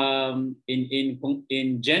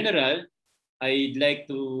in general, I'd like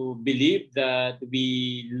to believe that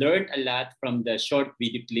we learned a lot from the short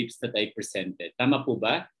video clips that I presented. Tama po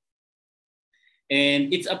ba?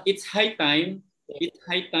 And it's high time. It's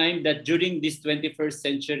high time that during this 21st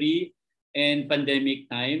century and pandemic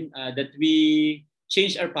time that we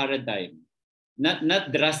change our paradigm.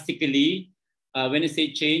 Not drastically. When I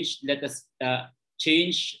say change, let us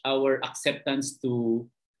change our acceptance to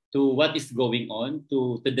what is going on,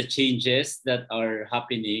 to the changes that are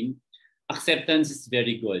happening. Acceptance is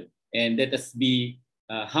very good, and let us be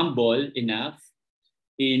humble enough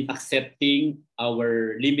in accepting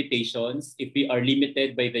our limitations. If we are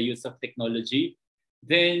limited by the use of technology,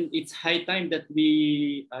 then it's high time that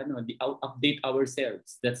we update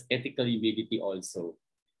ourselves. That's ethical humility also.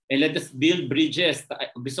 And let us build bridges.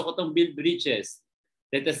 Gusto ko tong build bridges.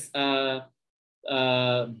 Let us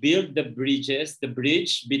build the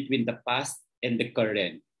bridge between the past and the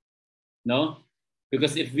current. No?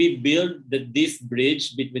 Because if we build this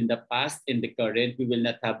bridge between the past and the current, we will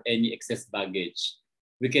not have any excess baggage.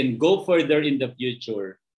 We can go further in the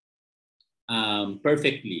future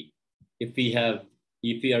perfectly if we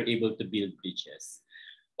are able to build bridges.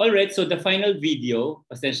 All right, so the final video,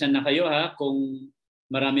 pasensya na kayo ha kung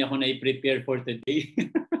marami ako na-prepare for today.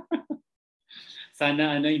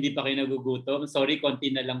 Sana hindi pa kayo nagugutom. Sorry,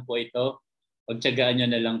 konti na lang po ito. Pagtyagaan nyo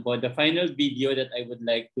na lang po. The final video that I would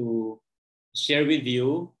like to share with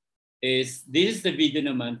you is, this is the video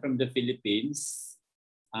naman from the Philippines,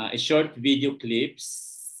 a short video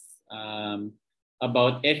clips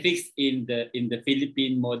about ethics in the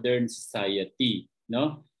Philippine modern society,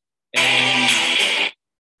 no?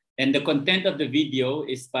 And the content of the video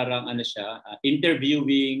is parang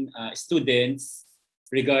interviewing students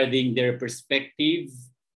regarding their perspective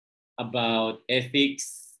about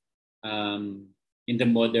ethics in the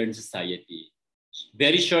modern society.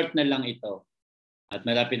 Very short na lang ito. At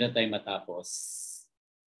malapit na tayo matapos.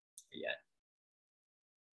 Ayan.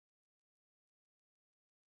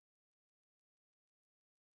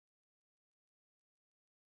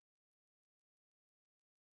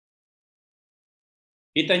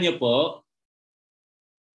 Kita niyo po?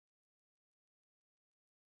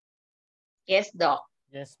 Yes, Doc.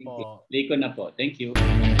 Yes po. Play ko na po. Thank you.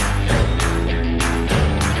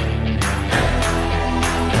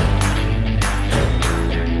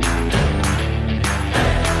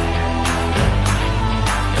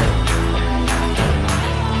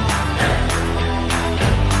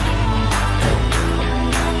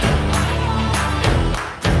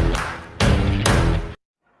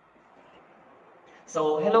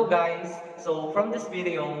 So hello guys, so from this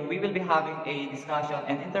video, we will be having a discussion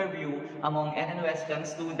and interview among NNUSTM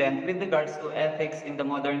student with regards to ethics in the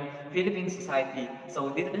modern Philippine society. So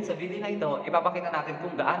dito din sa video na ito, ipapakita natin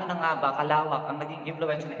kung gaano na nga ba kalawak ang naging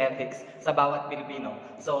influence ng ethics sa bawat Pilipino.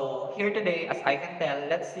 So here today, as I can tell,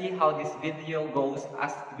 let's see how this video goes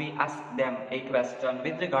as we ask them a question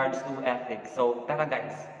with regards to ethics. So tara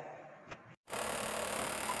guys.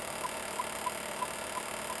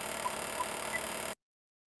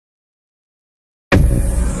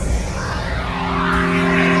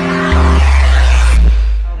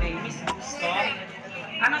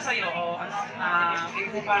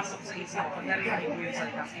 Pasok sa isip pag narinig mo yung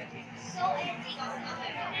salita. So, ay pumapasok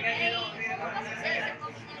sa isip ko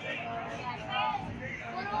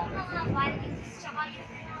puro mga values, tsaka yung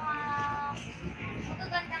mga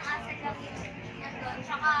magagandang asset lang yung nandun.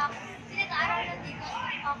 Tsaka pinag-aaralan dito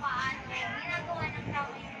kung paano ginagawa ng tao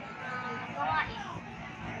yung mga gawain.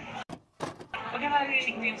 Pag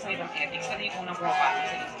narinig mo yung salitang ethics, ano yung unang pumapasok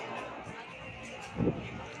sa isip?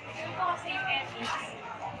 Yung po kasi yung ethics,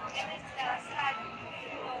 it is the study.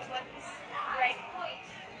 What is right point?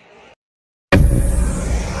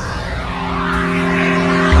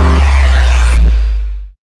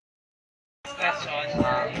 Question,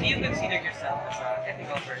 do you consider yourself as an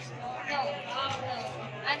ethical person? No.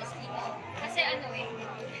 Honestly, no. Kasi emotional.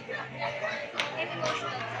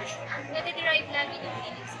 Nade-derive lagi yung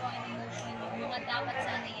feelings ko and emotion, yung mga dapat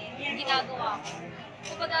sana ginagawa ko.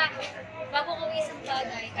 Kumbaga, bago ko isang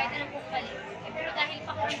bagay, kahit na lang mali, pero dahil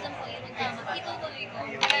pakiramdam ko yun ang tama, itutuloy ko.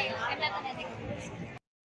 Kaya yun, I'm not an ethical person.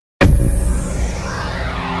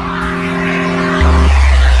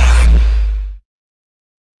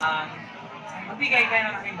 Magbigay kayo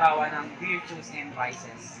ng halimbawa ng virtues and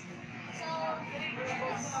vices. So,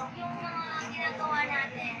 yung mga ginagawa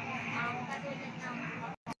natin, katulad ng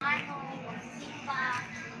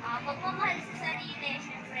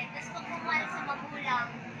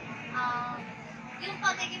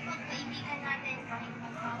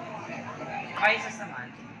Vices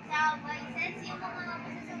naman. Sa vices, yung mga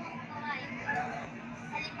masasamang gawain.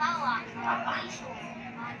 Halimbawa, issue,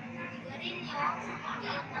 sigarilyo,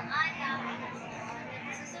 iyot ng alak,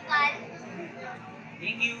 susugal.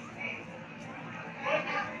 Thank you.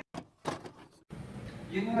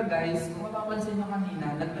 Yun nga guys, kung mapapansin nyo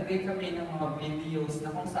kanina, naglagay kami ng mga videos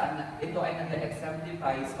na kung saan ito ay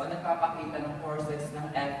nag-exemplifies o nagpapakita ng courses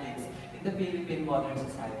ng ethics in the Philippine modern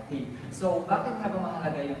society. So, bakit nga ba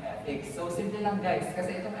mahalaga yung ethics? So, simple lang guys,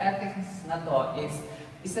 kasi itong ethics na to is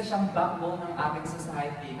isa siyang backbone ng ating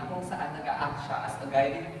society na kung saan nag-a-act siya as a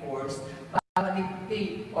guiding force para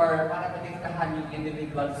dictate or para diktahan yung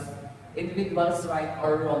individual's right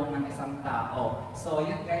or wrong ng isang tao. So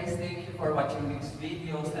yun guys, thank you for watching these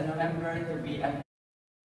videos and remember to be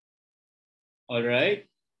All right.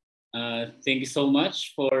 Thank you so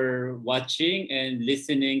much for watching and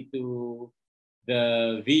listening to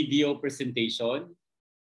the video presentation.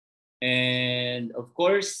 And of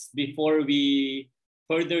course, before we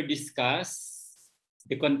further discuss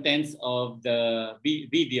the contents of the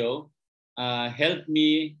video, help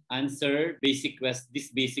me answer this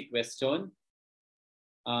basic question.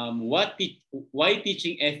 Why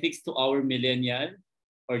teaching ethics to our millennial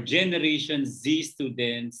or Generation Z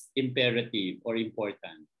students imperative or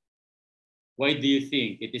important? Why do you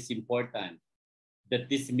think it is important that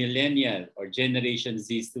this millennial or Generation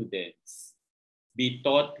Z students be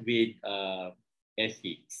taught with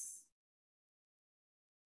ethics?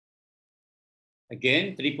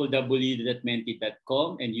 Again,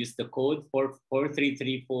 www.menti.com and use the code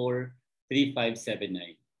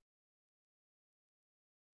 4334-3579.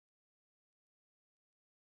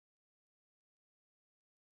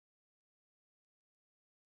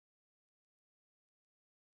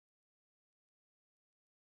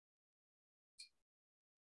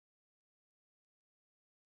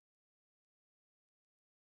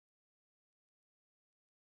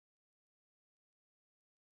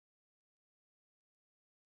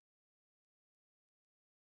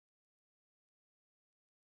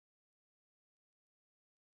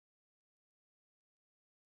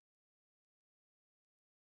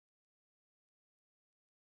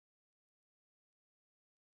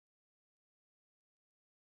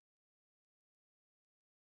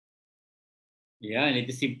 Yeah, and it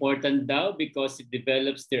is important daw because it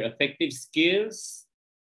develops their affective skills,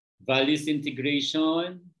 values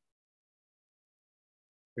integration,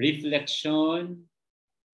 reflection,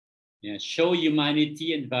 yeah, show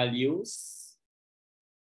humanity and values,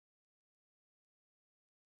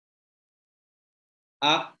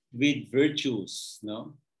 act with virtues,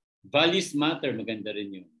 no? Values matter, maganda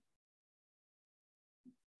rin yun.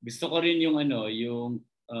 Gusto ko rin yung yung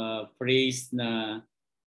phrase na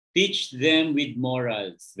teach them with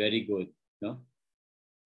morals. Very good, no?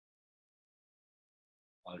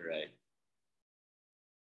 All right.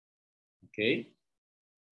 Okay.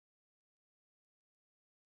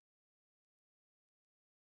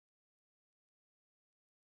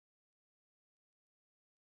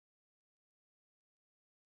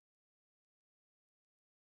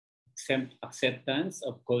 Acceptance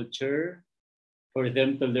of culture for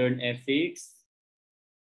them to learn ethics.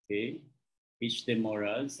 Okay. Teach them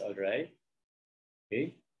morals, all right?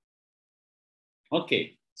 Okay.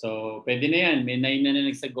 Okay, so pwede na yan. May 9 na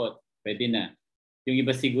nagsagot. Pwede na. Yung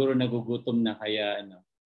iba siguro nagugutom na kaya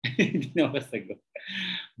hindi na masagot.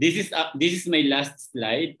 This is my last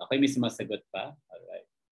slide. Okay, may sumasagot pa? All right.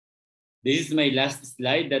 This is my last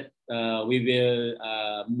slide that we will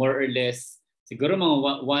more or less, siguro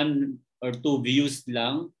mga 1 or 2 views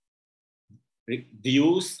lang,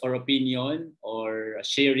 views or opinion or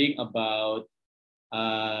sharing about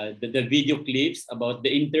the video clips about the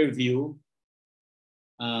interview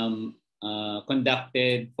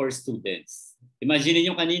conducted for students. Imagine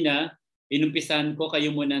niyo kanina, inumpisan ko,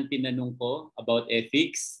 kayo muna ang tinanong ko about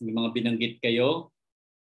ethics, yung mga binanggit kayo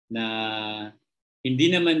na hindi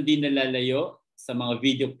naman din nalalayo sa mga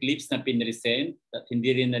video clips na pinresent at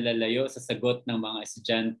hindi rin nalalayo sa sagot ng mga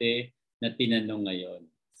estudyante na tinanong ngayon.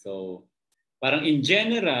 So, parang in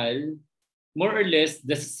general, more or less,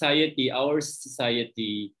 our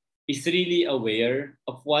society is really aware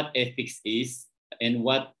of what ethics is and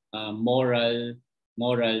what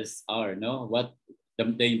morals are, no? What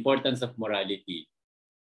the importance of morality.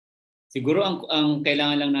 Siguro ang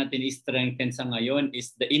kailangan lang natin i-strengthen sa ngayon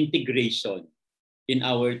is the integration in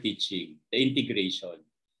our teaching, the integration.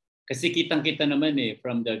 Kasi kitang-kita naman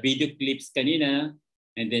from the video clips kanina,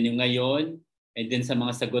 and then yung ngayon, and then sa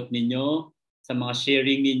mga sagot ninyo, sa mga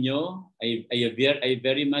sharing ninyo, I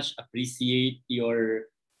very much appreciate your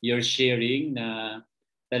sharing na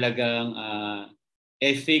talagang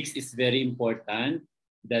ethics is very important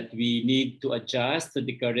that we need to adjust to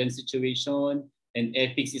the current situation, and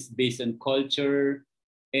ethics is based on culture.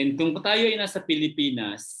 And kung tayo ay nasa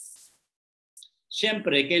Pilipinas,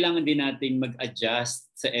 siyempre, kailangan din nating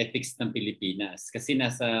mag-adjust sa ethics ng Pilipinas kasi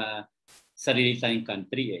nasa sarili tayong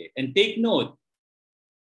country eh. And take note,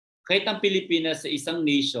 kahit ang Pilipinas sa isang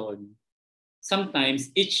nation,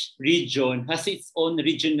 sometimes each region has its own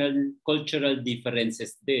regional cultural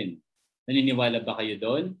differences din. Naniniwala ba kayo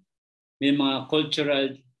doon? May mga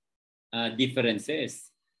cultural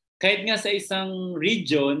differences. Kahit nga sa isang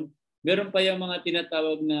region, meron pa yung mga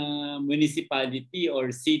tinatawag na municipality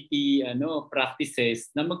or city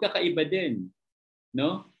practices na magkakaiba din,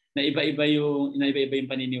 no? Na iba-iba yung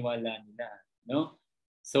paniniwala nila, no?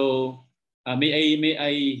 So may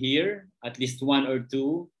I hear at least one or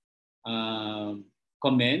two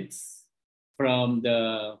comments from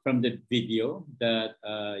the video that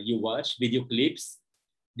you watch, video clips.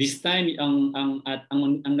 This time ang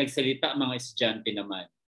nagsalita mga estudyante naman.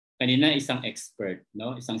 Kanina isang expert,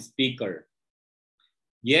 no? Isang speaker.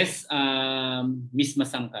 Yes, Miss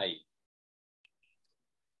Masangkay.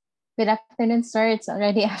 Good afternoon, sir. It's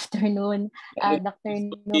already afternoon.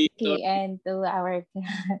 Dr. Nuki and to our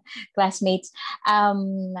classmates.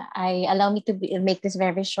 Allow me to make this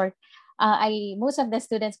very short. Most of the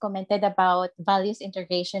students commented about values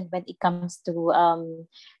integration when it comes to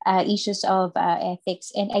issues of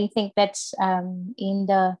ethics, and I think that's in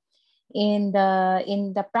the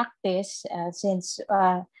practice, since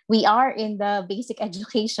we are in the basic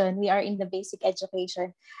education.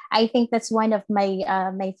 I think that's one of my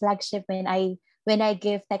my flagship when I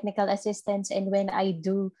give technical assistance, and when I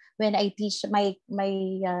teach my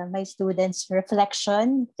students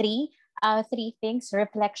reflection. Three things: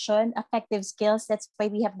 reflection, affective skills. That's why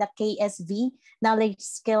we have the KSV, knowledge,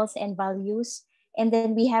 skills, and values. And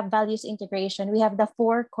then we have values integration. We have the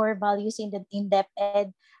 4 core values in the in-depth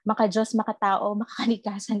ed: maka-Diyos, makatao,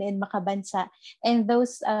 makakalikasan, and makabansa. And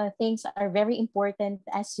those things are very important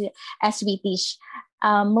as we teach.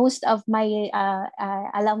 Most of my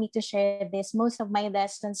allow me to share this. Most of my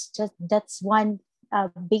lessons, that's one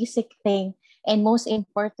basic thing and most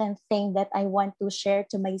important thing that I want to share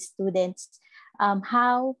to my students.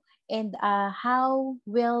 How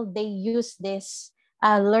will they use this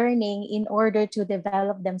learning in order to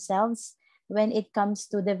develop themselves when it comes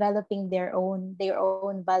to developing their own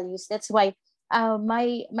values? That's why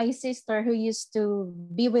my sister, who used to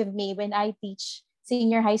be with me when I teach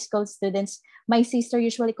senior high school students, my sister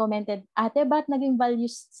usually commented, "Ate, ba't naging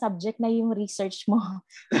values subject na yung research mo?"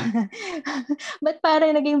 Ba't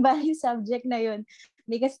parang naging value subject na yun?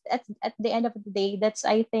 Because at the end of the day, that's,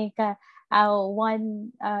 I think,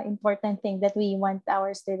 one important thing that we want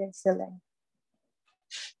our students to learn.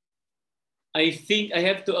 I think I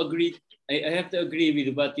have to agree. I have to agree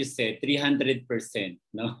with what you said, 300%.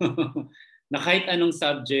 No? Na kahit anong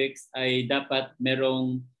subjects ay dapat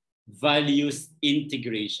merong values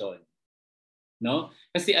integration. No?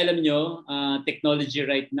 Kasi alam nyo, technology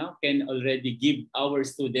right now can already give our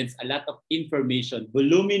students a lot of information,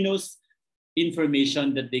 voluminous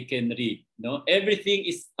information that they can read. No? Everything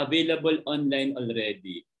is available online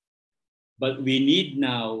already. But what we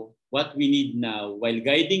need now, while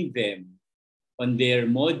guiding them on their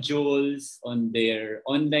modules, on their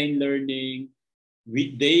online learning,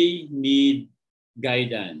 they need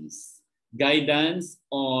guidance. Guidance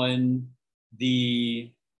on the,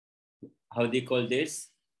 how do you call this?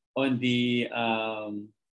 On the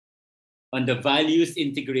values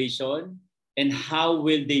integration, and how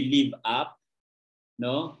will they live up,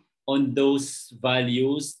 no, on those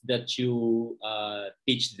values that you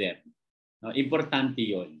teach them. No, importante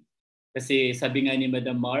yon. Kasi sabi nga ni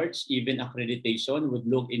Madam March, even accreditation would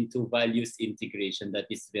look into values integration. That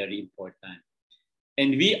is very important.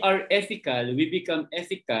 And we are ethical, we become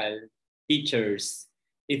ethical teachers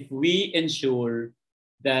if we ensure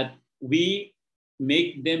that we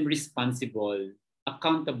make them responsible,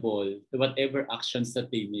 accountable to whatever actions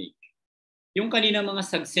that they make. Yung kanina mga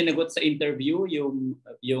sinagot sa interview,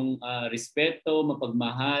 yung respeto,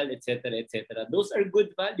 mapagmahal, etc., etc., those are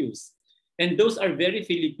good values. And those are very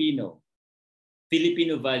Filipino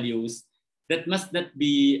values that must not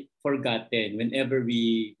be forgotten whenever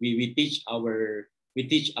we teach our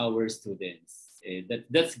students.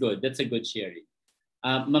 That's good. That's a good sharing.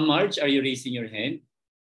 Ma'am Marge, are you raising your hand?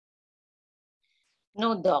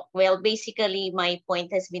 No, Doc. Well, basically, my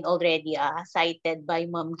point has been already cited by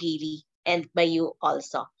Ma'am Gili and by you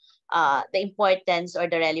also. The importance or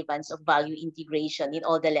the relevance of value integration in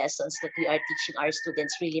all the lessons that we are teaching our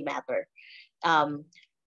students really matter.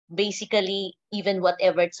 Basically, even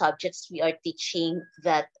whatever subjects we are teaching,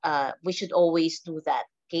 that we should always do that.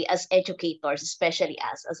 okay, as educators, especially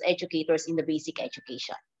us as educators in the basic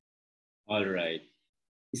education. All right.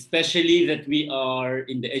 Especially that we are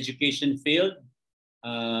in the education field,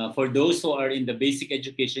 for those who are in the basic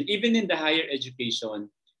education, even in the higher education,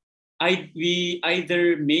 we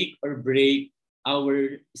either make or break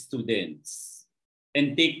our students.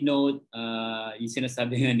 And take note, yung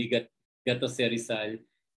sinasabi nga ni Gato Rizal,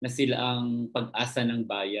 na sila ang pag-asa ng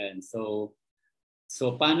bayan. So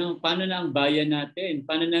paano na ang bayan natin?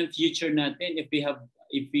 Paano na ang future natin if we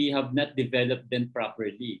have not developed them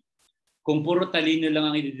properly? Kung puro talino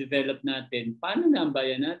lang ang i-develop natin, paano na ang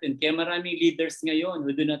bayan natin? Kaya maraming leaders ngayon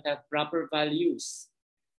who do not have proper values.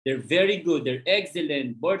 They're very good, they're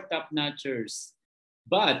excellent, board top-notchers,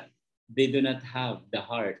 but they do not have the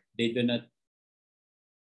heart. They do not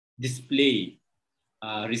display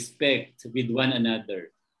respect with one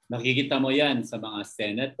another. Makikita mo yan sa mga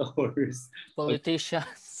senators,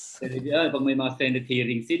 politicians. Pag may mga Senate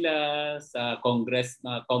hearing sila, sa Congress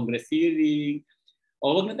hearing,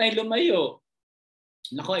 o wag na tayo lumayo.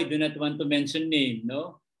 Nako, I do not want to mention name,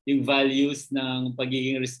 no? Yung values ng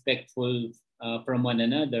pagiging respectful from one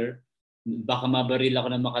another. Baka mabaril ako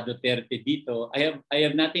ng mga Duterte dito. I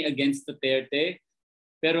have nothing against Duterte.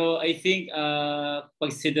 Pero I think pag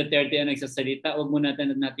si Duterte ang nagsasalita, wag muna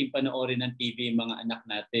natin panoorin ng TV yung mga anak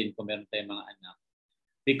natin kung meron tayong mga anak.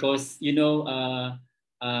 Because,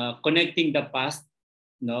 connecting the past,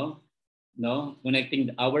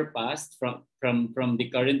 connecting our past from the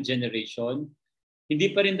current generation,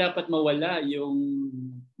 hindi pa rin dapat mawala yung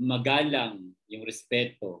magalang, yung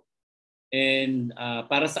respeto. And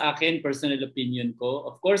para sa akin, personal opinion ko,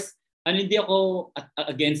 of course, hindi ako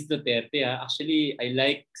against Duterte. Actually, I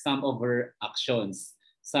like some of her actions,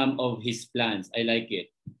 some of his plans. I like it.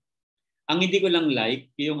 Ang hindi ko lang like,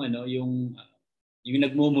 yung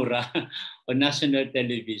nagmumura on national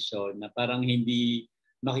television na parang hindi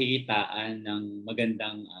makikitaan ng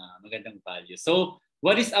magandang value. So,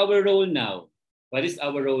 what is our role now? What is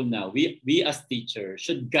our role now? We as teachers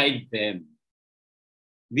should guide them.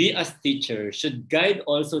 We as teachers should guide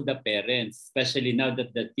also the parents, especially now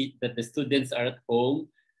that the students are at home,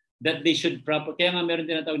 that they should kaya nga meron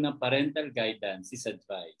tinatawag ng parental guidance is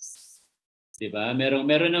advice. 'Di ba? Meron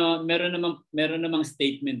namang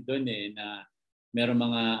statement doon na meron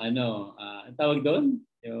mga ang tawag doon,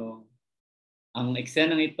 yung ang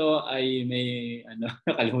eksenang ito ay may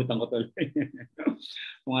nakalimutan ko tuloy.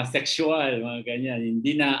 Mga sexual, mga ganyan,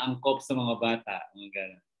 hindi na angkop sa mga bata, mga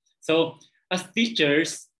ganyan. So, as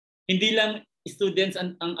teachers, hindi lang students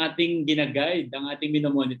ang ating ginaguide, ang ating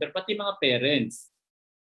minomonitor, pati mga parents.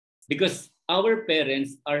 Because our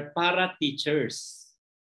parents are para teachers.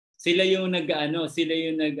 Sila yung nag-act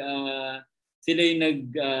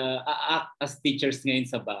as teachers ngayon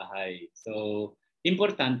sa bahay. So,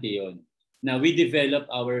 importante 'yon. Now, we develop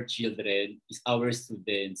our children, our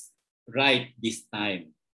students, right this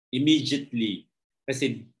time, immediately.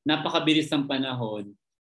 Kasi napakabilis ng panahon.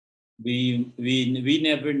 We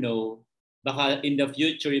never know, baka in the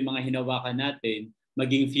future yung mga hinawakan natin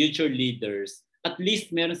maging future leaders, at least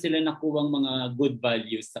meron sila nakuwang mga good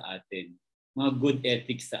values sa atin, mga good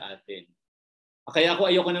ethics sa atin. Kaya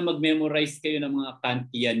ayoko na mag-memorize kayo ng mga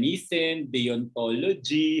Kantianism,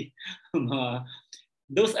 deontology,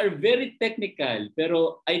 those are very technical,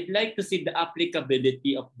 pero I'd like to see the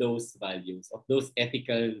applicability of those values, of those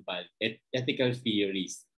ethical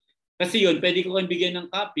theories. Kasi yun, pwede ko kayong bigyan ng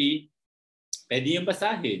copy, pwede yung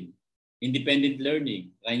basahin. Independent learning,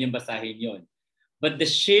 kaya yung basahin yun. But the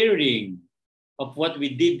sharing of what we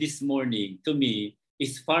did this morning, to me,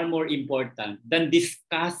 is far more important than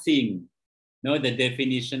discussing the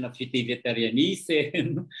definition of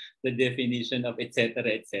utilitarianism, the definition of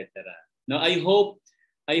etc. etc. No, I hope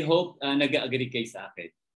nag-agree kayo sa akin.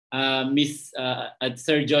 Miss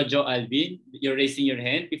Sir Jojo Alvin, you're raising your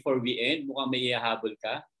hand before we end. Mukhang may ihahabol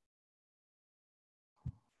ka.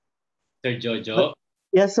 Sir Jojo?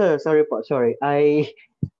 Yes, sir. Sorry po. Sorry.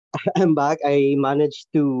 I'm back. I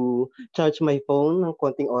managed to charge my phone ng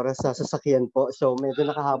konting oras sa sasakyan po. So, medyo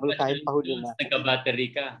nakahabol kahit pahuli na.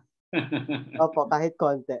 Nagka-battery ka. Opo, kahit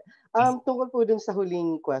konti. Tungkol po dun sa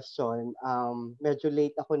huling question, medyo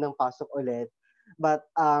late ako ng pasok ulit. But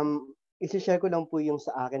isi-share ko lang po yung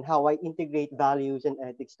sa akin, how I integrate values and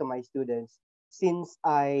ethics to my students since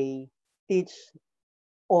I teach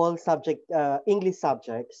all English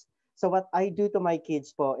subjects. So what I do to my kids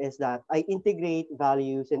po is that I integrate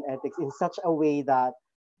values and ethics in such a way that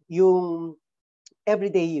yung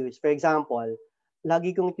everyday use, for example, lagi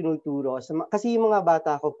kong tinuturo, kasi yung mga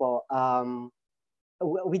bata ko po,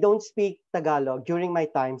 we don't speak Tagalog during my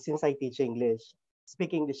time since I teach English,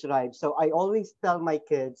 speak English right. So I always tell my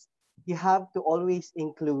kids you have to always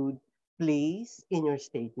include please in your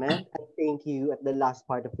statement and thank you at the last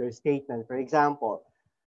part of your statement. For example,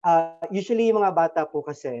 usually yung mga bata po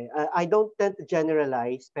kasi, I don't tend to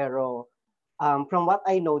generalize, pero from what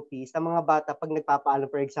I noticed, ang mga bata pag nagpapaalam,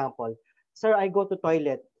 for example, sir, I go to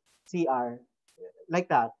toilet, CR, like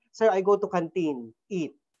that. Sir, I go to canteen,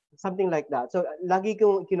 eat, something like that. So, lagi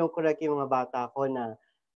kong kinokorek yung mga bata ko na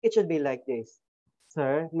it should be like this.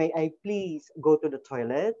 Sir, may I please go to the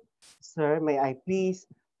toilet? Sir, may I please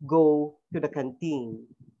go to the canteen?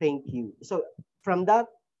 Thank you. So, from that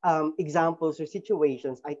examples or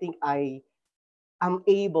situations, I think I am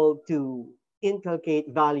able to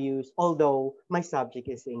inculcate values although my subject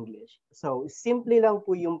is English. So, simple lang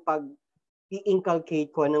po yung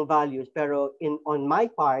i-inculcate ko ng values pero on my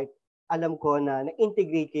part, alam ko na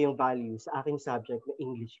na-integrate ko yung values sa aking subject na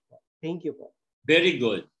English po. Thank you po. Very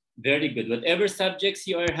good. Very good. Whatever subjects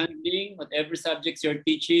you are handling, whatever subjects you're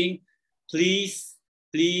teaching, please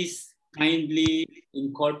kindly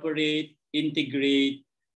incorporate, integrate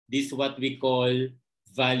this what we call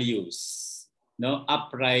values, no?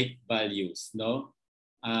 Upright values, no?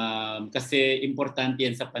 Kasi importante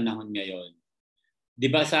yan sa panahon ngayon.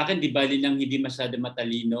 'Di ba sa akin, di bali lang hindi masyado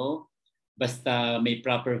matalino, basta may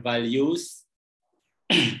proper values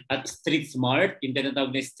at street smart, yung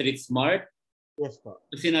tinatawag na street smart. Yes po.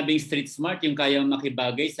 Pag sinabing street smart, yung kayang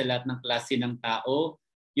makibagay sa lahat ng klase ng tao,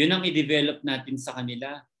 yun ang i-develop natin sa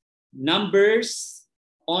kanila. Numbers,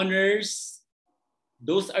 honors,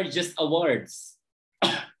 those are just awards.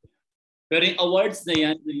 Pero yung awards na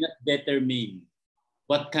yan will not determine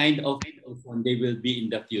what kind of person they will be in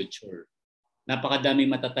the future. Napakadaming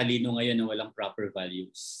matatalino ngayon na walang proper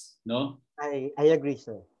values, no? I agree,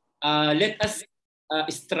 sir. Let us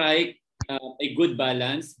strike a good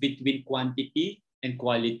balance between quantity and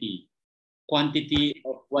quality. Quantity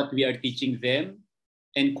of what we are teaching them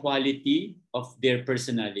and quality of their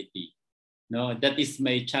personality. No, that is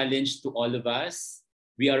my challenge to all of us.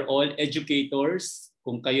 We are all educators.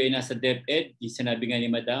 Kung kayo ay nasa DepEd, sinabi nga ni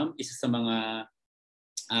Madam, isa sa mga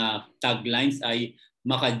taglines ay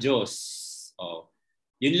maka-Diyos. Oh.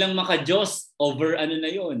 Yun lang maka-Diyos, over ano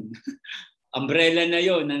na yun. Umbrella na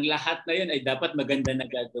yun, ang lahat na yun ay dapat maganda na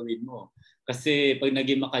gagawin mo. Kasi pag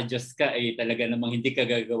naging maka-Diyos ka, ay talaga namang hindi ka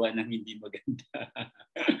gagawa ng hindi maganda.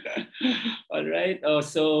 Alright,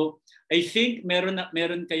 so I think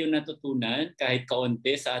meron kayo natutunan kahit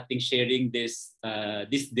kaunti sa ating sharing this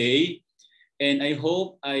day. And I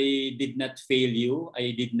hope I did not fail you.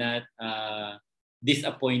 I did not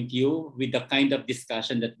disappoint you with the kind of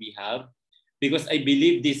discussion that we have. Because I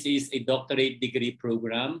believe this is a doctorate degree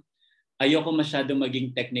program. Ayoko masyado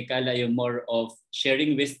maging technical. I am more of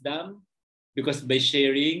sharing wisdom. Because by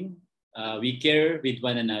sharing, we care with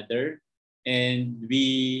one another. And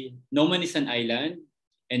no one is an island.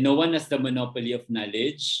 And no one has the monopoly of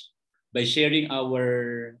knowledge. By sharing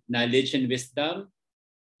our knowledge and wisdom,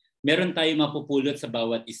 meron tayong mapupulot sa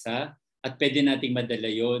bawat isa at pwede nating madala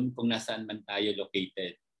yon kung nasaan man tayo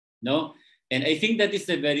located. No? And I think that is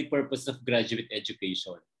the very purpose of graduate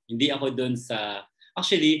education. Hindi ako doon sa...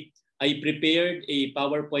 Actually, I prepared a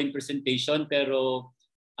PowerPoint presentation pero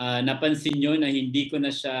napansin nyo na hindi ko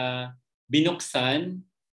na siya binuksan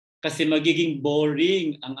kasi magiging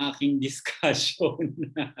boring ang aking discussion.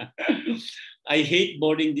 I hate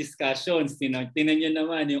boring discussions. Tinan nyo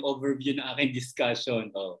naman yung overview ng aking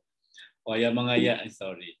discussion. O yan mga yan.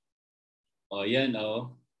 Sorry. O yan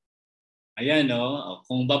o. Ayan o.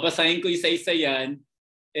 Kung babasahin ko isa-isa yan,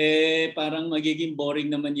 parang magiging boring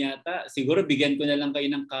naman yata. Siguro bigyan ko na lang kayo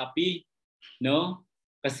ng copy. No?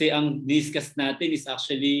 Kasi ang discuss natin is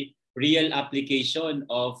actually real application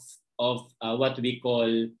of what we call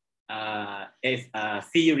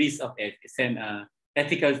theories of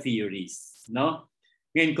ethical theories, no?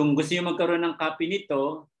 Ngayon, kung gusto niyo magkaroon ng copy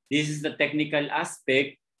nito, this is the technical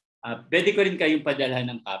aspect. Pwede ko rin kayong padalhan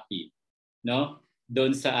ng copy, no?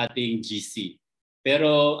 Doon sa ating GC.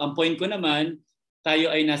 Pero ang point ko naman, tayo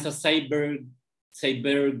ay nasa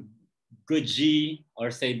cybergogy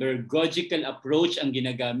or cybergogical approach ang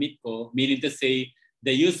ginagamit ko, meaning to say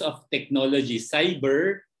the use of technology,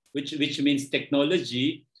 cyber, which means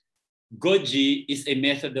technology. Goji is a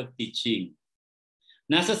method of teaching.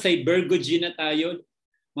 Nasa cybergogy na tayo,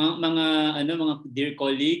 mga dear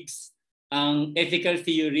colleagues, ang ethical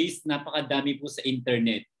theories napakadami po sa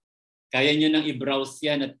internet. Kaya nyo nang i-browse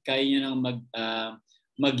yan at kaya nyo nang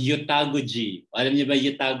mag-eutagogy. Alam niyo ba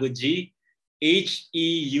eutagogy?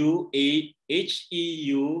 H-E-U-A-T-A.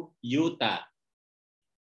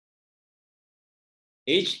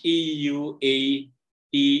 H-E-U-A-T-A.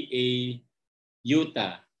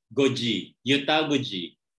 'Euta. Goji.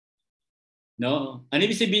 Eutagogy. No? Ano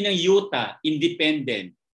ibig sabihin ng UTA?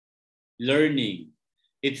 Independent learning.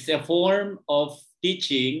 It's a form of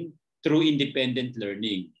teaching through independent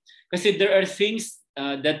learning. Kasi there are things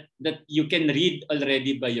that you can read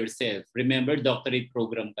already by yourself. Remember, doctorate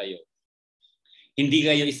program kayo. Hindi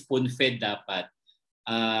kayo spoon-fed dapat.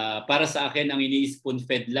 Para sa akin, ang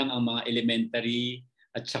ini-spoon-fed lang ang mga elementary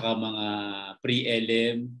at saka mga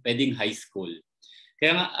pre-LM, pwedeng high school.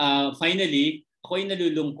 Kaya nga, finally, ako ay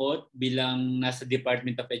nalulungkot bilang nasa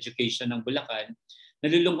Department of Education ng Bulacan.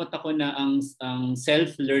 Nalulungkot ako na ang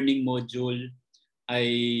self-learning module ay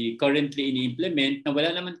currently ini-implement na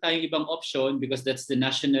wala naman tayong ibang option because that's the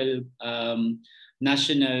national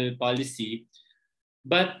policy.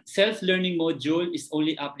 But self-learning module is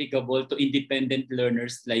only applicable to independent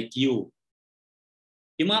learners like you.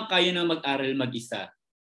 Yung mga kaya na mag-aral mag-isa.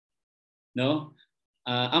 No?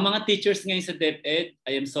 Ang mga teachers ngayon sa DepEd,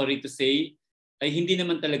 I am sorry to say, ay hindi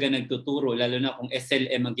naman talaga nagtuturo, lalo na kung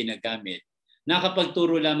SLM ang ginagamit.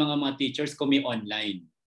 Nakapagturo lamang ang mga teachers kung may online,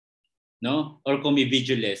 no? Or kung may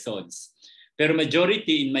video lessons. Pero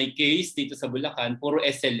majority, in my case, dito sa Bulacan, puro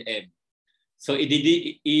SLM. So,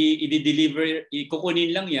 kukunin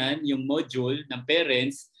lang yan, yung module ng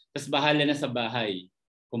parents, tapos bahala na sa bahay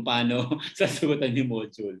kung paano sasagutan yung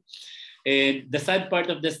module. And the sad part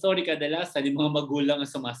of the story, kadalasan, yung mga magulang ang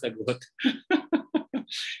sumasagot.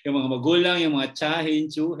 Yung mga magulang, yung mga tiyahin,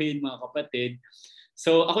 tiyuhin, mga kapatid.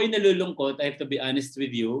 So ako'y nalulungkot, I have to be honest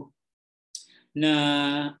with you,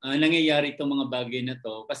 na nangyayari itong mga bagay na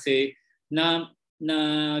to kasi na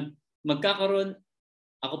magkakaroon,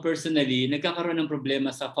 ako personally, nagkakaroon ng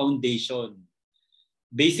problema sa foundation.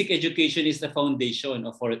 Basic education is the foundation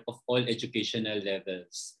of all educational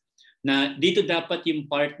levels. Na dito dapat yung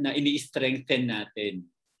part na ini-strengthen natin.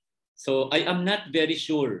 So I am not very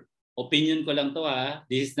sure. Opinion ko lang to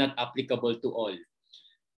this is not applicable to all.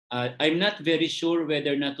 I'm not very sure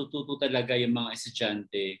whether natututo talaga yung mga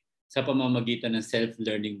estudyante sa pamamagitan ng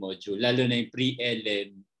self-learning module, lalo na yung pre-LM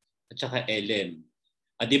at saka LM.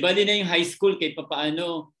 Di ba din na yung high school, kahit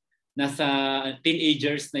papaano, nasa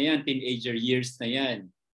teenagers na yan, teenager years na yan.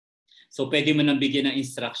 So pwede mo nang bigyan ng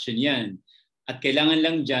instruction yan. At kailangan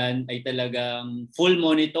lang dyan ay talagang full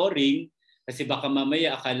monitoring kasi baka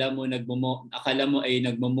mamaya akala mo ay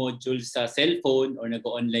nagmo-module sa cellphone or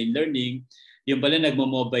nag-online learning, yung pala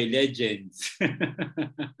nagmo-Mobile Legends.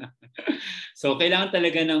 So kailangan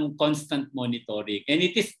talaga ng constant monitoring. And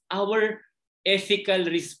it is our ethical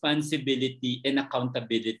responsibility and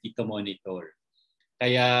accountability to monitor.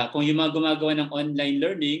 Kaya kung yung mga gumagawa ng online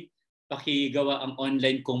learning, pakigawa ang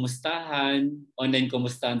online kumustahan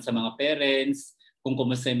sa mga parents, kung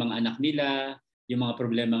kumusta yung mga anak nila, yung mga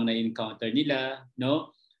problemang na-encounter nila,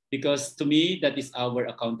 no? Because to me, that is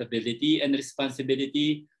our accountability and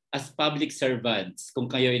responsibility as public servants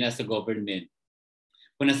kung kayo ay nasa government.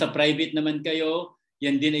 Kung nasa private naman kayo,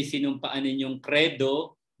 yan din ay sinumpaan ninyong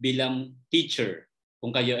credo bilang teacher.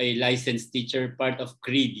 Kung kayo ay licensed teacher, part of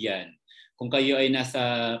creed yan. Kung kayo ay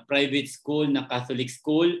nasa private school, na Catholic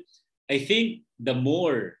school, I think the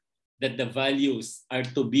more that the values are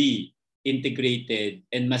to be integrated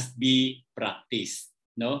and must be practiced,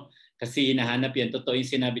 no? Kasi hinahanap yan, totoo yung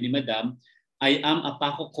sinabi ni Madam, I am a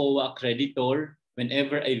PACO COA accreditor.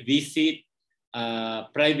 Whenever I visit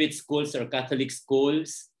private schools or Catholic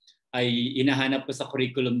schools, ay hinahanap ko sa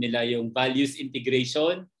curriculum nila yung values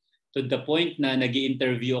integration to the point na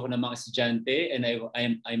nag-i-interview ako ng mga estudyante and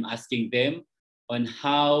I'm asking them on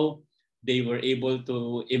how they were able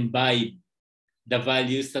to imbibe the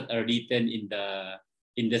values that are written in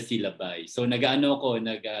the syllabi. So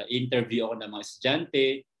nag-interview ako ng mga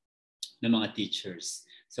estudyante, ng mga teachers.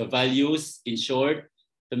 So values, in short,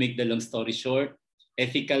 to make the long story short,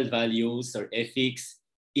 ethical values or ethics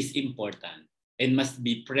is important and must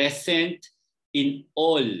be present in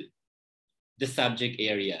all the subject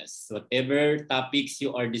areas. Whatever topics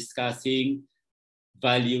you are discussing,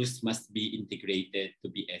 values must be integrated to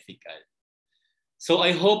be ethical. So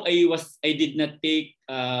I hope I did not take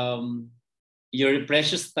your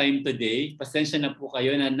precious time today. Pasensya na po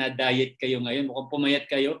kayo na na-diet kayo ngayon. Mukhang pumayat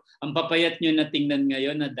kayo. Ang papayat nyo na tingnan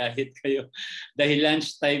ngayon, na-diet kayo. Dahil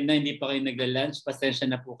lunch time na, hindi pa kayo nagla-lunch. Pasensya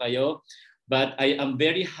na po kayo. But I am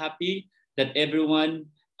very happy that everyone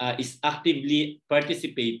is actively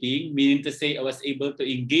participating. Meaning to say, I was able to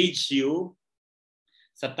engage you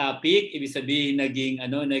sa topic. Ibig sabihin,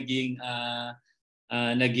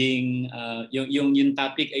 yung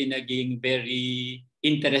topic ay naging very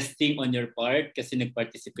interesting on your part kasi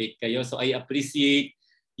nag-participate kayo. So I appreciate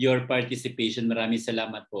your participation. Maraming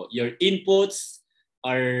salamat po. Your inputs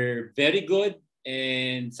are very good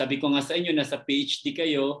and sabi ko nga sa inyo, nasa PhD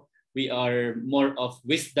kayo, we are more of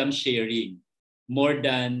wisdom sharing. more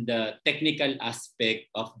than the technical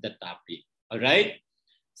aspect of the topic. All right?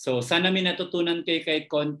 So sana may natutunan kayo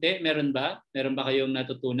kay Conte. Meron ba? Meron ba kayong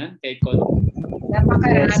natutunan kay Conte?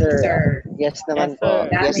 Yes, sir. Yes naman po.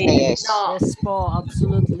 Yes na yes. Yes po,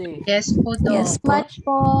 absolutely. Yes po, Doc. Yes, much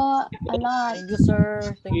po. A lot. Thank you, sir.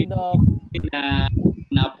 Thank you, Doc.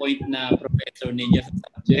 Na-appoint na professor ninyo sa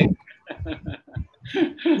subject.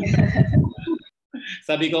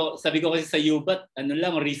 sabi ko kasi sa UBAT, ano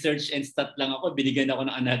lang, research and stat lang ako, binigyan ako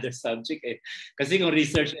ng another subject eh. Kasi kung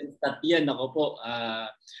research and stat yan, ako po,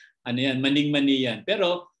 ano yan, maning-mani yan.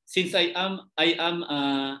 Pero since I am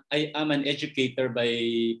an educator by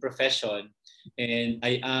profession, and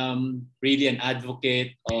I am really an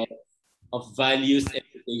advocate of values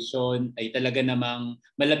education, ay talaga namang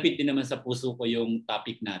malapit din naman sa puso ko yung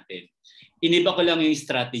topic natin. Iniba ko lang yung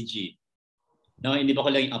strategy. No, iniba ko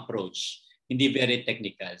lang yung approach. Hindi very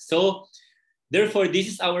technical. So, therefore,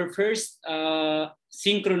 this is our first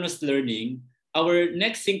synchronous learning. Our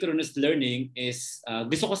next synchronous learning is,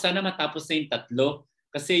 gusto ko sana matapos na yung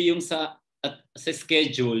 3 kasi yung sa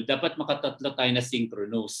schedule, dapat makatatlo tayo na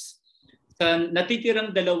synchronous. Sa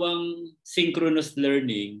natitirang 2 synchronous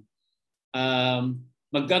learning,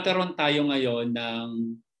 magkakaroon tayo ngayon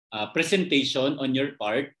ng presentation on your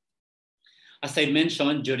part. As I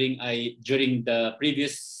mentioned during the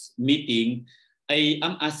previous meeting, I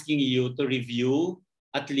am asking you to review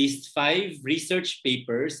at least 5 research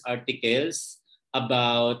papers, articles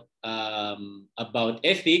about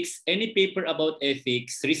ethics, any paper about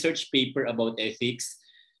ethics, research paper about ethics,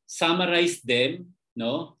 summarize them,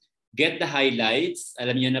 no? Get the highlights.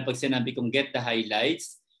 Alam niyo na pag sinabi kong get the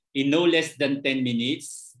highlights, in no less than 10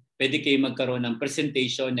 minutes, pwede kayo magkaroon ng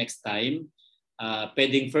presentation next time.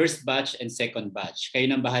 Pwedeng first batch and second batch. Kayo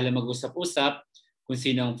nang bahala mag-usap-usap kung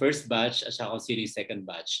sino ang first batch at saka kung sino yung second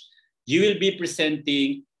batch. You will be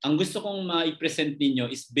presenting, ang gusto kong ma-present ninyo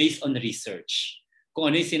is based on research. Kung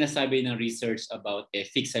ano yung sinasabi ng research about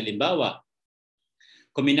ethics. Halimbawa,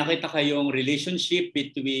 kung may nakita kayong relationship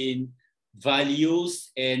between values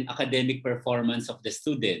and academic performance of the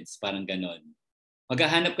students, parang ganon.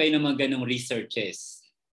 Maghahanap kayo ng mga ganong researches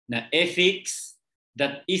na ethics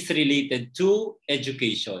that is related to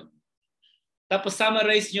education. Tapos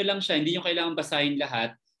summarize nyo lang siya, hindi nyo kailangan basahin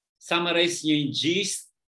lahat. Summarize nyo yung gist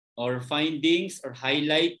or findings or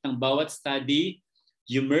highlight ng bawat study.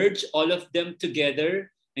 You merge all of them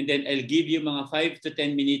together and then I'll give you mga 5 to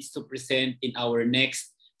 10 minutes to present in our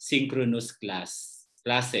next synchronous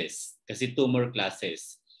classes. Kasi 2 more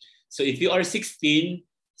classes. So if you are 16,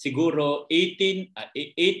 siguro 8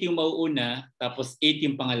 yung mauuna, tapos 8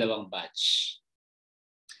 yung pangalawang batch.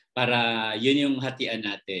 Para yun yung hatian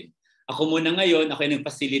natin. Ako muna ngayon, ako yung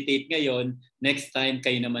nag-facilitate ngayon. Next time,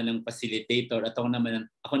 kayo naman ang facilitator at ako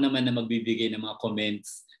naman na magbibigay ng mga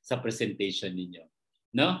comments sa presentation ninyo.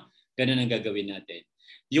 No? Ganun ang gagawin natin.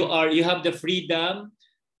 You have the freedom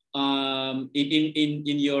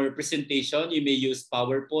in your presentation. You may use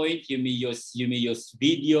PowerPoint, you may use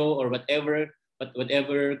video or whatever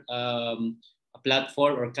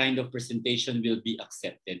platform or kind of presentation will be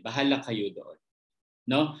accepted. Bahala kayo doon.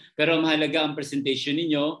 No? Pero mahalaga ang presentation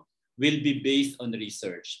ninyo will be based on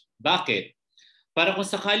research. Bakit? Para kung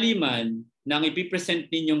sakali man na ang ipipresent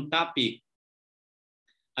ninyong topic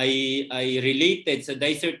ay related sa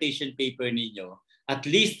dissertation paper ninyo, at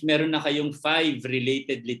least meron na kayong 5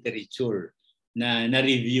 related literature na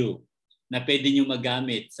review na pwede nyo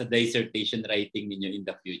magamit sa dissertation writing ninyo in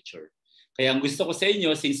the future. Kaya ang gusto ko sa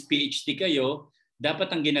inyo, since PhD kayo, dapat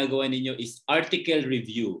ang ginagawa ninyo is article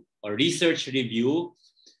review or research review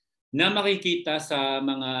na makikita sa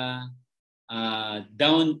mga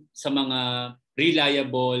mga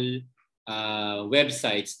reliable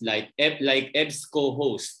websites like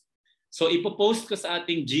EBSCOhost. So ipopost ko sa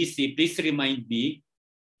ating GC, please remind me,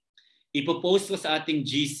 ipopost ko sa ating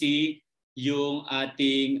GC yung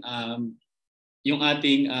ating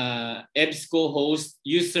EBSCOhost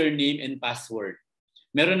username and password.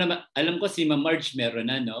 Meron na, alam ko si Ma'am Marge meron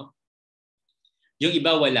na, no? Yung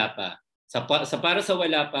iba wala pa. Para sa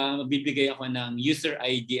wala pa, mabibigay ako ng user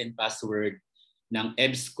ID and password ng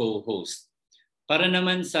EBSCOhost. Para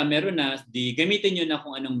naman sa meron na, gamitin nyo na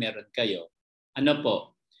kung anong meron kayo. Ano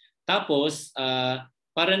po? Tapos,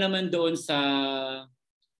 para naman doon sa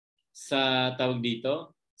tawag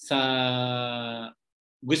dito, sa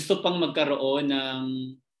gusto pang magkaroon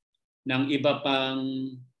ng iba pang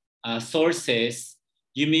sources,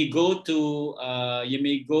 you may go to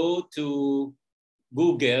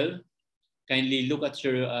Google. Kindly look at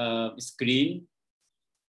your screen.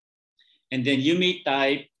 And then you may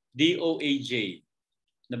type DOAJ.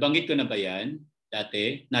 Nabanggit ko na ba yan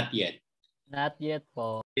dati? Not yet. Not yet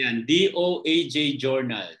po. Yan, DOAJ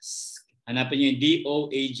journals. Hanapin niyo yung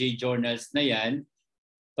DOAJ journals na yan.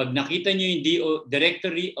 Pag nakita niyo yung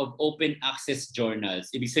Directory of Open Access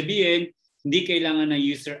Journals, ibig sabihin, hindi kailangan ng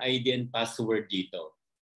user ID and password dito.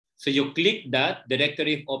 So you click that,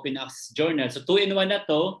 Directory of Open Access Journals. So 2-in-1 na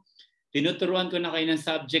to. Tinuturuan ko na kayo ng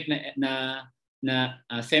subject na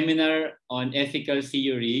seminar on ethical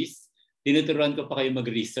theories. Tinuturuan ko pa kayo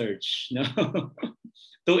mag-research. No?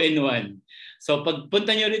 2-in-1. So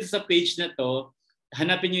pagpunta nyo rito sa page na to,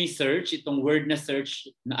 hanapin nyo yung search, itong word na search,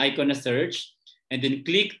 na icon na search, and then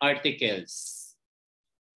click articles.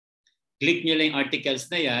 Click nyo lang yung articles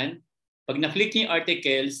na yan. Pag na-click nyo yung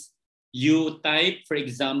articles, you type, for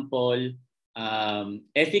example,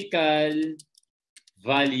 ethical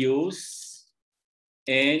values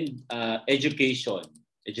and education.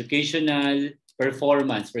 Educational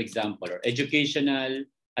performance, for example, or educational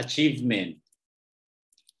achievement.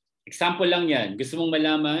 Example lang yan. Gusto mong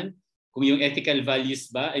malaman kung yung ethical values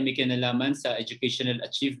ba ay may kinalaman sa educational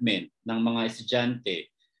achievement ng mga estudyante.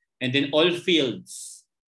 And then all fields.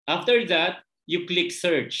 After that, you click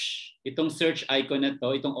search. Itong search icon na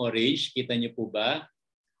to, itong orange, kita niyo po ba?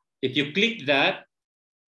 If you click that,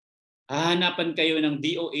 hahanapan kayo ng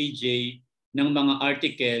DOAJ ng mga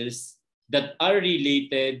articles that are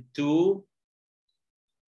related to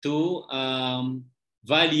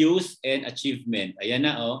values and achievement. Ayan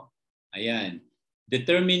na, oh. Ayan.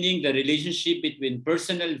 Determining the relationship between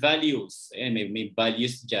personal values. Ayan, may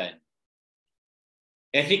values dyan.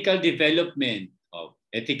 Ethical development. Oh,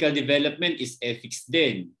 ethical development is ethics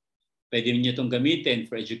din. Pwede niyo itong gamitin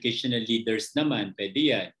for educational leaders naman.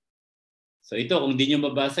 Pwede yan. So ito, kung di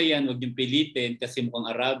nyo mabasa yan, huwag nyo pilitin kasi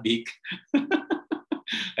mukhang Arabic.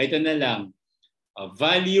 Ito na lang.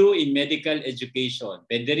 Value in medical education.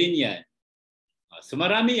 Pwede rin yan. So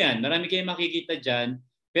marami yan. Marami kayong makikita dyan.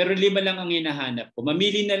 Pero 5 lang ang hinahanap ko.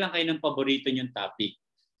 Mamili na lang kayo ng paborito nyong topic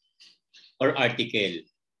or article.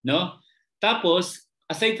 No? Tapos,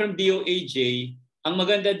 aside from DOAJ, ang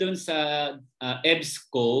maganda dun sa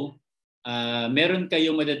EBSCO, meron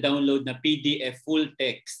kayong mada-download na PDF full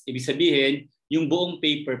text. Ibig sabihin, yung buong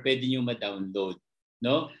paper pwede nyo ma-download.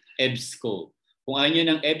 No? EBSCO. Kung ayaw nyo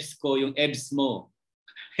ng EBSCO, yung EBS mo.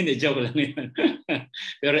 Hindi, joke lang yun.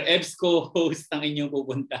 Pero EBSCO host ang inyong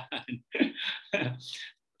pupuntahan.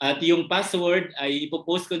 At yung password ay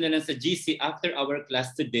ipopost ko na lang sa GC after our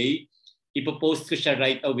class today. Ipopost ko siya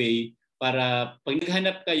right away para pag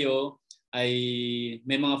naghanap kayo ay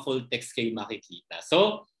may mga full text kayo makikita.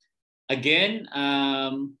 So, again,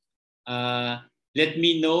 let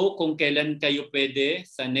me know kung kailan kayo pwede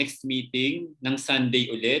sa next meeting ng Sunday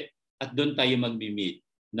ulit at doon tayo mag-meet.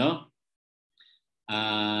 No?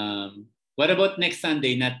 What about next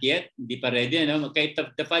Sunday? Not yet? Hindi pa ready. Ano? Kahit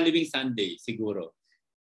the following Sunday siguro.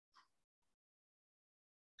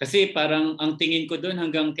 Kasi parang ang tingin ko doon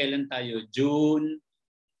hanggang kailan tayo? June?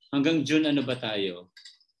 Hanggang June ano ba tayo?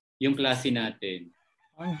 Yung klase natin.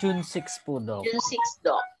 On June 6 po, Doc. June 6,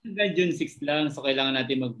 Doc. Hanggang June 6 lang. So kailangan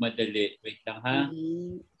natin magmadali. Wait lang ha.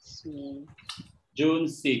 June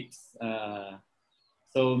 6.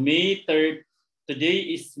 So May 3rd. Today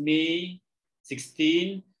is May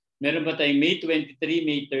 16. Meron ba tayong May 23,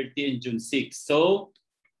 May 30, and June 6? So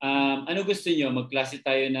ano gusto nyo? Magklase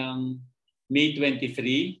tayo ng May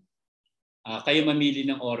 23, kayo mamili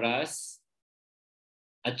ng oras,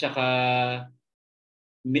 at saka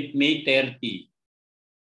May 30.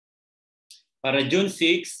 Para June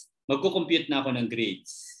 6, magkukompute na ako ng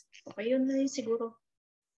grades. Okay, yun na yun siguro.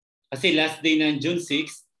 Kasi last day ng June 6,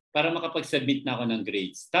 para makapag-submit na ako ng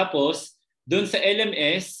grades. Tapos, doon sa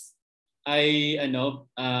LMS, ay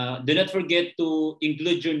do not forget to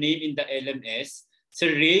include your name in the LMS. Sir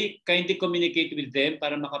Ray, kindly communicate with them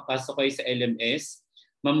para makapasok kayo sa LMS.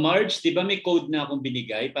 Ma'am Marge, di ba may code na akong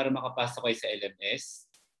binigay para makapasok kayo sa LMS?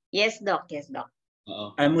 Yes, Doc. Yes, Doc.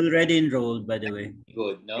 I'm already enrolled, by the way.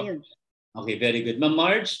 Good, no? Ayun. Okay, very good. Ma'am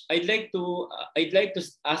Marge, I'd like to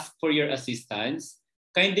ask for your assistance.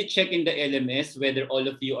 Kindly check in the LMS whether all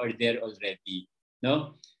of you are there already,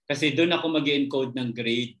 no? Kasi doon ako mag-encode ng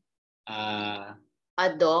grade.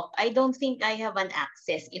 Doc, I don't think I have an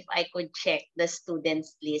access if I could check the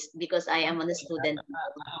students list because I am on the student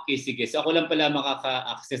mode. Okay, sige. So ako lang pala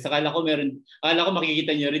makaka-access. Akala ko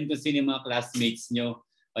makikita nyo rin kung sino yung mga classmates nyo.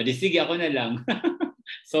 O di sige, ako na lang.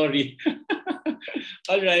 Sorry.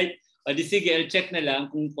 Alright. O di sige, I'll check na lang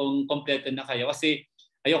kung kompleto na kayo. Kasi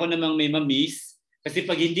ayoko namang may ma-miss. Kasi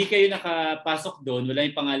pag hindi kayo nakapasok doon, wala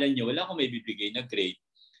yung pangalan nyo, wala akong may bibigay na grade.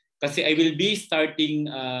 Kasi I will be starting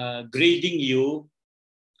grading you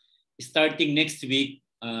starting next week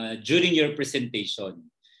during your presentation.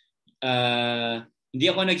 Hindi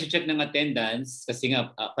ako nag-check ng attendance kasi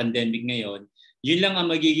nga pandemic ngayon. Yun lang ang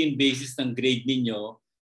magiging basis ng grade ninyo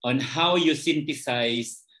on how you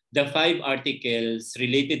synthesize the 5 articles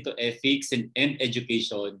related to ethics and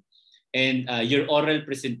education and your oral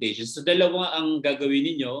presentation. So dalawa ang gagawin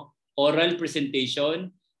ninyo, oral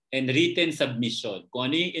presentation and written submission.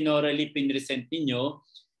 Kung ano yung inorally pinresent ninyo,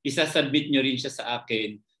 isasubmit nyo rin siya sa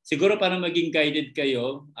akin. Siguro para maging guided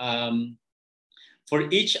kayo, for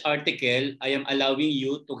each article, I am allowing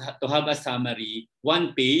you to have a summary,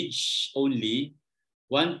 1 page only,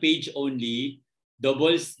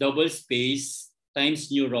 double space,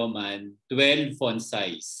 Times New Roman, 12 font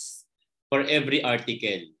size for every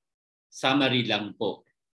article. Summary lang po.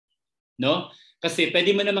 No? Kasi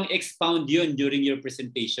pwede mo namang expound yun during your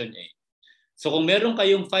presentation eh. So kung meron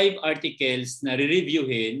kayong 5 articles na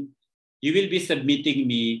re-reviewin, you will be submitting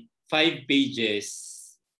me 5 pages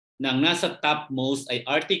na nasa topmost ay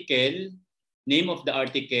article, name of the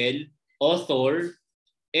article, author,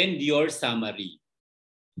 and your summary.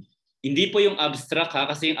 Hindi po yung abstract ha,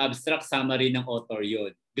 kasi yung abstract summary ng author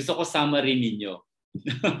yun. Gusto ko summary ninyo.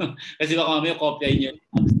 Kasi baka mamaya kopya nyo.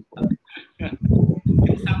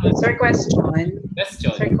 Sir, question.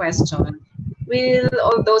 Sir, question. Will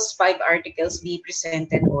all those 5 articles be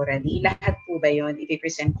presented orally? Lahat po ba yun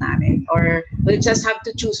ipipresent namin? Or we'll just have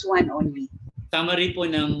to choose one only? Summary po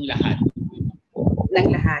ng lahat. Ng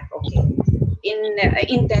lahat, okay.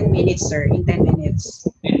 In 10 minutes, sir. In 10 minutes.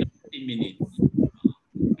 10 minutes.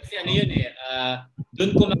 Kasi ano yun eh,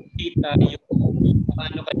 doon ko makikita yung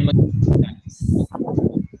paano kayo mag-discuss.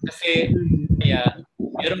 Kasi kaya,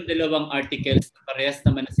 mayroong 2 articles na parehas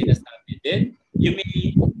naman na sinasabi. Then, you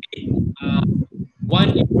may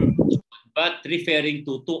one information but referring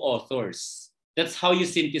to 2 authors. That's how you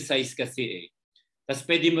synthesize kasi eh. Tapos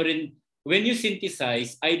pwede mo rin, when you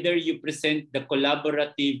synthesize, either you present the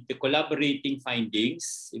collaborating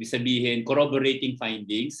findings, ibig sabihin, corroborating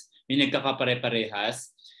findings, may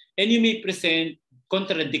nagkakapare-parehas, and you may present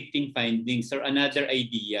contradicting findings or another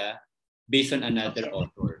idea based on another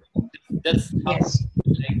author. That's how you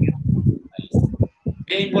synthesize.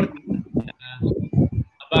 Kaya important na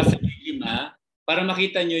mabasa nyo 5 para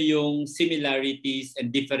makita nyo yung similarities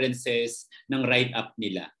and differences ng write-up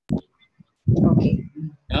nila. Okay.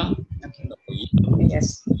 No? Okay.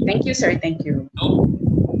 Yes. Thank you, sir. Thank you. No?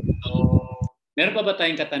 So, meron pa ba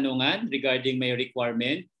tayong katanungan regarding my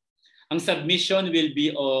requirement? Ang submission will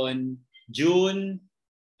be on June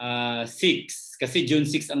 6 kasi June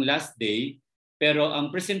 6 ang last day. Pero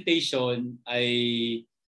ang presentation ay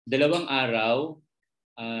 2 araw,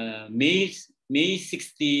 May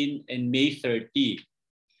 16 and May 30.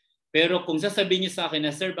 Pero kung sasabihin niyo sa akin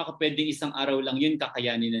na, sir, baka pwedeng 1 araw lang yun,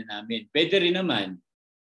 kakayanin na namin. Pwede rin naman.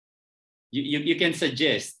 You can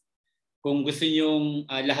suggest kung gusto niyong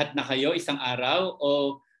lahat na kayo 1 araw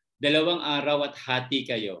o 2 araw at hati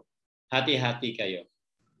kayo. Hati-hati kayo.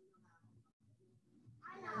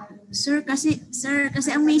 Sir, kasi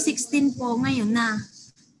ang May 16 po ngayon na.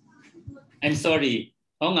 I'm sorry.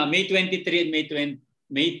 Oo nga, May 23 and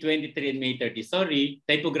May 23 and May 30. Sorry,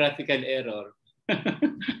 typographical error.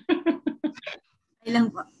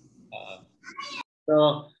 Ilang po.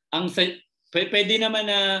 So, pwede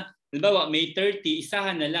naman na, halimbawa, May 30,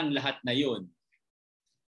 isahan na lang lahat na yun.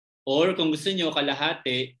 Or kung gusto nyo,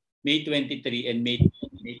 kalahati, May 23 and May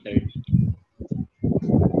 30.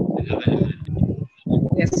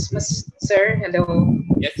 Yes, sir. Hello.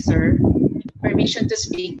 Yes, sir. Permission to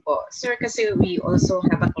speak po. Sir, kasi we also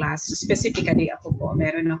have a class, specifically ako po,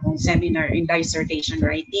 meron akong seminar in dissertation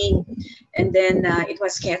writing. And then it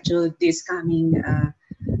was scheduled this coming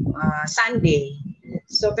Sunday.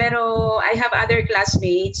 So, pero I have other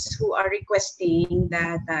classmates who are requesting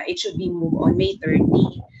that it should be moved on May 30.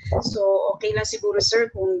 So, okay lang siguro,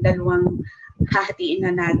 sir, kung 2 hahatiin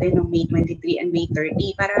na natin ng May 23 and May 30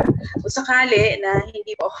 para kung sakali na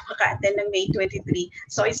hindi po ako maka-attend ng May 23.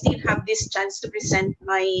 So I still have this chance to present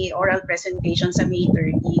my oral presentation sa May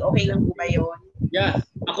 30. Okay lang po ba yun? Yeah,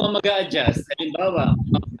 ako mag-a-adjust. Halimbawa,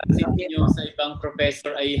 kung niyo sa ibang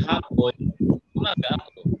professor ay hapon, umaga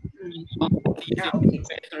ako.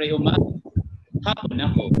 Professor ay umaga, hapon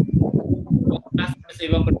ako. Kung sa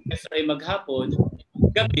ibang professor ay maghapon,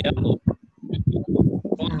 gabi ako.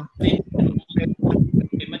 Kung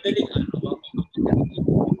madaling araw ako.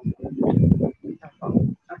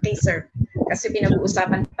 Okay, sir. Kasi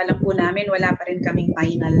pinag-uusapan pa lang po namin, wala pa rin kaming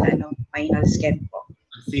final schedule po.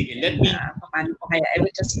 Sige, let me... paano po kaya? I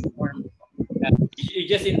will just inform you. You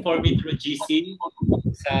just inform me through GC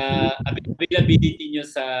sa availability nyo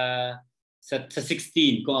sa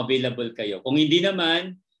 16 kung available kayo. Kung hindi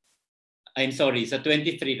naman, I'm sorry, sa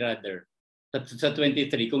 23 rather. Sa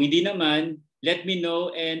 23. Kung hindi naman, let me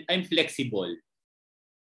know, and I'm flexible.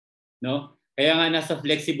 No? Kaya nga nasa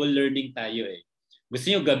flexible learning tayo eh. Gusto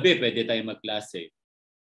niyo gabi, pwede tayo magklase.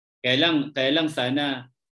 Kaya lang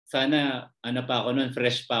sana ano pa ako noon,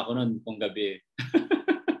 fresh pa ako noon kung gabi.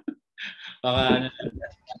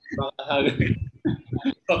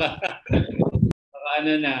 baka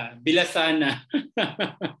ano na, bilasana.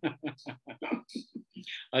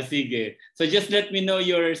 Sige. So just let me know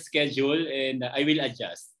your schedule and I will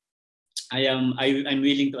adjust. I'm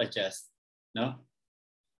willing to adjust, no?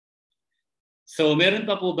 So meron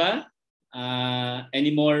pa po ba?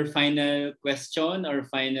 Any more final question or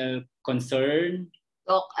final concern?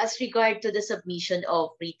 Doc, as regard to the submission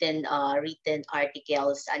of written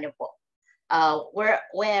articles, ano po?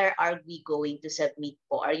 Where are we going to submit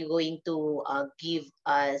po? Are you going to give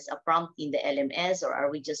us a prompt in the LMS, or are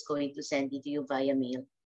we just going to send it to you via mail?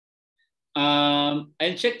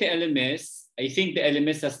 I'll check the LMS. I think the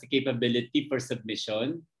LMS has the capability for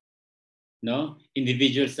submission, no?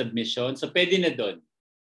 Individual submission. So pwede na doon.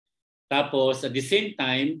 Tapos at the same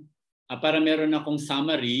time, para meron akong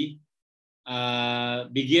summary,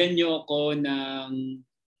 bigyan nyo ako ng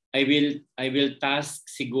I will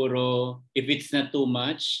task siguro, if it's not too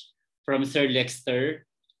much, from Sir Lexter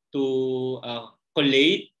to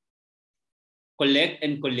collect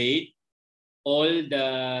and collate all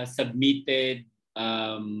the submitted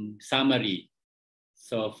summary.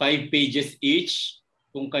 So 5 pages each.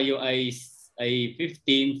 Kung kayo ay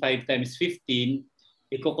 15, 5 times 15,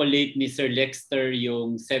 i-collate ni Sir Lexter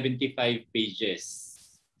yung 75 pages.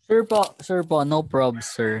 Sure po, no problem,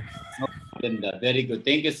 sir. Ganda. Very good.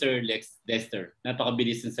 Thank you, Sir Lexter.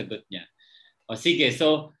 Napakabilis ng sagot niya. O sige,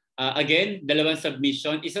 so again, dalawang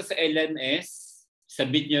submission. Isa sa LMS,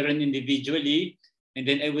 submit nyo rin individually. And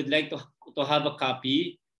then I would like to have a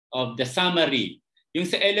copy of the summary. Yung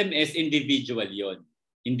sa LMS, individual yon,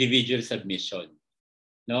 individual submission.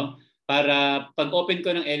 No? Para pag open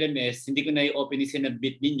ko ng LMS, hindi ko na i-open yung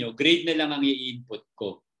sinabit ninyo, grade na lang ang i-input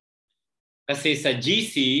ko. Kasi sa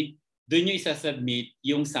GC, doon yung isasubmit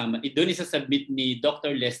yung doon isasubmit ni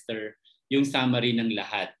Dr. Lester yung summary ng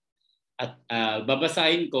lahat. At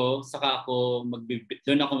babasahin ko, saka ako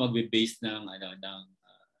doon ako magbe-base ng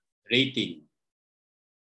rating.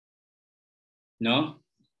 No?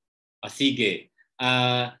 Sige.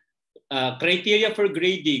 Criteria for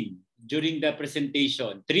grading during the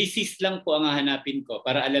presentation. 3 Cs lang po ang hahanapin ko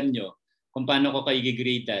para alam nyo kung paano ko kayo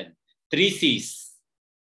gigradean. 3 Cs.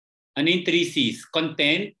 Ano yung 3 Cs?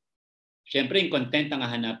 Content. Siyempre, yung content ang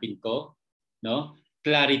hahanapin ko. No?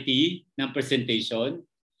 Clarity ng presentation.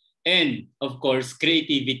 And, of course,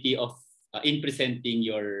 creativity of in presenting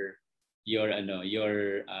your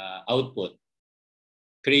output.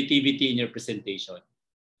 Creativity in your presentation.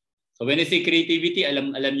 So when I say creativity,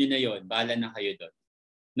 alam niyo na yon. Bahala na kayo doon.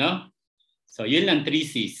 No? So yun lang 3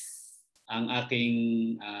 Cs ang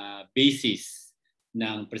aking basis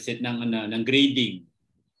ng grading,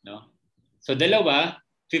 no? So dalawa,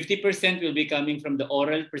 50% will be coming from the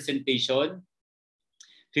oral presentation,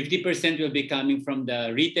 50% will be coming from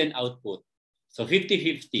the written output. So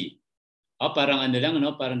 50-50. Parang ano lang,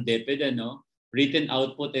 no? Parang DepEd, ano? Written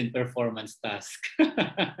output and performance task.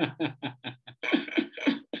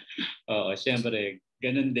 Oo, syempre.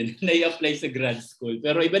 Ganun din. Na-i-apply sa grad school.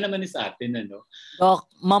 Pero iba naman sa atin, ano? Doc,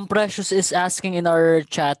 Ma'am Precious is asking in our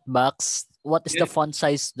chat box, what is the font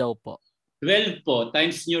size daw po? 12 po.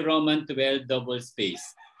 Times New Roman 12 double space.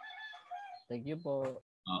 Thank you po.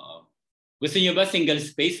 Oo. Gusto niyo ba single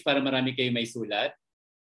space para marami kayo may sulat?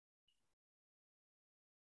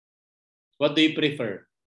 What do you prefer?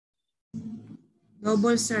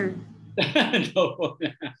 Double, sir.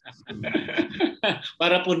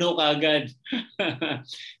 Para puno ka agad.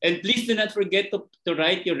 And please do not forget to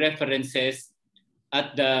write your references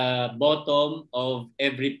at the bottom of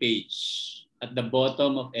every page. At the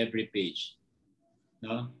bottom of every page.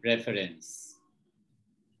 No? Reference.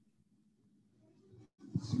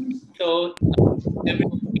 So,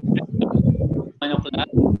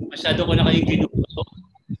 masyado ko na kayong ginusto.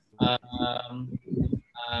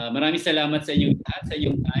 Maraming salamat sa inyong lahat, sa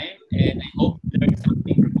inyong time, and I hope you learned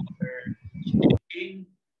something from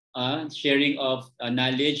our sharing of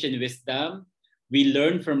knowledge and wisdom. We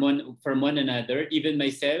learn from one another. Even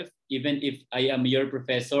myself, even if I am your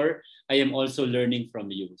professor, I am also learning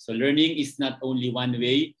from you. So learning is not only one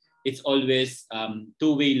way; it's always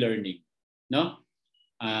two-way learning. No,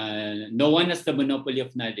 no one has the monopoly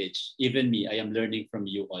of knowledge. Even me, I am learning from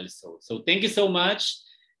you also. So thank you so much.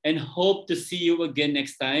 And hope to see you again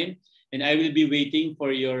next time. And I will be waiting for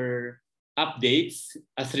your updates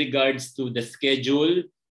as regards to the schedule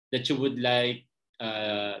that you would like,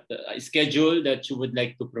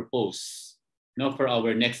 to propose. no, for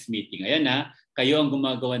our next meeting. Ayan na, kayo ang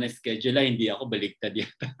gumagawa ng schedule, hindi ako, baliktad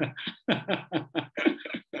yata.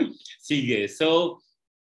 Sige, so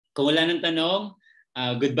kung wala ng tanong,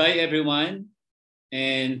 goodbye everyone.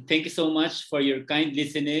 And thank you so much for your kind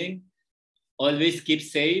listening. Always keep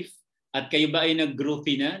safe. At kayo ba ay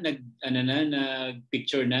nag-groupie na?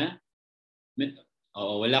 Nag-picture na?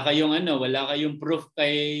 Oo, wala kayong proof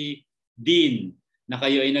kay Dean na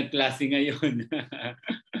kayo ay nagklase ngayon.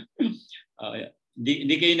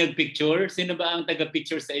 Hindi kayo nag-picture? Sino ba ang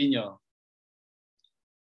taga-picture sa inyo?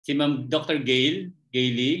 Si Ma'am Dr.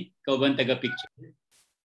 Gailey? Ikaw ba ang taga-picture?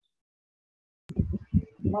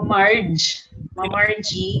 Margie.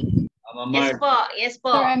 Yes po, yes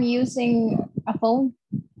po. Sir, I'm using a phone.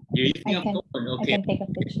 You're using a phone, okay. I can take a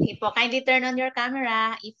picture. Okay po, kindly turn on your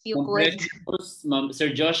camera if you could.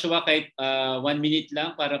 Sir Joshua, kahit 1 minute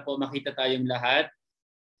lang para po makita tayong lahat.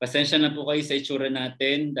 Pasensya na po kayo sa itsura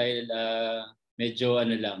natin dahil medyo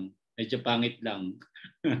pangit lang.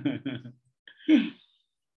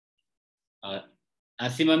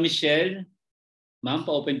 Si Ma'am Michelle, ma'am,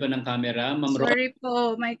 pa-open pa ng camera. Ma'am Sorry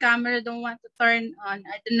po, my camera don't want to turn on.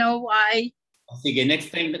 I don't know why. Sige,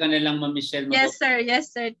 next time ka na lang, Ma'am Michelle. Yes, sir.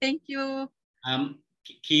 Yes, sir. Thank you. Ma'am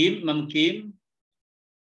Kim.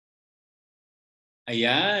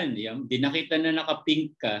 Ayan. Di nakita na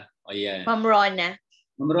naka-pink ka. Ayan. Ma'am Rona.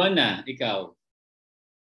 Ma'am Rona, ikaw.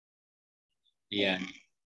 Ayan.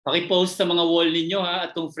 Paki-post sa mga wall ninyo ha.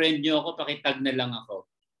 At kung friend nyo ako, paki-tag na lang ako.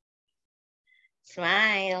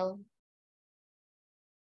 Smile.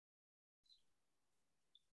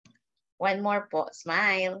 One more po.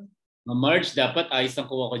 Smile. Ma'am Marge, dapat ayos ang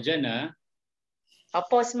kuha ko dyan, ha?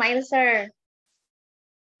 Opo, smile, sir.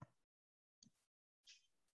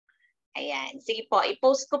 Ayan. Sige po,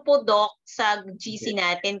 i-post ko po, Doc, sa GC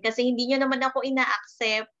natin kasi hindi nyo naman ako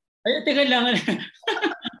ina-accept. Ay, teka lang.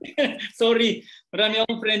 Sorry. Marami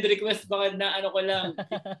akong friend request. Baka na ano ko lang.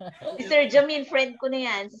 Si Sir Jamil, friend ko na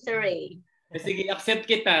yan. Si Sir Ray. Sige, accept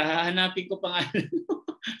kita. Hahanapin ko pangalan.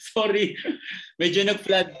 Sorry. Medyo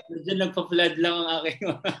nagpa-flood lang ang aking.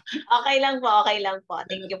 Okay lang po.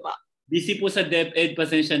 Thank you po. Busy po sa DepEd.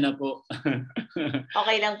 Pasensya na po.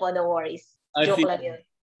 Okay lang po. No worries. Joke lang yun.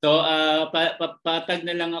 So, patag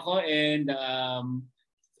na lang ako and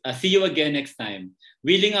see you again next time.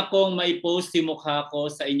 Willing akong mai-post yung mukha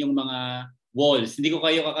ko sa inyong mga walls. Hindi ko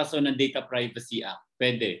kayo kakaso ng Data Privacy Act.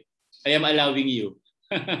 Pwede. I am allowing you.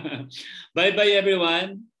 Bye-bye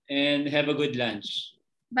everyone and have a good lunch.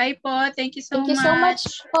 Bye po. Thank you so much. Thank you so much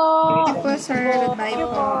po. Thank you po, sir. Bye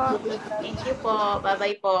po. Thank you po.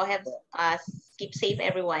 Bye-bye po. Keep safe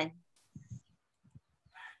everyone.